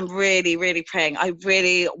 I'm really, really praying. I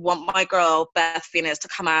really want my girl Beth Phoenix to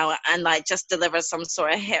come out and like just deliver some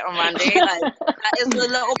sort of hit on Randy. Like that is the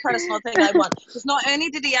little personal thing I want. Because not only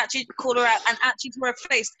did he actually call her out and actually to her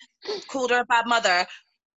face called her a bad mother,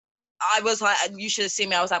 I was like, you should have seen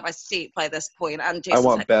me. I was at my seat by this point. And Jason's I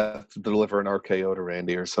want Beth to deliver an RKO to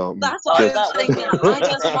Randy or something. That's what I was thinking. I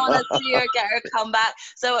just want to see her get her comeback.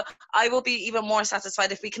 So I will be even more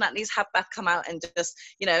satisfied if we can at least have Beth come out and just,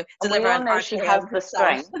 deliver an RKO. We all know she has the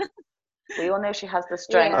strength. We all know she has the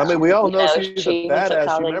strength. I mean, we all know she's a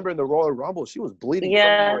badass. You remember in the Royal Rumble, she was bleeding from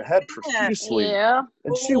her head profusely. Yeah.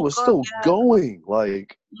 And she was still going.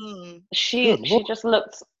 Like, she just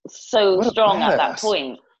looked so strong at that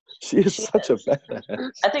point. She is such a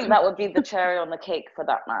badass. I think that would be the cherry on the cake for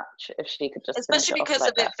that match if she could just. Especially because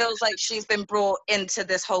it feels like she's been brought into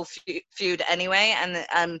this whole feud anyway,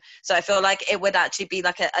 and so I feel like it would actually be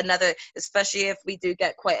like another. Especially if we do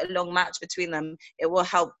get quite a long match between them, it will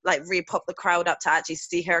help like re-pop the crowd up to actually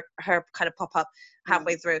see her kind of pop up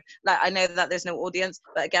halfway through. Like I know that there's no audience,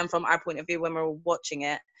 but again, from our point of view, when we're watching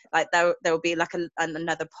it. Like there will be like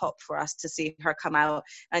another pop for us to see her come out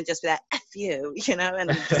and just be like F you, and I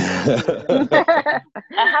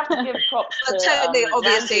have to give props to totally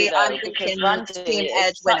obviously Randy, I'm thinking Team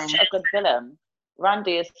Edge winning. Such a good villain.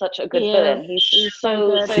 Randy is such a good villain. He's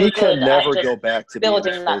so good. He can never go back to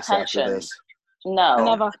building that tension. After this. No,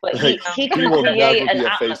 never. But he can will create never an be a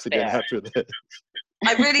atmosphere. face again after this.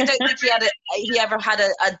 I really don't think he ever had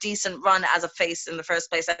a decent run as a face in the first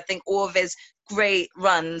place. I think all of his great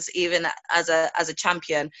runs, even as a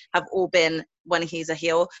champion, have all been when he's a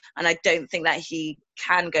heel, and I don't think that he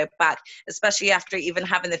can go back, especially after even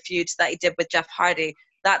having the feuds that he did with Jeff Hardy.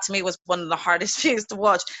 That to me was one of the hardest feuds to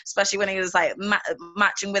watch, especially when he was like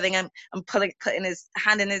matching with him and putting his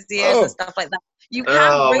hand in his ears and stuff like that. You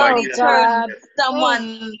can't really turn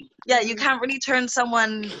someone. Yeah, you can't really turn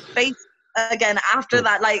someone face again after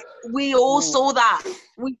that. Like we all saw that.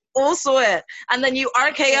 We all saw it. And then you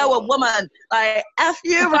RKO a woman. Like F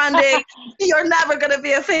you, Randy. You're never gonna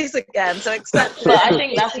be a face again. So accept. But I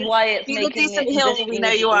think that's why it's making a decent it, heel. We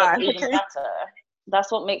know you are. Even better.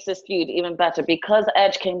 That's what makes this feud even better because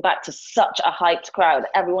Edge came back to such a hyped crowd.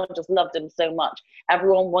 Everyone just loved him so much.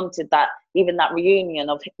 Everyone wanted that, even that reunion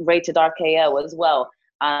of Rated RKO as well.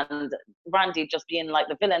 And Randy just being like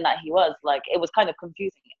the villain that he was, like it was kind of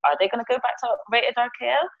confusing. Are they going to go back to Rated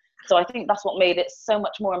RKO? So I think that's what made it so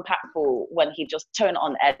much more impactful when he just turned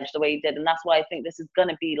on Edge the way he did. And that's why I think this is going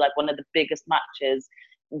to be like one of the biggest matches,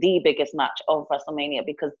 the biggest match of WrestleMania,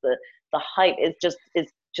 because the hype is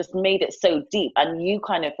just made it so deep. And you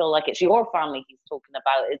kind of feel like it's your family he's talking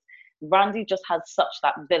about. Randy just has such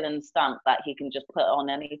that villain stamp that he can just put on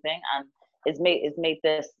anything. And it's made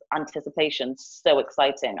this anticipation so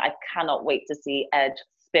exciting. I cannot wait to see Edge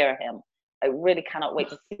spear him. I really cannot wait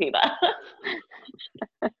to see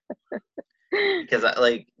that. Because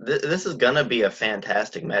like This is gonna be a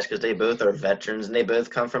fantastic match because they both are veterans and they both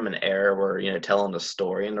come from an era where telling the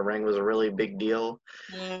story in the ring was a really big deal.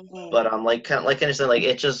 Mhm. But like Kenny said, like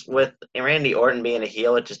it just with Randy Orton being a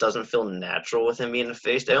heel, it just doesn't feel natural with him being a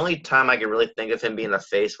face. The only time I could really think of him being a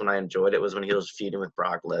face when I enjoyed it was when he was feuding with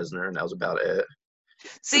Brock Lesnar, and that was about it.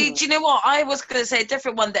 See, do you know what? I was going to say a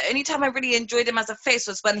different one. The only time I really enjoyed him as a face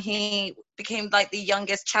was when he became like the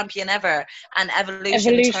youngest champion ever, and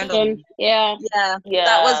Evolution turned on him. Yeah. Yeah,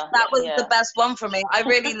 that was the best one for me. I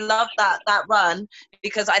really loved that run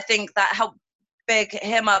because I think that helped big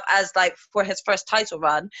him up as like for his first title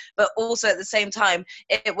run, but also at the same time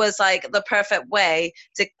it was like the perfect way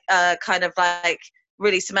to kind of like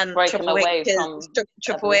really cement Triple H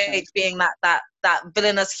being that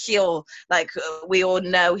villainous heel like we all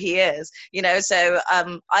know he is, so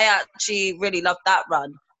I actually really loved that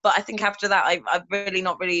run. But I think after that I've really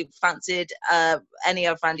not really fancied any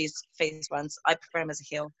of Randy's face runs. I prefer him as a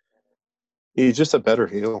heel. He's just a better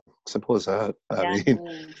heel. Simple as that. I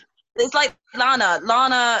mean, it's like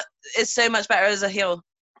Lana is so much better as a heel.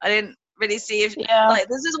 I didn't really see if like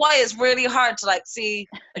this is why it's really hard to like see,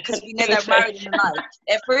 because we know they're married in life.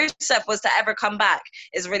 If Rusev was to ever come back,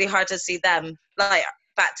 it's really hard to see them like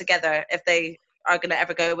back together if they are gonna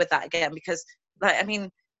ever go with that again, because like I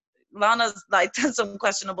mean Lana's like done some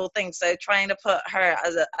questionable things, so trying to put her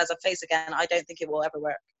as a face again, I don't think it will ever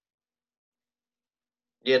work.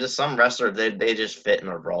 Yeah, to some wrestlers, they just fit in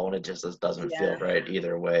a role, and it just doesn't feel right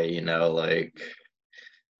either way, like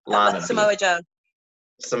Lana. Like Samoa Joe.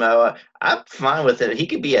 Samoa, I'm fine with it. He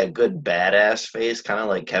could be a good badass face, kind of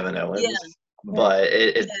like Kevin Owens, but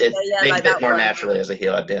they fit more naturally as a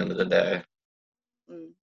heel at the end of the day.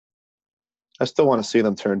 I still want to see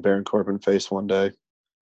them turn Baron Corbin face one day.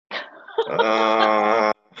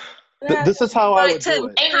 This is how I would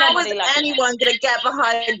do it. How is anyone going to get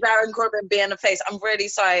behind Baron Corbin being a face? I'm really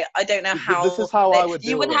sorry. I don't know how. This is how I would do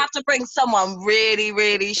it. You would have to bring someone really,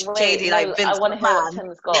 really shady like Vince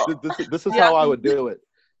McMahon. This is how I would do it.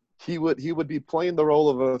 He would be playing the role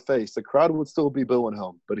of a face. The crowd would still be booing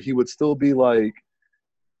him, but he would still be like,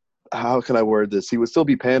 how can I word this? He would still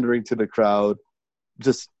be pandering to the crowd,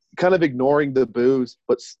 just kind of ignoring the boos,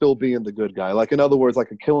 but still being the good guy. Like, in other words,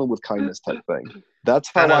 like a kill him with kindness type thing.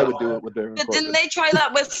 That's how I would do it with Baron Corbin. Didn't they try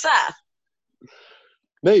that with Seth?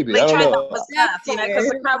 Maybe. They I don't tried know. that with Seth, because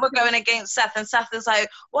the crowd were going against Seth, and Seth is like,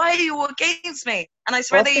 why are you against me? And I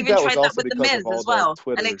swear they even tried that with The Miz as well.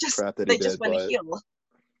 And they just went heel.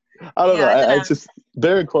 I don't know. I just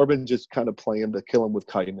Baron Corbin just kind of playing the kill him with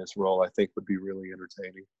kindness role, I think, would be really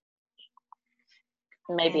entertaining.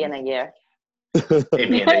 Maybe in a year.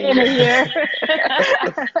 Maybe in a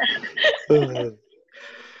year.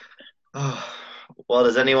 Well,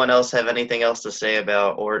 does anyone else have anything else to say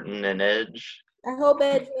about Orton and Edge? I hope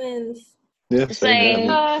Edge wins. Yeah, same.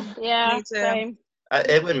 Same.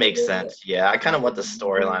 It would make sense. Yeah, I kind of want the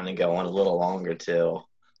storyline to go on a little longer too.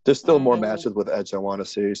 There's still more matches with Edge I want to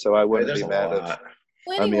see, so I wouldn't be mad if.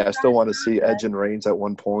 I mean, I still want to see Edge and Reigns at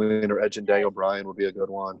one point, or Edge and Daniel Bryan would be a good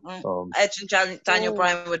one. Edge and Daniel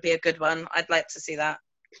Bryan would be a good one. I'd like to see that.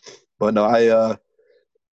 But no,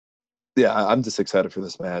 I'm just excited for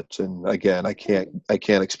this match, and again, I can't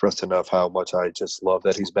express enough how much I just love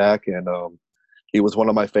that he's back, and he was one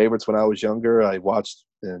of my favorites when I was younger. I watched,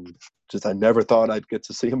 and I never thought I'd get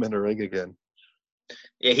to see him in the ring again.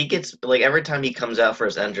 Yeah, he gets like every time he comes out for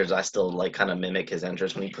his entrance, I still like kind of mimic his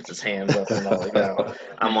entrance when he puts his hands up and all.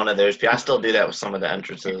 I'm one of those people. I still do that with some of the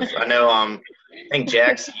entrances. I know. I think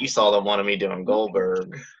Jax, you saw the one of me doing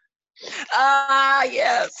Goldberg.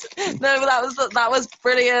 Yes. No, that was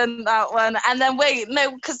brilliant, that one. And then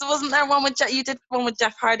because wasn't there one with you did one with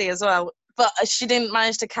Jeff Hardy as well, but she didn't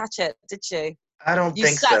manage to catch it, did she? I don't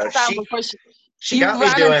think so. She you got me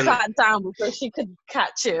ran doing. And sat down before she could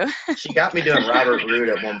catch you. She got me doing Robert Roode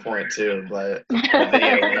at one point too, but the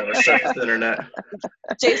video never surfaced the internet.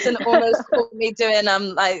 Jason almost caught me doing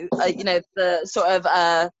the sort of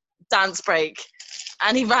dance break,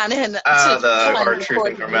 and he ran in. The R-Truth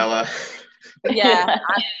and Carmella. Yeah,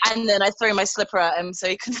 and then I threw my slipper at him, so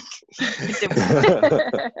he couldn't.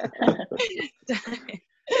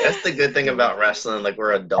 That's the good thing about wrestling. Like,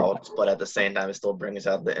 we're adults, but at the same time, it still brings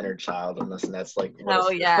out the inner child in us, and that's like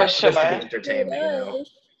entertainment.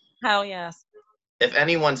 Hell yes. If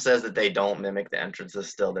anyone says that they don't mimic the entrances,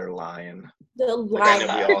 still they're lying. They're lying.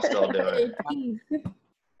 Like, we all still do it.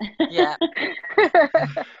 Yeah.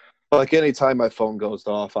 Like, anytime my phone goes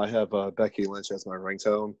off, I have Becky Lynch as my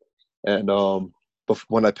ringtone, and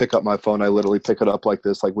when I pick up my phone, I literally pick it up like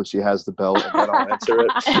this, like when she has the bell, and then I'll answer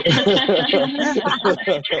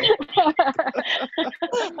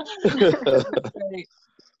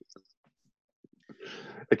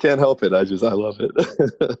it. I can't help it. I love it.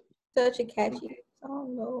 Such a catchy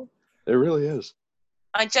song, though. It really is.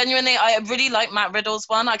 I really like Matt Riddle's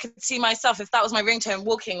one. I could see myself, if that was my ringtone,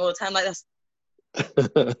 walking all the time like this.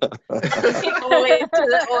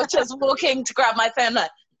 Or just walking to grab my phone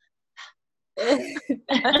like.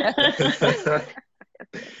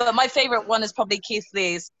 But my favorite one is probably Keith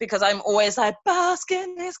Lee's, because I'm always like, bask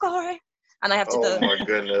in his glory. And I have to Oh my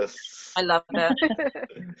goodness. I love it.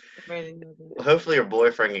 Really love it. Hopefully your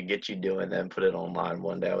boyfriend can get you doing that and put it online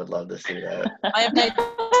one day. I would love to see that. I have no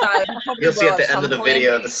time. You'll see at the end of the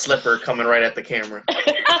video the slipper coming right at the camera.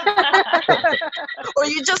 Or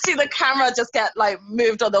you just see the camera just get like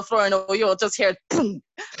moved on the floor, and you'll just hear boom.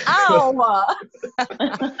 Ow.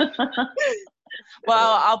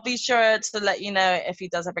 Well, I'll be sure to let you know if he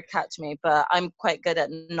does ever catch me, but I'm quite good at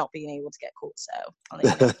not being able to get caught, so I'll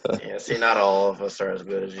let you know. Yeah, see, not all of us are as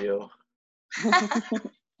good as you.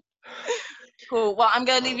 Cool. Well, I'm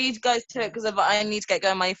going to leave you guys to it because I need to get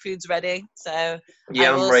going. My food's ready, so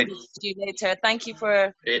Yeah, I will I'm right. see you later. Thank you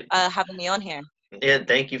for having me on here. Yeah,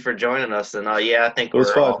 thank you for joining us. And yeah, I think It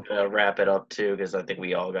was we're all fun. gonna wrap it up too, because I think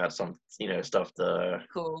we all got some, stuff to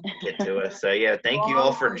get to it. So yeah, thank you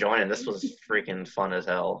all for joining. This was freaking fun as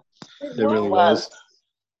hell. It really was.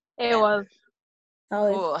 It was.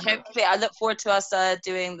 Cool. Hopefully, I look forward to us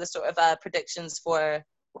doing the sort of predictions for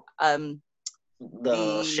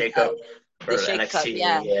The shake-up. The or shake-up, NXT,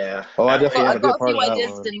 yeah. Oh, I definitely have I've to be a got a part few of that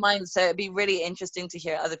ideas one. in mind, so it'd be really interesting to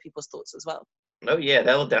hear other people's thoughts as well. Oh yeah,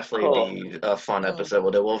 that will definitely be a fun episode.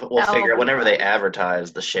 We'll That figure will out be whenever they fun.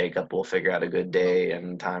 advertise the shake-up, we'll figure out a good day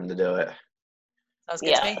and time to do it. Sounds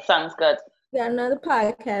good to me. Sounds good. Got another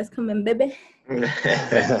podcast coming, baby.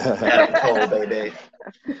 Adam Cole, baby.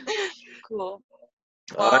 Cool. All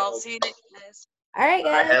Well, right. I'll see you later, guys. All right,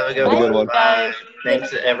 All right, guys. have a good Have a good one. one. Bye. Thanks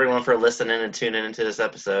to everyone for listening and tuning into this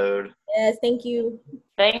episode. Yes, thank you.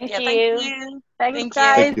 Thank Yeah, you. thank you. Thanks,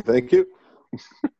 Thank you. guys. Thank you.